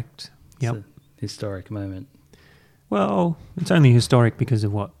 Correct. Yep. It's a historic moment. Well, it's only historic because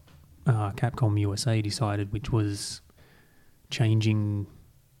of what Capcom USA decided, which was changing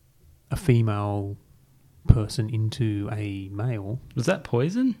a female person into a male. Was that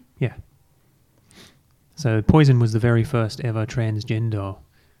poison? Yeah. So Poison was the very first ever transgender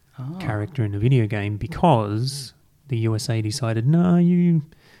character in a video game because the USA decided, no, you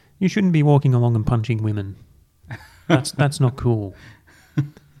shouldn't be walking along and punching women. That's not cool.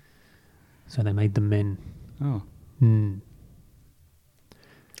 So they made them men. Oh. I'm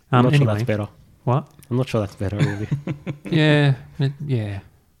not sure Anyway, that's better. what? I'm not sure that's better, really. Yeah,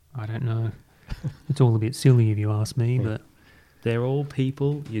 I don't know. It's all a bit silly if you ask me, but... They're all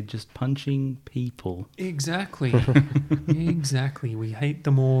people. You're just punching people. Exactly. Exactly. We hate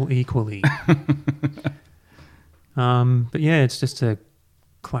them all equally. But yeah, it's just a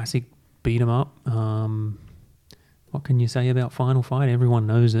classic beat 'em up. What can you say about Final Fight? Everyone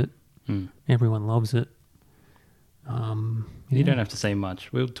knows it. Everyone loves it. You don't have to say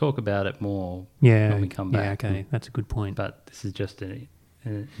much. We'll talk about it more Yeah, when we come back. Yeah, okay. That's a good point. But this is just an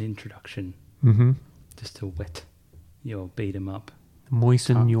introduction, Mm-hmm. just to wet your beat 'em up.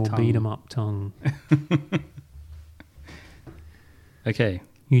 Moisten your tongue. beat 'em up tongue. Okay,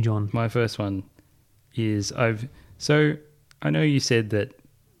 You, John. my first one is So I know you said that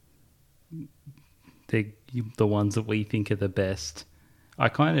the ones that we think are the best. I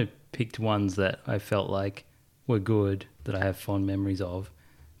kind of picked ones that I felt like were good, that I have fond memories of,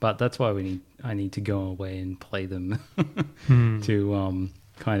 but that's why I need to go away and play them to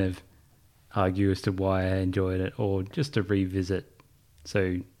kind of argue as to why I enjoyed it, or just to revisit.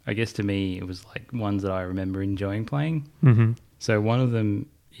 So I guess to me it was like ones that I remember enjoying playing. Mm-hmm. So one of them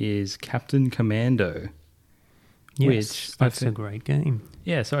is Captain Commando. Yes, which that's a great game.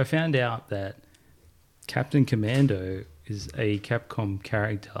 Yeah, so I found out that Captain Commando is a Capcom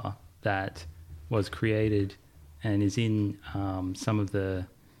character that was created and is in some of the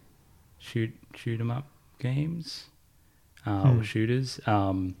shoot 'em up games or shooters,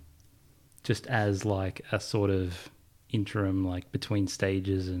 just as like a sort of interim, like between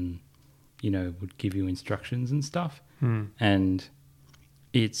stages, and would give you instructions and stuff. And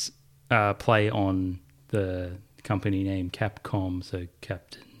it's play on the company name Capcom, so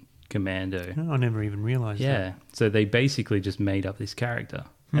Captain Commando. I never even realised that. Yeah, so they basically just made up this character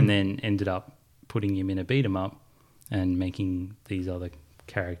and then ended up putting him in a beat 'em up and making these other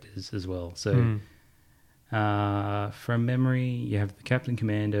characters as well. So from memory, you have the Captain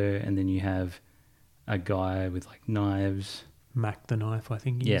Commando, and then you have a guy with like knives. Mac the Knife, I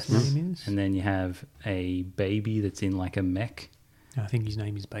think Yes. his name is. And then you have a baby that's in like a mech. I think his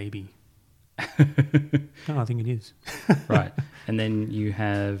name is Baby. No, I think it is. Right. And then you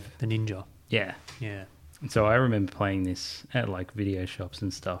have, The Ninja. yeah. Yeah. So I remember playing this at like video shops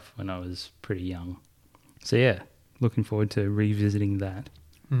and stuff when I was pretty young. So yeah, looking forward to revisiting that.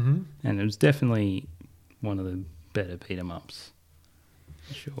 Mm-hmm. And it was definitely one of the better beat 'em ups.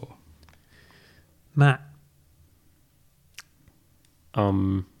 Sure. Matt.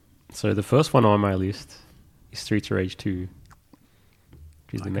 So the first one on my list is Streets of Rage 2,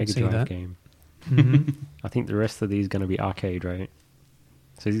 which is I the can Mega see Drive that. game. Mm-hmm. I think the rest of these are going to be arcade, right?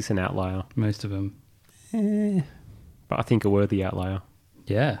 So is this an outlier? Most of them. But I think a worthy outlier.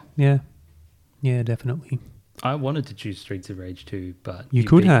 Yeah. Yeah. Yeah, definitely. I wanted to choose Streets of Rage 2, but You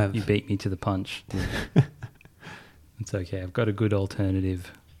could beat, have. You beat me to the punch. It's okay. I've got a good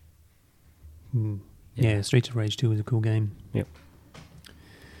alternative. Yeah, Streets of Rage 2 is a cool game. Yep.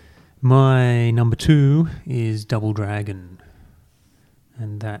 My number 2 is Double Dragon.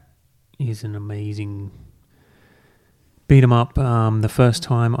 And that is an amazing beat 'em up. The first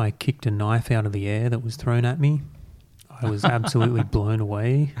time I kicked a knife out of the air that was thrown at me, I was absolutely blown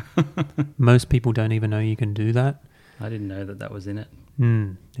away. Most people don't even know you can do that. I didn't know that was in it.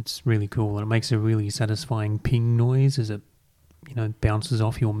 It's really cool, and it makes a really satisfying ping noise as it, bounces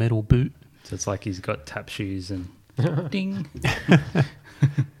off your metal boot. So it's like he's got tap shoes and ding.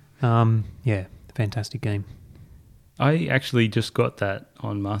 Yeah, fantastic game. I actually just got that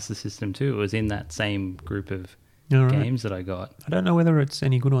on Master System too. It was in that same group of All right. games that I got. I don't know whether it's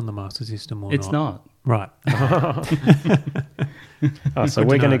any good on the Master System or It's not. Right. So Good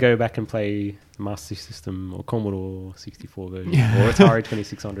we're to going to know. go back and play the Master System or Commodore 64 version or Atari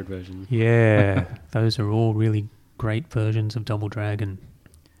 2600 version. Yeah, those are all really great versions of Double Dragon.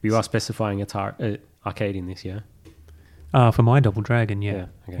 You are specifying Atari arcade in this, yeah? For my Double Dragon, yeah.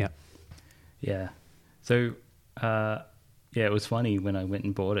 Okay. Yeah. Yeah. So, yeah, it was funny when I went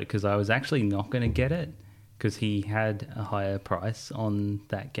and bought it because I was actually not going to get it because he had a higher price on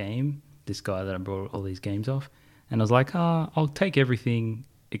that game, this guy that I bought all these games off. And I was like, I'll take everything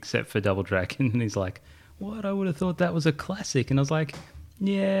except for Double Dragon. And he's like, what? I would have thought that was a classic. And I was like,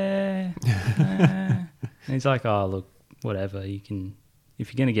 yeah. And he's like, oh, look, whatever. You can,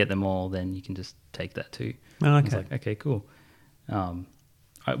 if you're going to get them all, then you can just take that too. Oh, I was okay. like, okay, cool.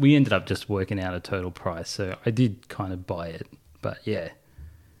 We ended up just working out a total price, so I did kind of buy it. But yeah,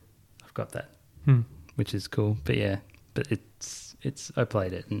 I've got that, which is cool. But yeah, but it's I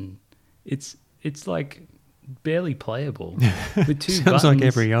played it and it's like barely playable with two Sounds buttons. like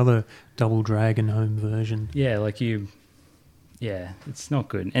every other Double Dragon home version. Yeah, it's not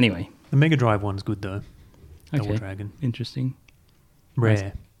good. Anyway, The Mega Drive one's good though. Double okay, Dragon. interesting.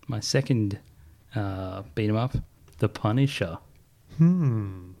 Rare. My second beat 'em up, The Punisher.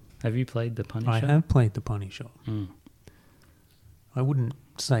 Have you played The Punisher? I have played The Punisher. Mm. I wouldn't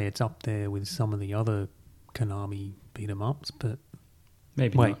say it's up there with some of the other Konami beat 'em ups, but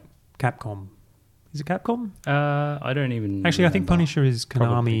Maybe wait, not. Capcom. Is it Capcom? I don't even. Actually, I think remember. Punisher is Konami.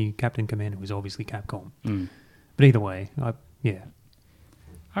 Probably. Captain Commander was obviously Capcom. Mm. But either way, yeah.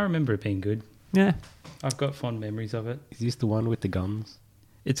 I remember it being good. Yeah. I've got fond memories of it. Is this the one with the guns?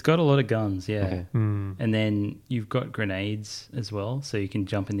 It's got a lot of guns, yeah. Okay. And then you've got grenades as well, so you can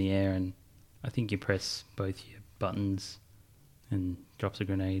jump in the air and I think you press both your buttons and drops a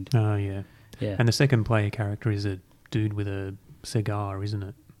grenade. Oh, yeah. Yeah. And the second player character is a dude with a cigar, isn't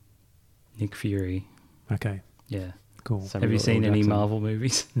it? Nick Fury. Okay, Yeah. cool. Samuel Have you seen L. any Jackson. Marvel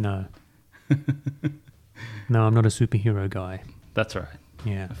movies? No. No, I'm not a superhero guy. That's right.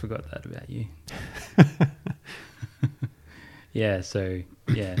 Yeah. I forgot that about you. Yeah, so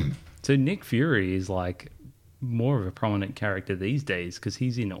Nick Fury is like more of a prominent character these days because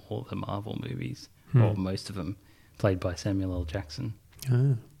he's in all the Marvel movies, or most of them, played by Samuel L. Jackson.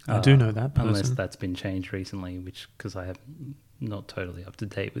 Oh, I do know that person. Unless that's been changed recently, which because I have not totally up to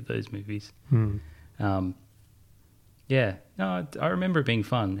date with those movies. Yeah, no, I remember it being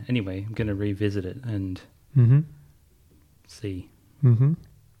fun. Anyway, I'm going to revisit it and see.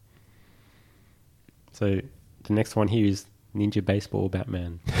 So the next one here is Ninja Baseball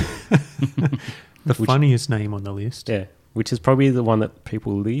Batman. The funniest name on the list. Yeah, which is probably the one that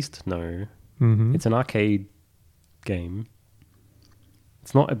people least know. It's an arcade game.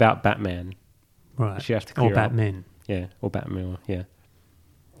 It's not about Batman. Right. Which you have to Or clear up. Batmen. Yeah, or Batman, yeah.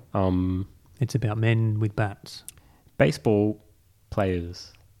 It's about men with bats. Baseball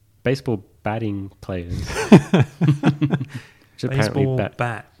players. Baseball batting players. Which Baseball bat.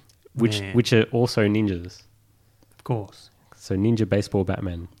 man. Which are also ninjas. Of course. So Ninja Baseball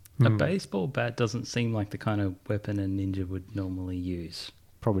Batman. A baseball bat doesn't seem like the kind of weapon a ninja would normally use.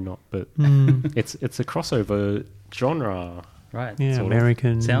 Probably not, but it's a crossover genre. Right. Yeah, sort of.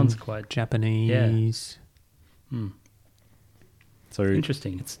 American. Sounds quite Japanese. So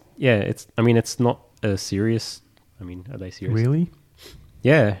interesting. It's not a serious. I mean, are they serious? Really?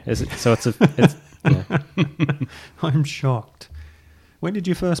 Yeah. It's yeah. I'm shocked. When did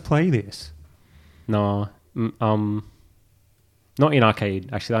you first play this? No, not in arcade.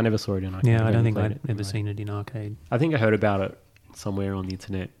 Actually, I never saw it in arcade. Yeah, I don't only think played I'd it ever anyway. seen it in arcade. I think I heard about it somewhere on the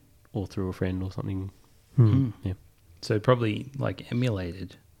internet or through a friend or something. Yeah. So probably like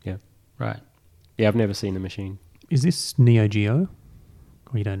emulated. Yeah. Right. Yeah, I've never seen the machine. Is this Neo Geo?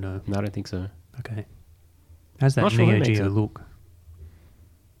 Or you don't know? No, I don't think so. Okay. How's that Not sure who Neo makes Geo it. look?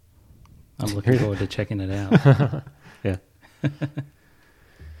 I'm looking forward to checking it out. Yeah.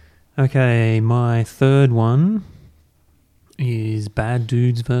 Okay, my third one is Bad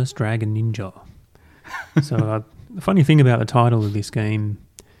Dudes vs. Dragon Ninja. So the funny thing about the title of this game,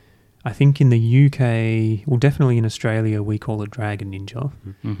 I think in the UK, well definitely in Australia, we call it Dragon Ninja.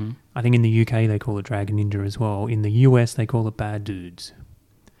 Mm-hmm. I think in the UK they call it Dragon Ninja as well. In the US they call it Bad Dudes.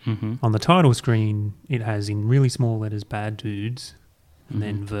 Mm-hmm. On the title screen it has in really small letters Bad Dudes and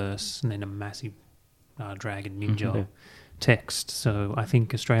then verse and then a massive Dragon Ninja text. So I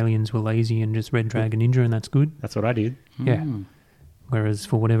think Australians were lazy and just read Dragon Ninja and that's good. That's what I did. Yeah. Whereas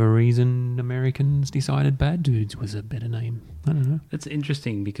for whatever reason Americans decided Bad Dudes was a better name. I don't know. That's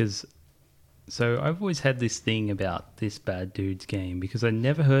interesting because so I've always had this thing about this Bad Dudes game because I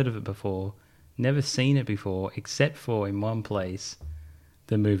never heard of it before, never seen it before, except for in one place,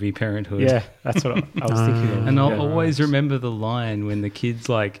 the movie Parenthood. Yeah, that's what I was thinking of. And I'll Yeah. always remember the line when the kid's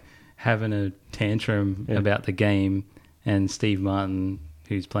like having a tantrum about the game and Steve Martin,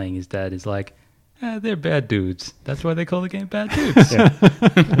 who's playing his dad, is like, they're bad dudes. That's why they call the game Bad Dudes.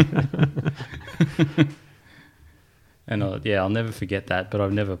 And I'll never forget that, but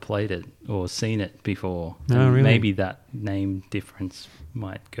I've never played it or seen it before. Oh, And really? Maybe that name difference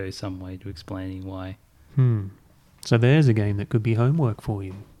might go some way to explaining why. So there's a game that could be homework for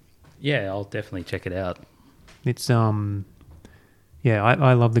you. Yeah, I'll definitely check it out. It's yeah,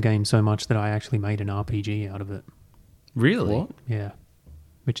 I love the game so much that I actually made an RPG out of it. Really? What? Yeah,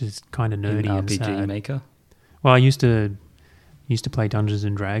 which is kind of An nerdy and RPG sad. maker? Well, I used to play Dungeons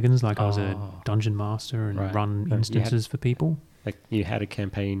and Dragons, like I was a Oh. dungeon master and Right. run you had- instances for people. Like you had a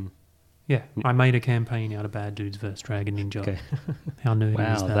campaign. Yeah, I made a campaign out of Bad Dudes vs Dragon Ninja. Okay. How nerdy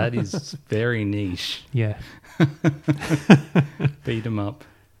is Wow, that? that is very niche. Yeah. Beat 'em up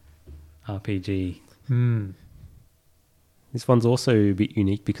RPG. This one's also a bit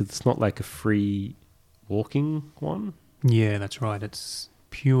unique because it's not like a free walking one, Yeah, that's right. It's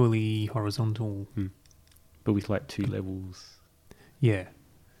purely horizontal. but with like 2 levels. Yeah.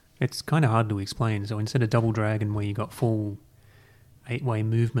 It's kind of hard to explain. So instead of Double Dragon, where you got full 8-way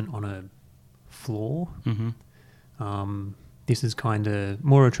movement on a floor, this is kind of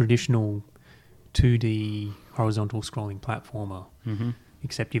more a traditional 2D horizontal scrolling platformer,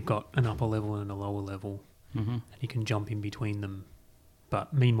 except you've got an upper level and a lower level, and you can jump in between them.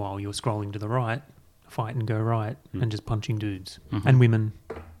 But meanwhile, you're scrolling to the right, fight and go right, and just punching dudes and women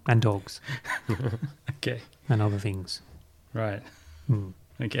and dogs Okay. and other things. Right. Mm.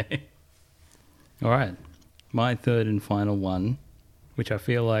 Okay. All right. My third and final one, which I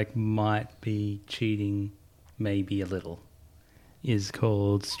feel like might be cheating maybe a little, is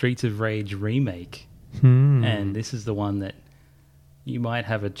called Streets of Rage Remake. And this is the one that you might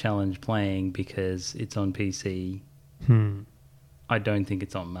have a challenge playing because it's on PC. I don't think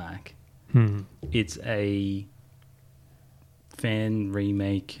it's on Mac. It's a fan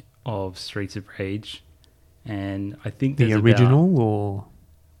remake of Streets of Rage, and I think The there's original,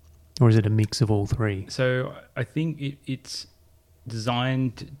 or is it a mix of all three? So I think it's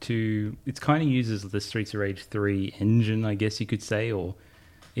designed to. It's kind of uses the Streets of Rage 3 engine, I guess you could say, or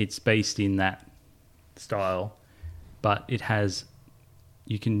it's based in that style, but it has.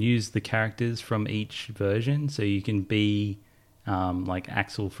 You can use the characters from each version, so you can be like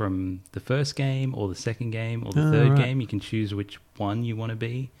Axel from the first game, or the second game, or the third right. game. You can choose which one you want to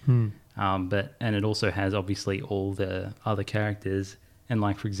be. And it also has obviously all the other characters. And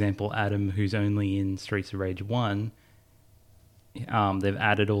like, for example, Adam, who's only in Streets of Rage 1, they've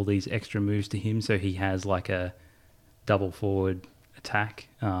added all these extra moves to him. So he has like a double forward attack,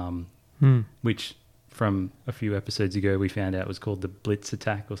 which from a few episodes ago we found out was called the Blitz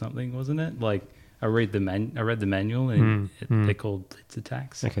attack or something, wasn't it? Like I read the manual and they're called Blitz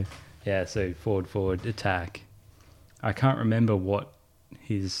attacks. Okay. Yeah, so forward attack. I can't remember what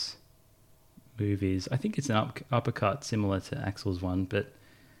his move is. I think it's an uppercut similar to Axel's one, but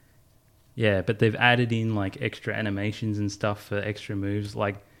yeah, but they've added in like extra animations and stuff for extra moves.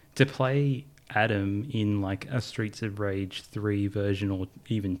 Like to play Adam in like a Streets of Rage 3 version or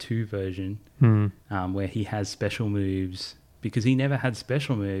even 2 version, where he has special moves, because he never had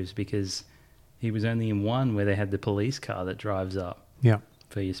special moves because he was only in 1 where they had the police car that drives up Yeah.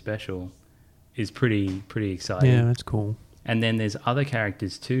 for your special, is pretty exciting. Yeah, that's cool. And then there's other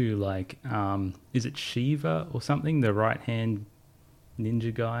characters too, like is it Shiva or something, the right hand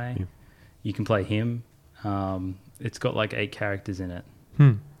ninja guy? Yeah. You can play him. It's got like 8 characters in it.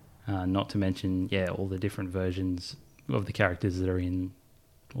 Not to mention, all the different versions of the characters that are in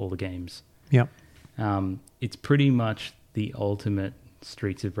all the games. Yep. It's pretty much the ultimate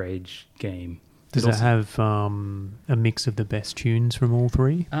Streets of Rage game. Does it have a mix of the best tunes from all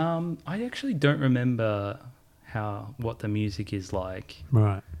three? I actually don't remember what the music is like.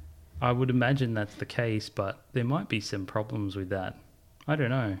 Right. I would imagine that's the case, but there might be some problems with that. I don't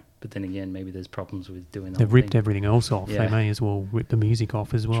know. But then again, maybe there's problems with doing that. They've ripped everything else off. Yeah. They may as well rip the music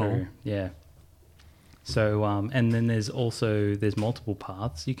off as well. True. Yeah. So, and then there's multiple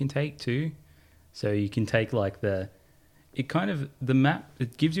paths you can take too. So you can take like the map,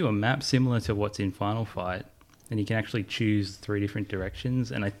 it gives you a map similar to what's in Final Fight, and you can actually choose 3 different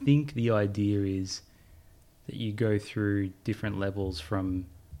directions. And I think the idea is that you go through different levels from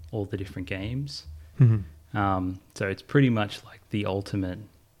all the different games. So it's pretty much like the ultimate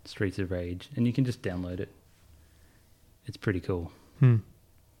Streets of Rage, and you can just download it. It's pretty cool.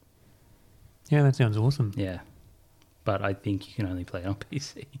 Yeah, that sounds awesome. Yeah. But I think you can only play it on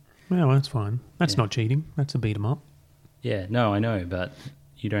PC. Well, that's fine. That's Yeah. not cheating. That's a beat 'em up. Yeah, no, I know, but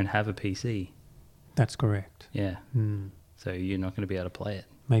you don't have a PC. That's correct. Yeah. So you're not going to be able to play it.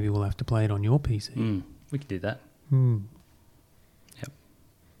 Maybe we'll have to play it on your PC. We could do that. Yep.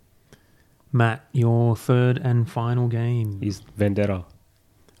 Matt, your third and final game. Is Vendetta.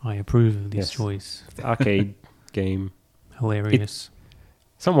 I approve of this Yes. choice. The arcade game. hilarious.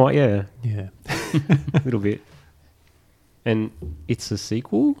 Somewhat, yeah. Yeah. A little bit. And it's a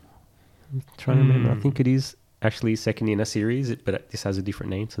sequel? I'm trying to remember. I think it is actually second in a series, but this has a different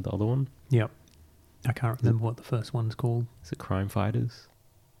name to the other one. Yep. I can't remember what the first one's called. Is it Crime Fighters?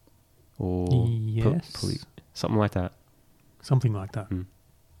 Or yes. Something like that. Something like that. Mm.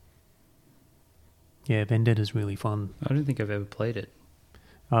 Yeah, Vendetta's really fun. I don't think I've ever played it.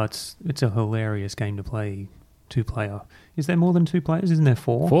 It's a hilarious game to play 2-player. Is there more than 2 players? Isn't there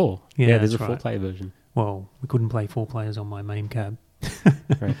 4? 4? Yeah, there's a that's right. 4-player version. Well, we couldn't play 4 players on my main cab.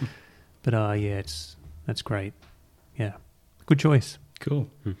 Right. But yeah, that's great. Yeah, good choice. Cool.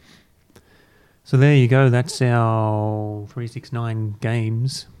 So there you go. That's our 369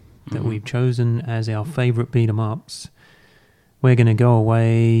 games that we've chosen as our favourite beat-em-ups. We're going to go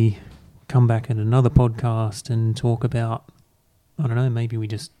away, come back at another podcast and talk about, I don't know, maybe we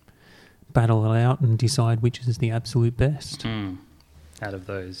just battle it out and decide which is the absolute best. Out of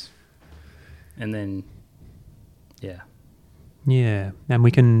those. And then, yeah. Yeah, and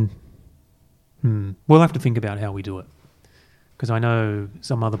we can... we'll have to think about how we do it. Because I know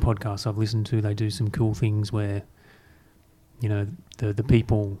some other podcasts I've listened to, they do some cool things where, you know, the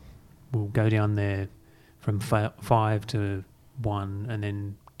people will go down there from 5 to 1 and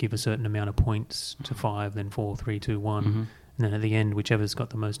then give a certain amount of points to 5, then 4, 3, 2, 1. And then at the end, whichever's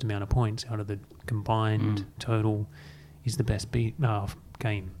got the most amount of points out of the combined total is the best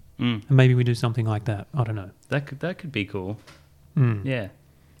game. And maybe we do something like that. I don't know. That could be cool. Yeah.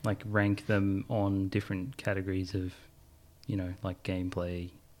 Like rank them on different categories of, you know, like gameplay,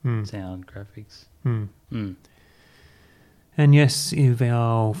 sound, graphics. And yes, if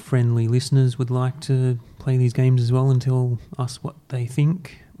our friendly listeners would like to play these games as well and tell us what they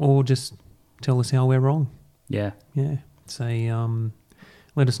think, or just tell us how we're wrong. Yeah. Yeah. Say,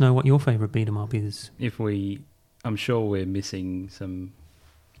 let us know what your favourite beat 'em up is. I'm sure we're missing some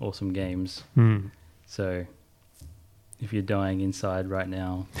awesome games. So if you're dying inside right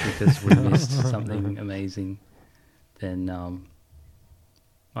now because we missed something amazing, then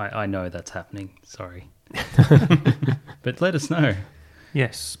I know that's happening. Sorry. But let us know.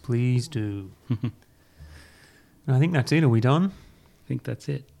 Yes, please do. I think that's it. Are we done? I think that's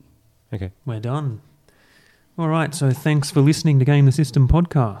it. Okay. We're done. All right, so thanks for listening to Game the System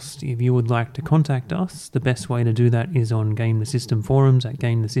podcast. If you would like to contact us, the best way to do that is on Game the System forums at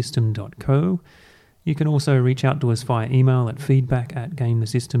gamethesystem.co. You can also reach out to us via email at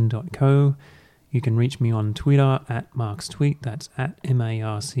feedback@gamethesystem.co. You can reach me on Twitter at markstweet, that's at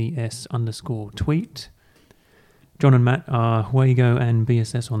MARCS_tweet. John and Matt are Huego and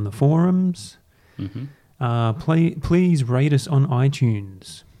BSS on the forums. Please rate us on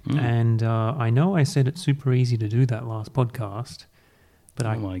iTunes. And I know I said it's super easy to do that last podcast, but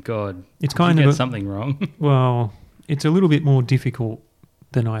oh my God. It's kind Did you of get something wrong. Well, it's a little bit more difficult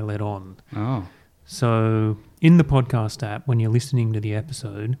than I let on. Oh. So in the podcast app, when you're listening to the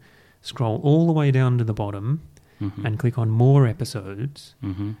episode, scroll all the way down to the bottom and click on more episodes,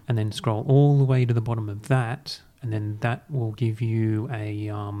 and then scroll all the way to the bottom of that, and then that will give you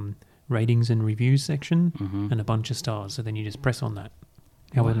a ratings and reviews section and a bunch of stars. So then you just press on that.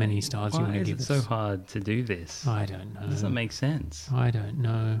 However many stars you want to give us. Why is it so hard to do this? I don't know. It doesn't make sense. I don't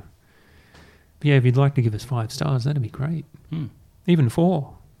know. But yeah, if you'd like to give us 5 stars, that'd be great. Even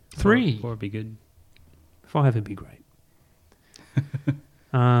 4. 3. 4 would be good. 5 would be great. If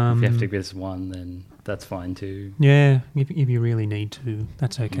you have to give us 1, then that's fine too. Yeah, if you really need to,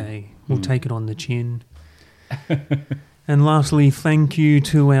 that's okay. We'll take it on the chin. And lastly, thank you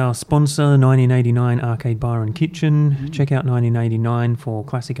to our sponsor, 1989 Arcade Bar and Kitchen. Check out 1989 for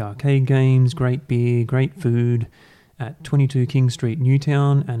classic arcade games, great beer, great food at 22 King Street,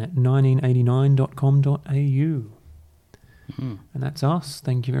 Newtown, and at 1989.com.au. And that's us.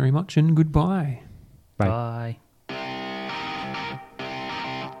 Thank you very much and goodbye. Bye. Bye.